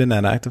haven't really been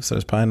that active, so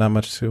there's probably not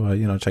much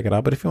to, check it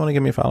out. But if you want to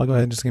give me a follow, go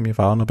ahead and just give me a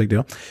follow. No big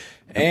deal.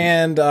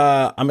 And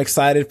I'm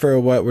excited for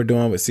what we're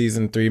doing with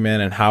season 3,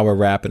 man, and how we're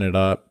wrapping it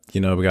up.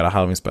 You know, we got a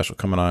Halloween special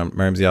coming on.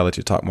 Mermsy, I'll let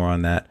you talk more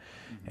on that.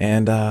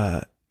 And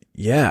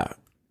yeah,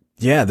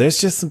 there's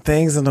just some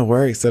things in the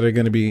works that are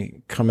going to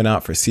be coming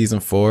out for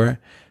season 4.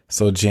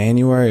 So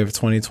January of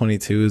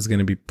 2022 is going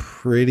to be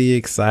pretty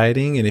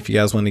exciting. And if you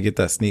guys want to get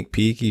that sneak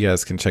peek, you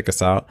guys can check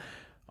us out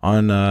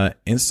on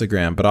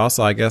Instagram. But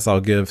also, I guess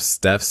I'll give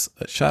Steph's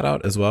a shout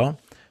out as well.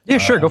 Yeah,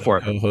 sure, go for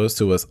it. Co-host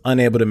who was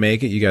unable to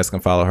make it. You guys can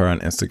follow her on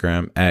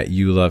Instagram at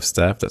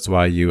YouLoveSteph. That's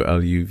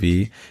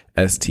YULUVSTEPH.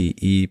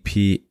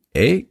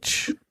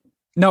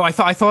 No, I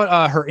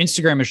thought her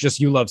Instagram is just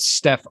you love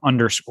Steph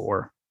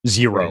 _0.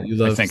 Right, You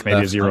Love I think maybe a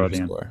Steph zero at the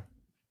end. _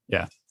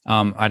 Yeah.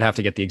 I'd have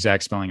to get the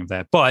exact spelling of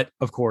that, but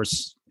of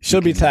course, She'll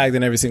be tagged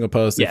in every single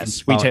post. If Yes,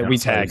 you we follow we on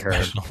tag her.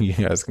 Special. You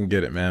guys can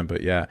get it, man.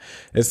 But yeah,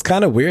 it's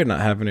kind of weird not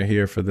having her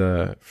here for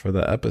the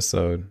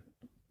episode.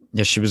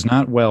 yeah, she was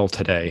not well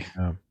today.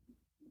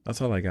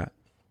 That's all I got.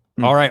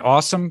 All right,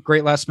 awesome.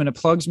 Great last minute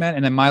plugs, man.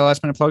 And then my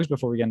last minute plugs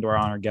before we get into our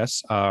honored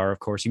guests are, of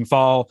course, you can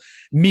follow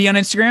me on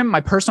Instagram, my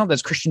personal,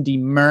 that's Christian D.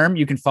 Merm.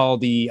 You can follow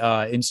the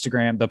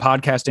Instagram, the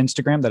podcast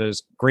Instagram, that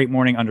is Great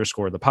Morning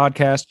 _ the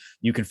podcast.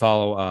 You can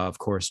follow, of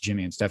course,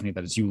 Jimmy and Stephanie,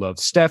 that is You Love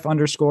Steph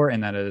 _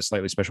 and that is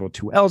Slightly Special with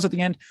 2 L's at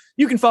the end.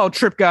 You can follow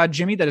Trip God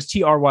Jimmy, that is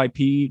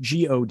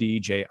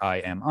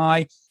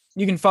TRYPGODJIMI.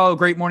 You can follow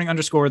Great Morning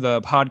 _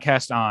 the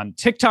podcast on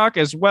TikTok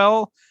as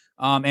well.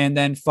 And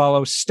then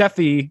follow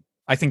Steffi.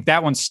 I think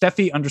that one's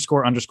Steffi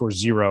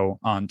 __0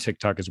 on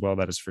TikTok as well.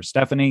 That is for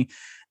Stephanie.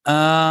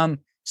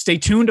 Stay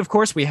tuned. Of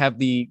course, we have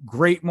the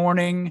Great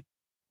Morning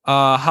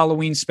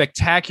Halloween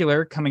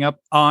Spectacular coming up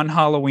on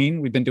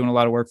Halloween. We've been doing a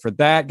lot of work for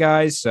that,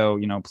 guys. So,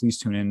 please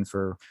tune in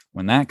for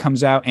when that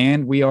comes out.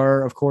 And we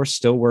are, of course,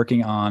 still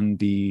working on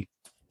the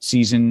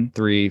season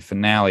 3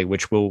 finale,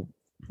 which will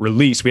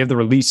release. We have the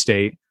release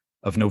date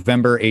of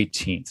November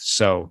 18th.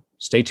 So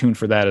stay tuned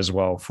for that as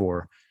well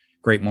for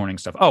Great Morning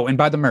stuff. Oh, and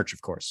buy the merch,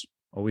 of course.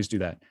 Always do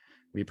that.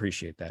 We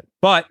appreciate that.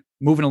 But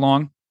moving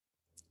along,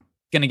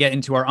 going to get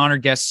into our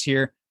honored guests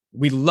here.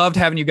 We loved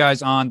having you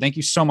guys on. Thank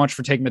you so much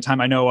for taking the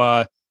time. I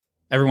know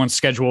everyone's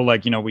schedule,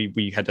 like, you know,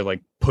 we had to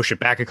like push it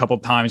back a couple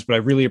of times, but I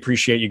really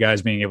appreciate you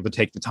guys being able to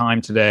take the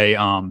time today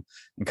and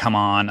come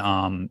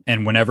on.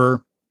 And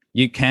whenever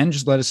you can,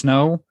 just let us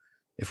know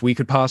if we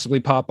could possibly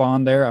pop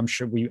on there. I'm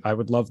sure I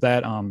would love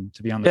that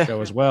to be on the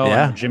show as well.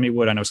 Yeah. I know Jimmy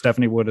would. I know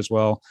Stephanie would as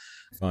well.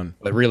 Fun.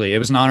 But really, it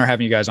was an honor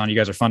having you guys on. You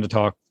guys are fun to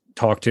talk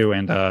to,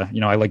 and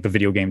you know, I like the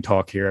video game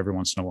talk here every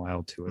once in a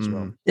while too as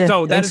well. Yeah,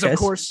 So that thanks, is, of guys.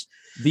 course,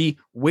 the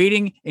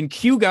waiting in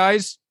queue,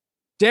 guys.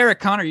 Derek,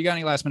 Connor, you got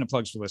any last minute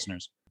plugs for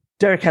listeners?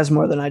 Derek has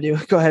more than I do.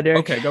 Go ahead, Derek.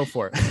 Okay, go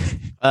for it.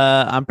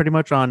 I'm pretty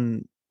much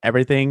on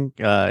everything.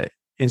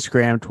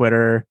 Instagram,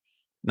 Twitter,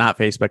 not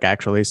Facebook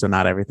actually, so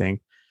not everything.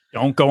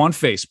 Don't go on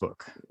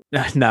Facebook.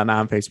 No, not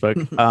on Facebook.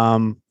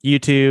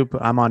 YouTube.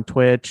 I'm on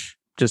Twitch.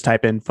 Just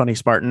type in Funny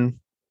Spartan.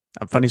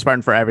 I'm Funny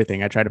Spartan for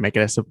everything. I try to make it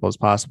as simple as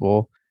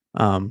possible.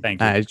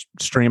 Thank you. I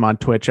stream on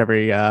Twitch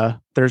every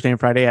Thursday and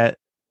Friday at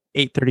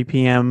 8:30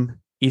 p.m.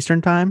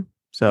 Eastern time.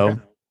 So Okay.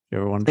 if you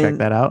ever want to check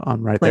And that out,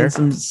 I'm right Playing there.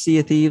 some Sea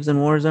of Thieves and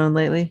Warzone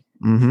lately.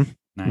 Mm-hmm.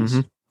 Nice.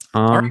 Mhm.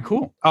 All right,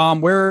 cool.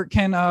 Where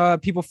can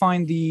people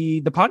find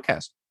the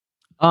podcast?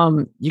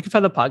 You can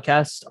find the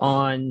podcast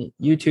on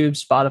YouTube,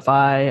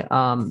 Spotify,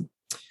 Apple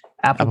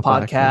Apple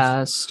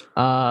Podcast.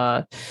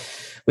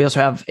 We also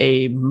have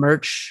a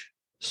merch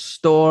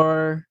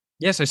store.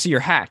 Yes, I see your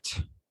hat.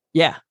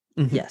 Yeah.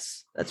 Mhm.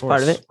 Yes, that's Of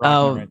part of course, it.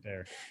 rocking right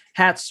there.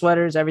 Hats,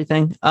 sweaters,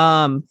 everything.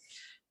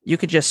 You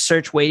could just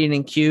search Waiting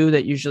in Queue.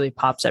 That usually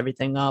pops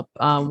everything up.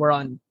 We're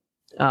on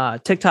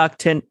TikTok,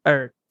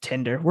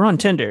 Tinder. We're on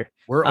Tinder.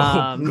 We're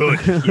Um, good.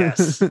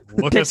 Yes,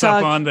 look us up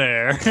TikTok. on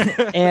there.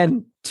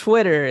 And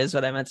Twitter is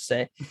what I meant to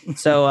say.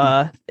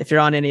 So if you're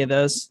on any of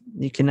those,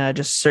 you can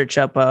just search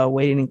up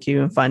Waiting in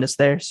Queue and find us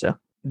there. So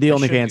The I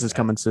should OnlyFans do is that.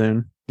 coming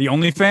soon. The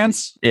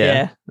OnlyFans.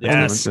 yeah. it's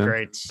coming Yes, soon.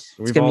 great.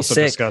 We've gonna be also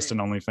sick. discussed an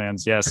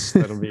OnlyFans. Yes,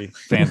 that'll be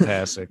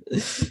fantastic.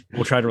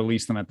 We'll try to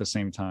release them at the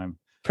same time.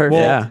 Perfect.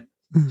 Well,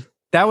 Yeah.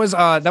 That was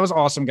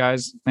awesome,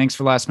 guys. Thanks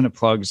for last minute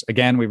plugs.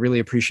 Again, we really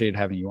appreciated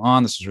having you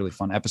on. This was a really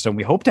fun episode.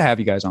 We hope to have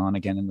you guys on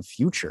again in the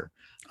future.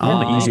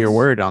 An easier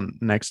word on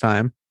next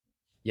time.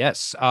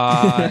 Yes.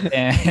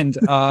 And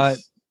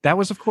that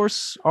was, of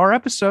course, our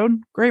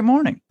episode. Great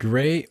morning.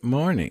 Great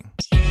morning.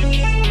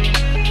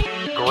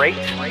 Great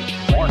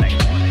morning.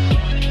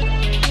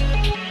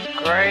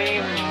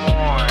 Great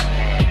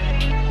morning.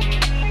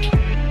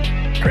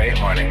 Great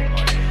morning.